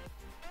for.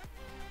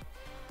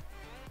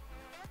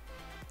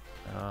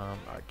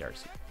 Alright,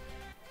 Darcy.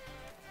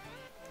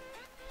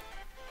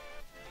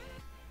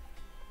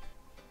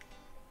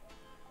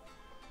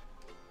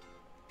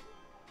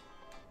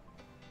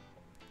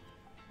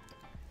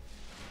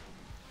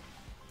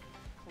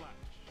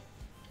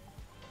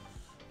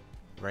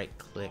 Right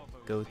click,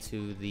 go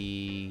to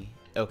the...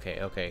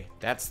 Okay,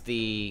 that's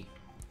the...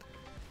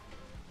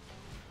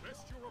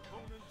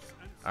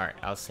 Alright,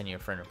 I'll send you a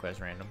friend request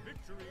random.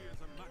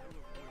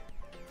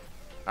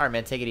 Alright,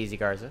 man, take it easy,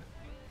 Garza.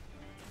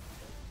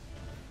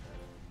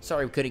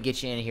 Sorry we couldn't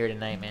get you in here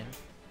tonight, man.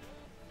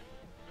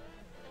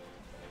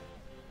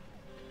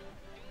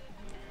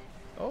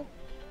 Oh.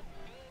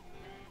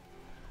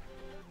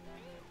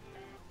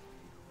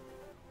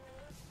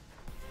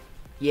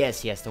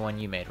 Yes, the one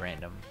you made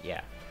random.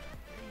 Yeah.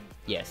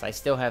 Yes, I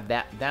still have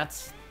that.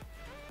 That's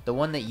the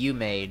one that you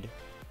made.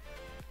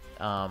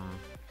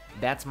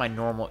 That's my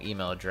normal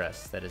email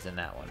address that is in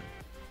that one.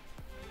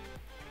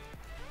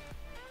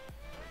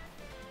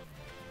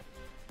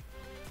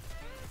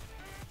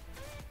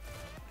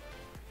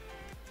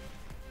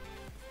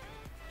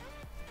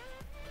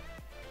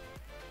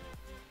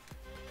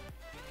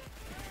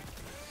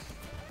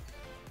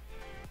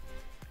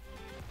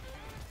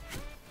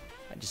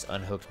 I just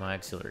unhooked my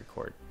auxiliary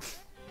cord.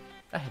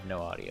 I have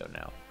no audio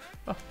now.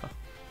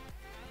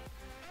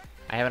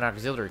 I have an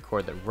auxiliary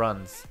cord that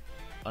runs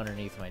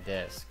underneath my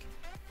desk.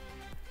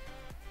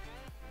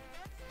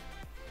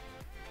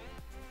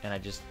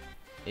 And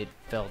it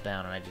fell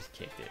down and I just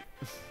kicked it.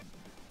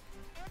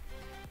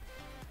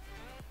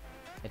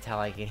 It's how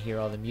I can hear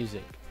all the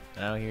music.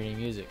 And I don't hear any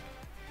music.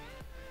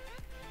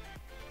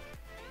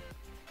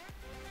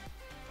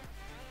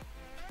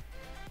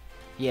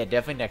 Yeah,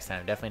 definitely next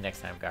time. Definitely next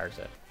time,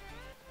 Garza.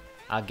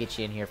 I'll get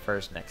you in here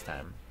first next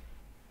time.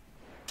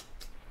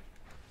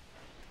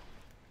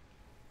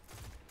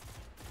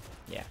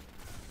 Yeah.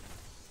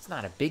 It's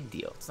not a big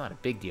deal. It's not a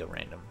big deal,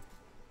 random.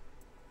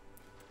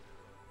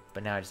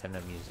 But now I just have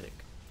no music.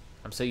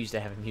 I'm so used to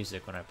having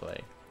music when I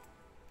play.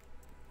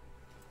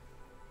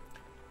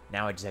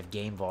 Now I just have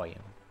game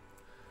volume.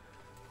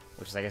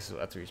 Which is, I guess, that's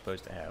what you're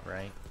supposed to have,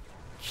 right?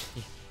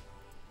 You're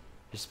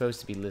supposed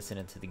to be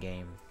listening to the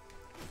game.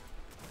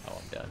 Oh,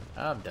 I'm done.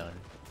 I'm done.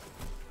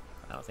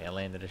 I don't think I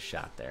landed a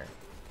shot there.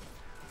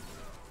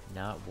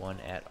 Not one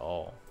at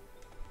all.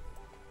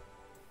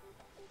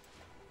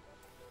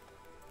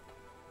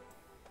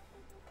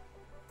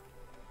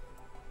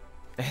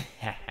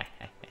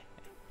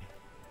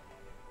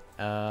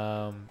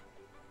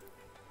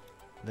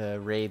 The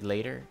raid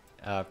later?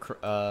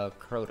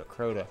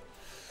 Crota.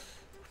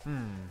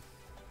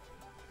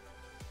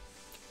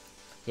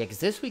 Yeah, because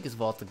this week is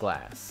Vault of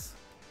Glass.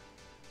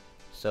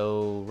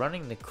 So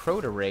running the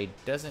Crota raid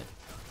doesn't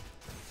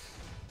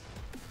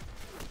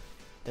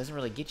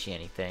really get you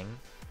anything.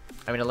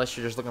 I mean, unless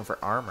you're just looking for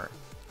armor.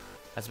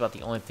 That's about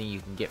the only thing you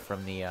can get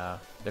from the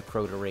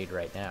Crota raid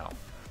right now.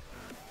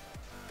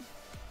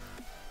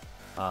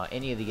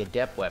 Any of the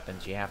adept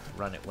weapons, you have to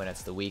run it when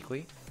it's the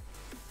weekly.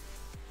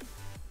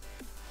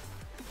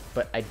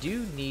 But I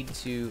do need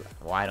to...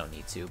 Well, I don't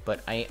need to,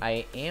 but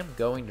I am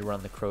going to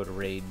run the Crota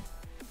raid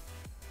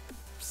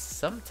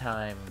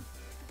sometime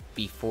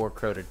before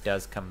Crota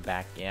does come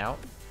back out,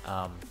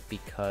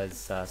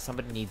 because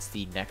somebody needs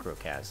the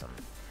Necrochasm.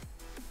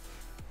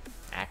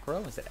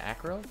 Acro? Is it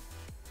Acro?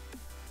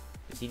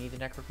 Does he need the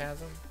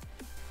Necrochasm?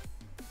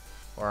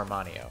 Or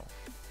Armanio?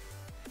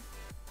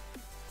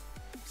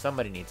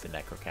 Somebody needs the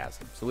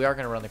Necrochasm. So we are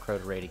going to run the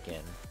Crota raid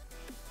again.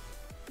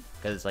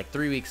 Because it's like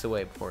 3 weeks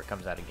away before it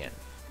comes out again.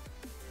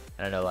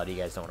 And I know a lot of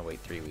you guys don't want to wait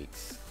 3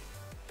 weeks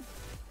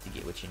to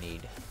get what you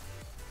need.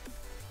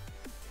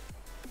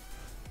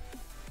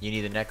 You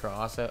need the Necro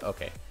also?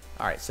 Okay.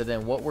 Alright, so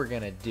then what we're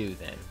going to do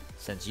then,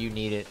 since you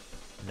need it,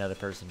 another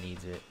person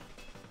needs it,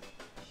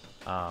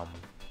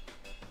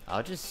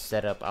 I'll just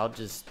set up,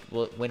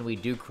 well, when we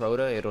do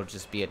Crota, it'll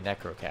just be a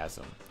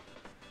Necrochasm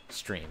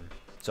stream.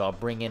 So I'll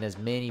bring in as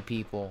many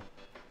people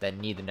that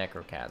need the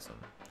Necrochasm.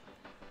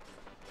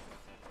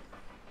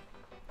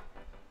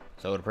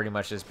 So it'll pretty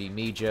much just be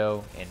me,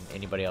 Joe, and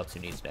anybody else who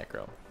needs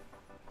Necro.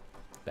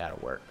 That'll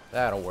work.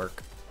 That'll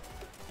work.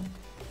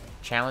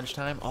 Challenge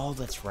time? Oh,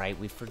 that's right.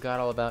 We forgot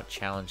all about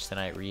challenge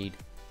tonight, Reed.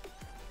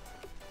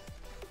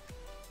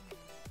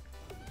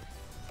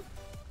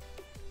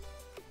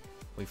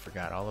 We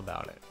forgot all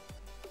about it.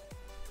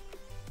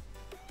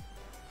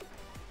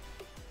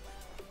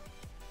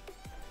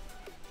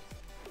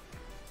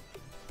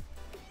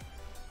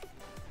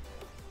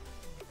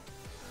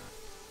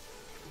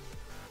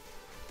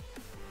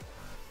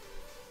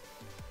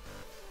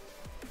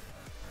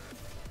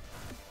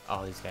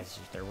 Oh, these guys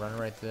they're running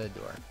right through the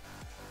door.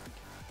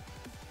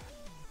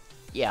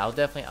 Yeah, I'll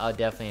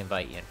definitely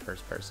invite you in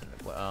first person.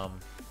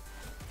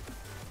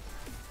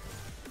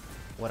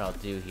 What I'll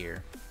do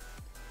here,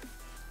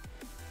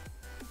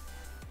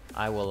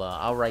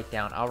 I'll write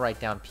down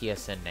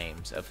PSN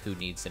names of who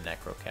needs the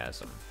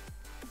Necrochasm.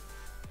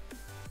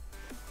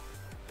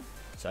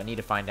 So I need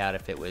to find out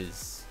if it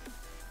was...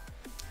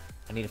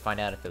 I need to find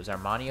out if it was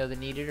Armanio that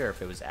needed it or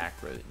if it was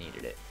Acro that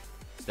needed it.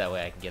 So that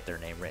way I can get their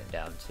name written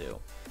down too.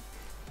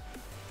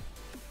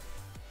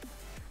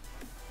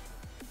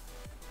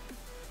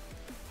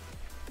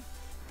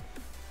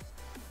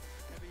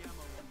 Heavy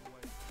ammo on the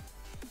way.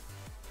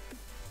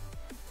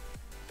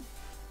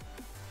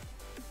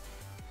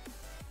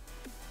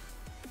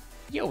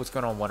 Yo, what's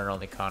going on, one and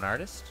only con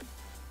artist?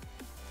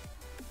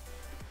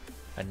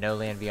 A No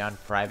Land Beyond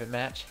private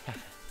match?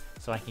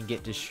 So I can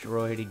get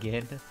destroyed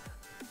again?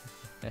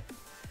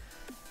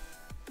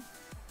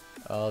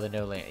 Oh, the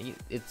No Land...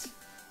 It's...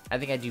 I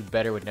think I do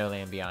better with No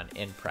Land Beyond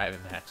in private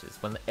matches.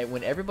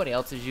 When everybody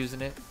else is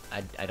using it,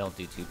 I don't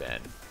do too bad.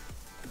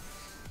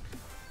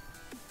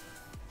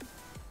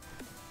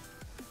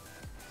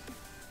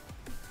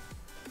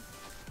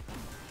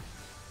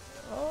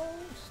 Oh,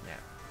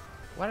 snap.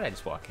 Why did I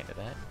just walk into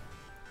that?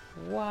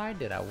 Why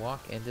did I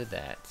walk into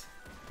that?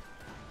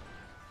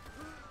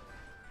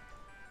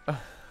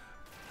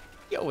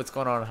 Yo, what's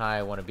going on? Hi,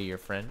 I want to be your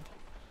friend.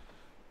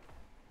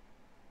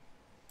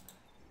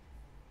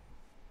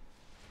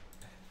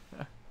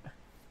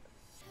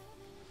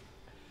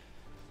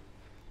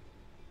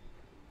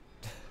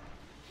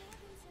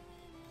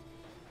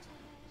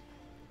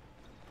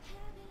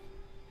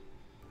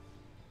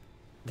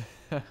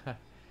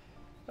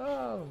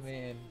 Oh,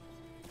 man.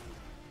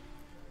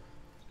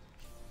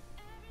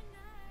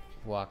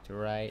 Walked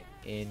right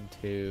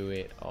into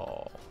it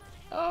all.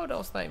 Oh,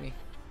 don't snipe me.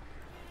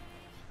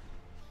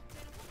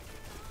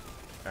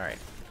 Alright,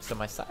 so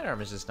my sidearm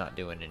is just not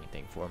doing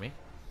anything for me.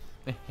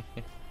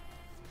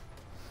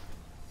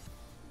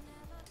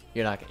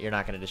 You're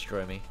not gonna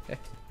destroy me.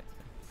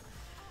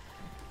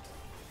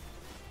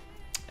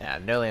 Yeah,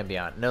 No Land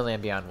Beyond. No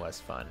Land Beyond was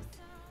fun.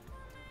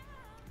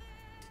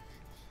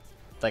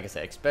 Like I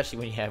said, especially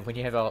when you have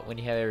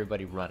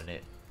everybody running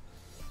it,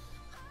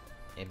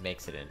 it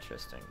makes it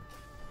interesting.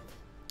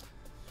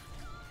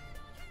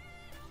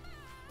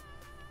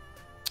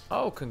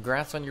 Oh,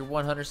 congrats on your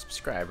 100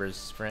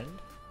 subscribers, friend.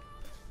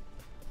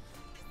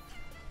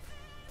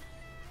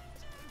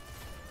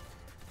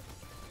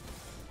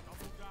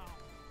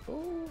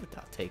 Oh,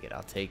 I'll take it.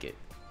 I'll take it.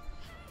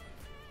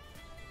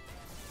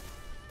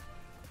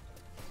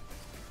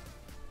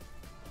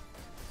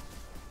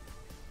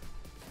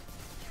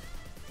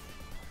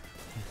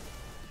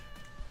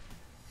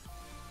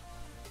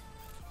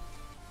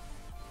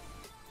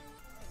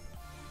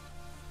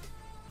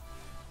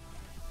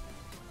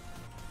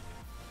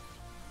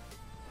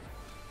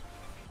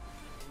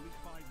 Only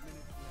 5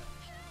 minutes left.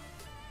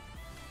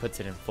 Puts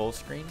it in full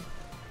screen.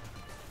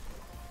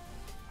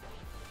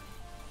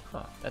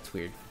 Huh, that's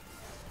weird.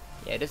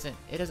 Yeah,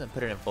 it doesn't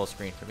put it in full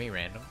screen for me,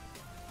 random.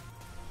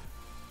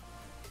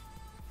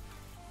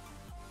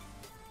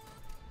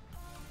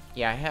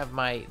 Yeah, I have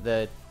I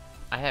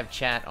have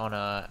chat on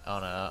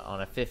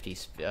a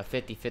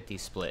 50-50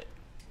 split.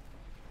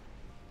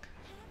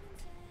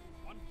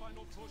 One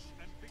final push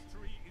and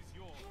victory is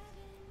yours.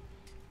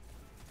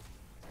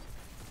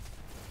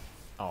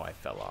 Oh, I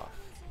fell off.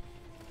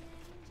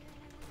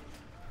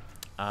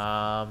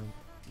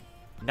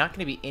 Not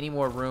gonna be any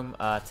more room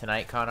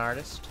tonight, con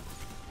artist.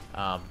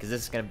 Because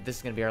this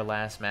is gonna be our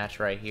last match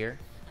right here.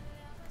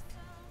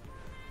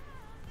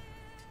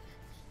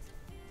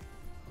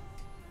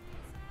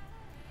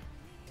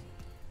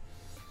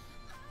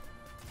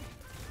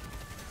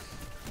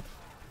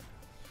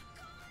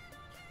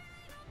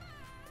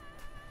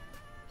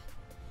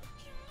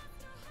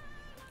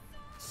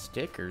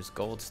 Stickers,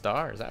 gold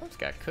stars. I always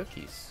got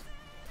cookies.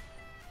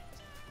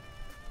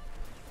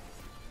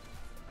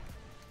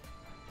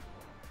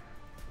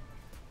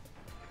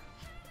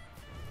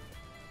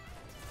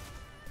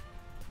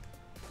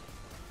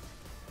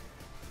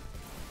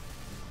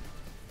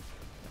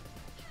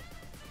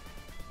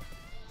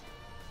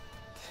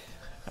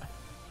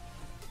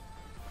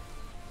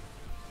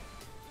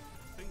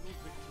 Single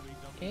victory,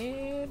 double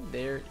And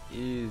there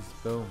is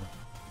boom.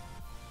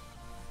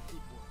 good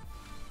work.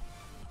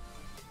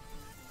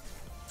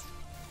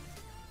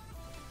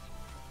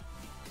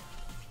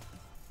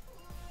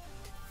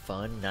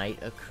 Fun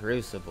night of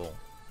Crucible.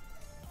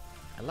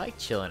 I like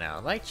chilling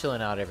out. I like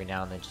chilling out every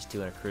now and then, just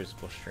doing a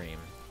Crucible stream.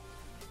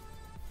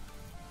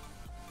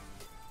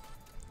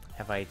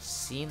 Have I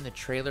seen the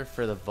trailer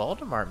for the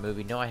Voldemort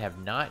movie? No, I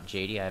have not,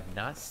 JD. I have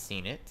not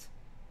seen it.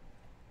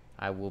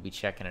 I will be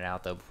checking it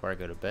out, though, before I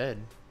go to bed.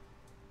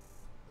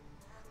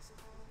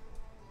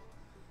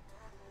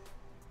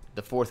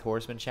 The Fourth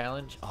Horseman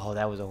Challenge? Oh,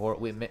 that was a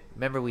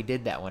remember we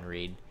did that one,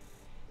 Reed.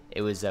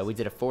 It was, we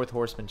did a Fourth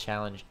Horseman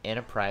Challenge in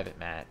a private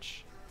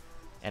match.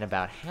 And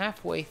about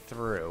halfway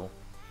through,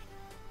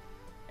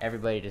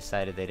 everybody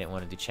decided they didn't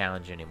want to do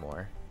challenge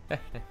anymore.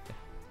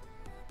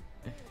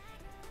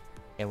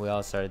 And we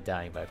all started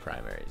dying by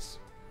primaries.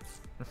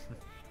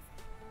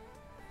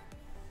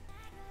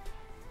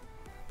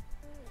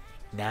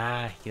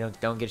 Nah, you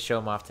don't get to show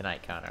them off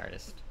tonight, con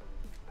artist.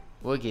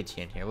 We'll get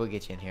you in here. We'll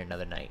get you in here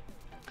another night.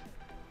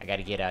 I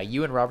gotta get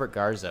you and Robert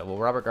Garza. Well,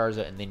 Robert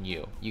Garza and then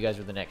you. You guys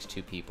are the next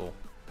two people.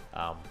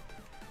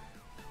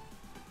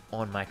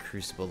 on my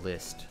Crucible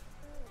list?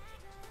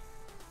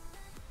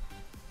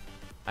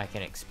 I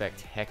can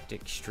expect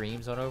hectic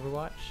streams on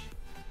Overwatch?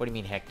 What do you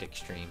mean hectic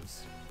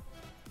streams?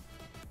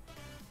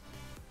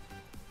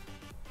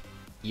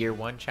 Year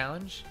 1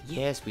 challenge?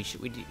 Yes, we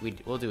should.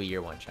 We'll do a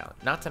year 1 challenge.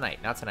 Not tonight.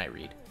 Not tonight,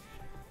 Reed.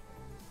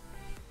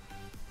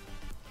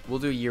 We'll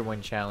do a year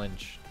 1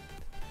 challenge.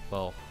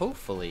 Well,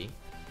 hopefully.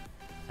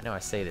 I know I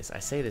say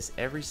this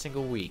every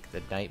single week,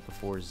 the night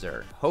before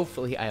Xur.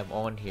 Hopefully I am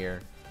on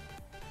here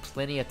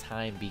plenty of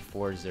time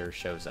before Xur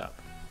shows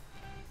up.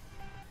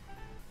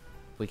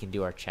 We can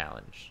do our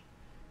challenge.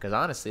 Because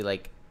honestly,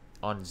 like,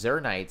 on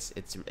Xur nights,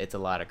 it's a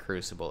lot of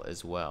Crucible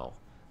as well.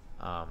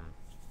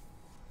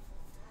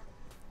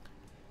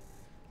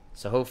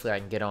 So hopefully I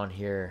can get on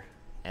here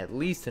at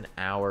least an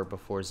hour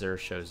before Xur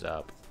shows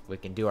up. We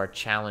can do our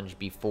challenge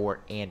before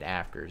and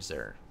after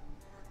Xur.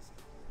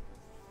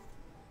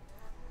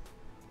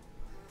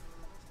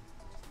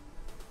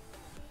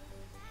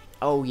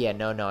 Oh yeah,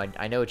 no,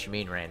 I know what you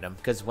mean, random.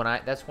 Because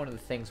that's one of the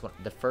things. When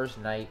the first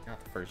night,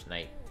 not the first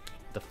night,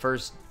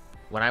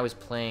 when I was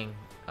playing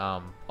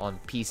on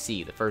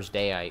PC, the first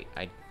day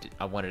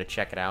I wanted to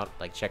check it out,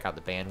 like check out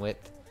the bandwidth.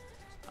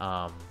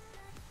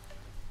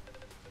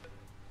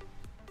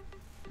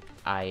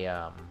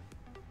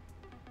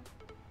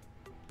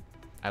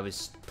 I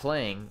was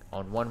playing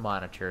on one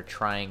monitor,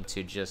 trying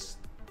to just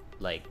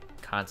like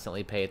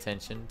constantly pay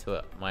attention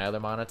to my other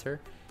monitor.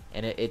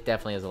 And it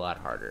definitely is a lot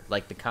harder.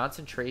 Like, the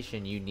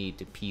concentration you need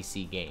to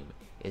PC game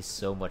is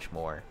so much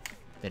more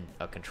than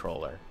a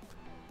controller.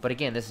 But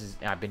again,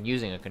 I've been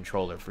using a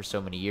controller for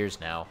so many years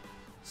now,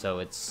 so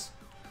it's,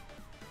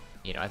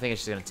 you know, I think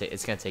it's gonna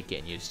take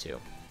getting used to.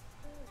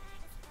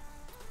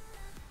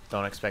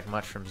 Don't expect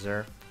much from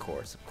Xur.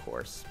 Of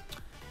course.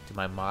 Do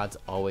my mods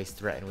always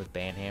threaten with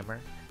banhammer?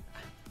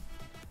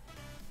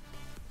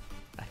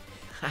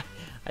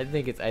 I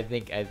think it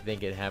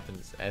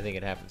happens. I think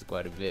it happens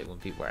quite a bit when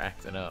people are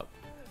acting up.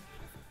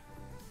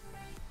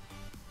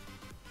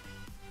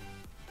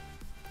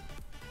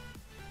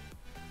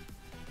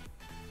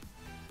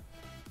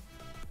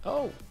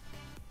 Oh.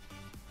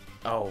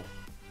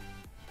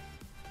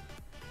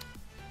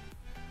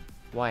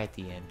 Why at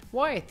the end?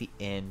 Why at the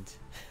end?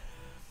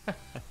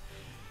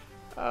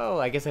 Oh,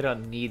 I guess I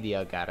don't need the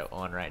Elgato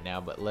on right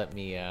now, but let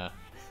me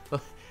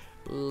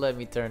let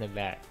me turn it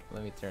back.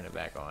 Let me turn it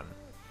back on.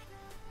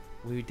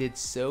 We did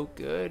so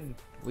good.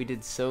 We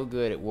did so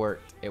good. It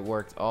worked. It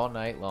worked all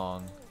night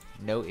long.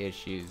 No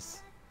issues.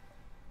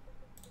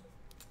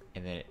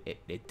 And then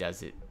it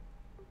does it.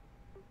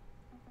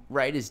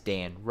 Right as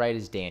Dan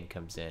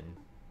comes in,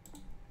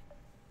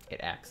 it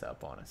acts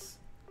up on us.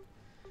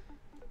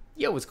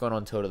 Yo, what's going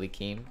on, Totally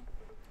Keen?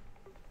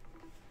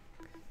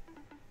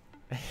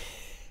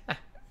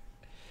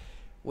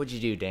 What'd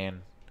you do,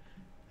 Dan?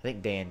 I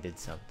think Dan did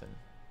something.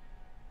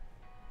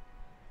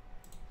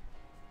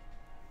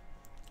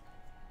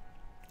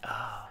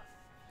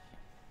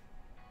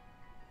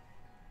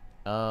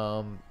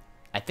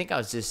 I think I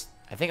was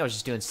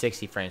just doing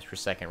 60 frames per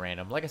second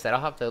random. Like I said,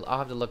 I'll have to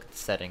look at the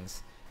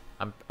settings.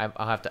 I'll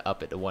have to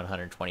up it to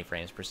 120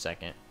 frames per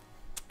second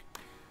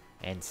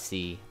and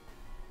see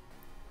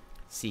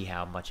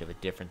how much of a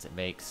difference it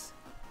makes.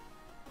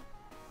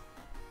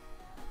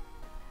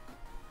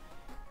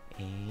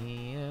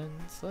 And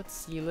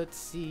let's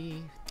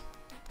see.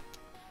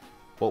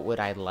 What would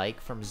I like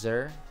from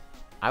Xur?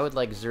 I would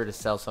like Xur to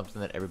sell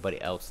something that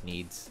everybody else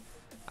needs.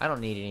 I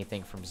don't need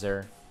anything from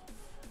Xur.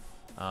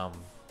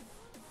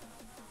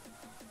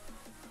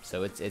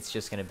 So it's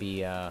just gonna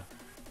be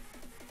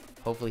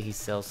hopefully he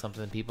sells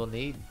something people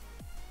need.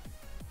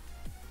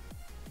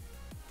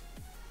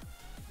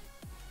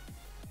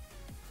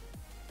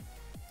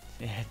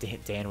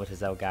 Dan with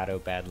his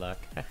Elgato bad luck.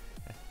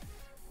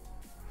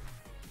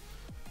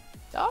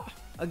 Oh,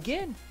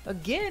 again.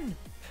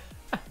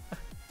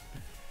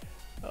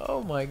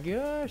 Oh my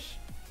gosh.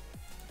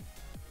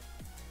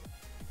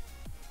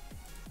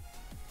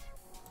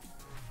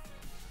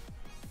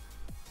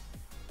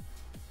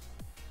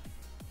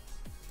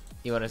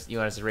 You want us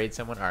to raid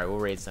someone? All right, we'll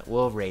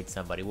raid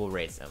somebody.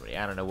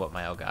 I don't know what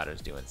my Elgato's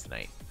doing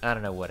tonight. I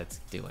don't know what it's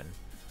doing.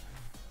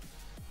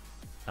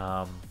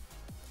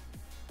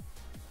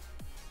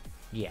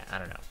 Yeah, I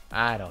don't know.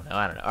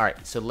 All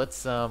right, so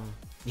let's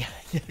yeah,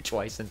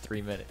 twice in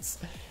 3 minutes.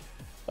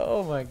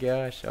 Oh my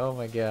gosh.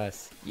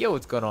 Yo,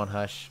 what's going on,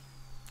 Hush?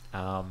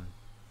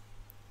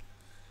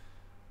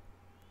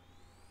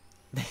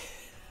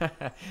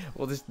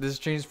 Well, this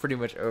stream's pretty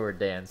much over,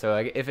 Dan. So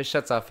if it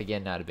shuts off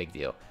again, not a big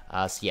deal.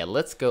 So yeah,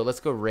 let's go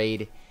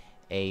raid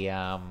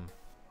a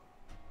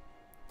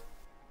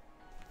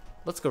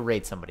let's go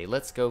raid somebody.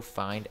 Let's go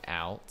find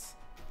out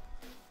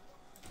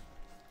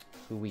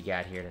who we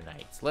got here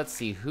tonight. So let's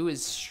see who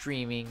is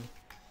streaming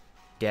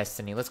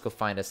Destiny. Let's go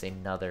find us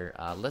another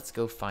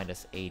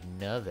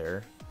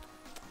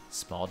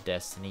small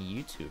Destiny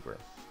YouTuber.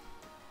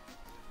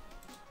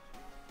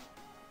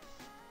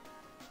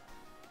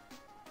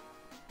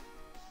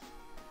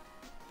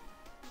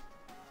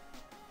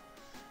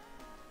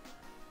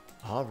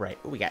 All right,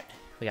 we got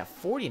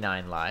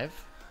 49 live,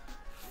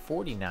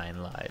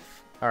 49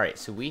 live. All right,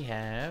 so we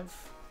have.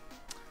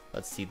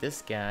 Let's see.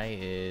 This guy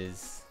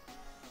is.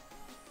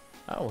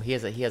 Oh, he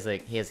has a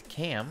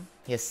cam.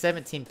 He has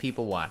 17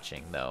 people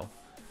watching though.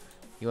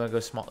 You want to go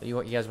small?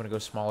 You guys want to go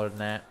smaller than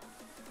that?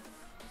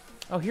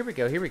 Oh, here we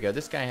go. Here we go.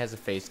 This guy has a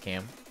face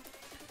cam.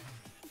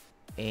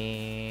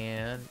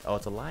 And oh,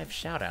 it's a live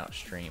shout out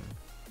stream.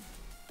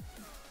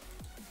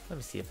 Let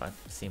me see if I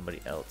see anybody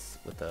else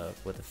with a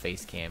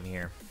face cam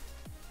here.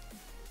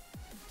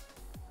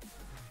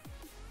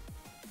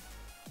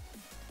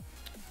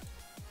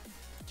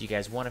 Do you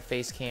guys want a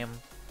face cam?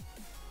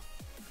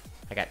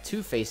 I got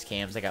 2 face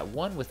cams. I got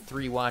one with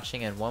 3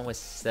 watching and one with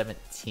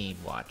 17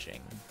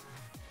 watching.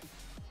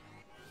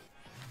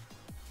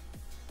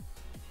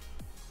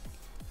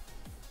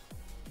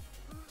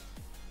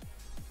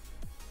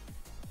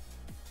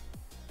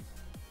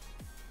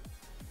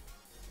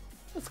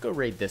 Let's go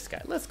raid this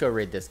guy. Let's go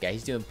raid this guy.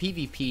 He's doing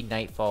PvP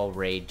Nightfall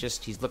raid.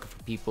 Just he's looking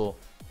for people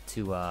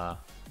to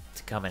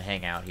come and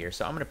hang out here.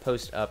 So I'm gonna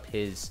post up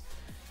his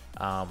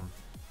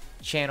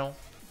channel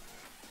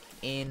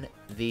in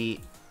the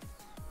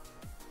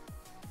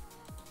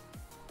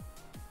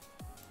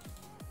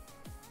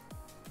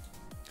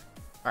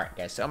Alright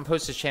guys, so I'm gonna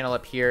post his channel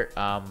up here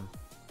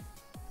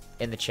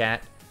in the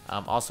chat.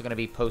 I'm also gonna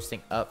be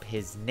posting up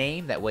his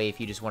name. That way if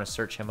you just want to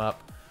search him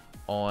up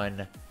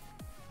on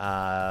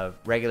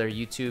regular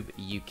YouTube,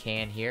 you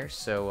can here.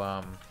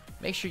 So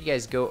make sure you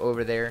guys go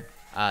over there.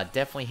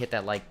 Definitely hit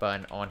that like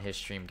button on his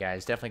stream,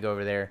 guys. Definitely go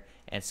over there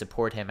and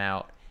support him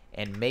out,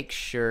 and make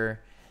sure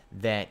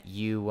that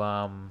you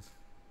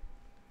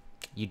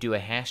you do a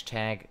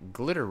hashtag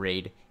glitter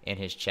raid in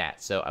his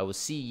chat. So I will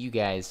see you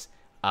guys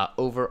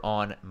over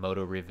on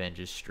Moto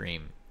Revenge's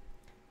stream.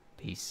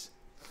 Peace.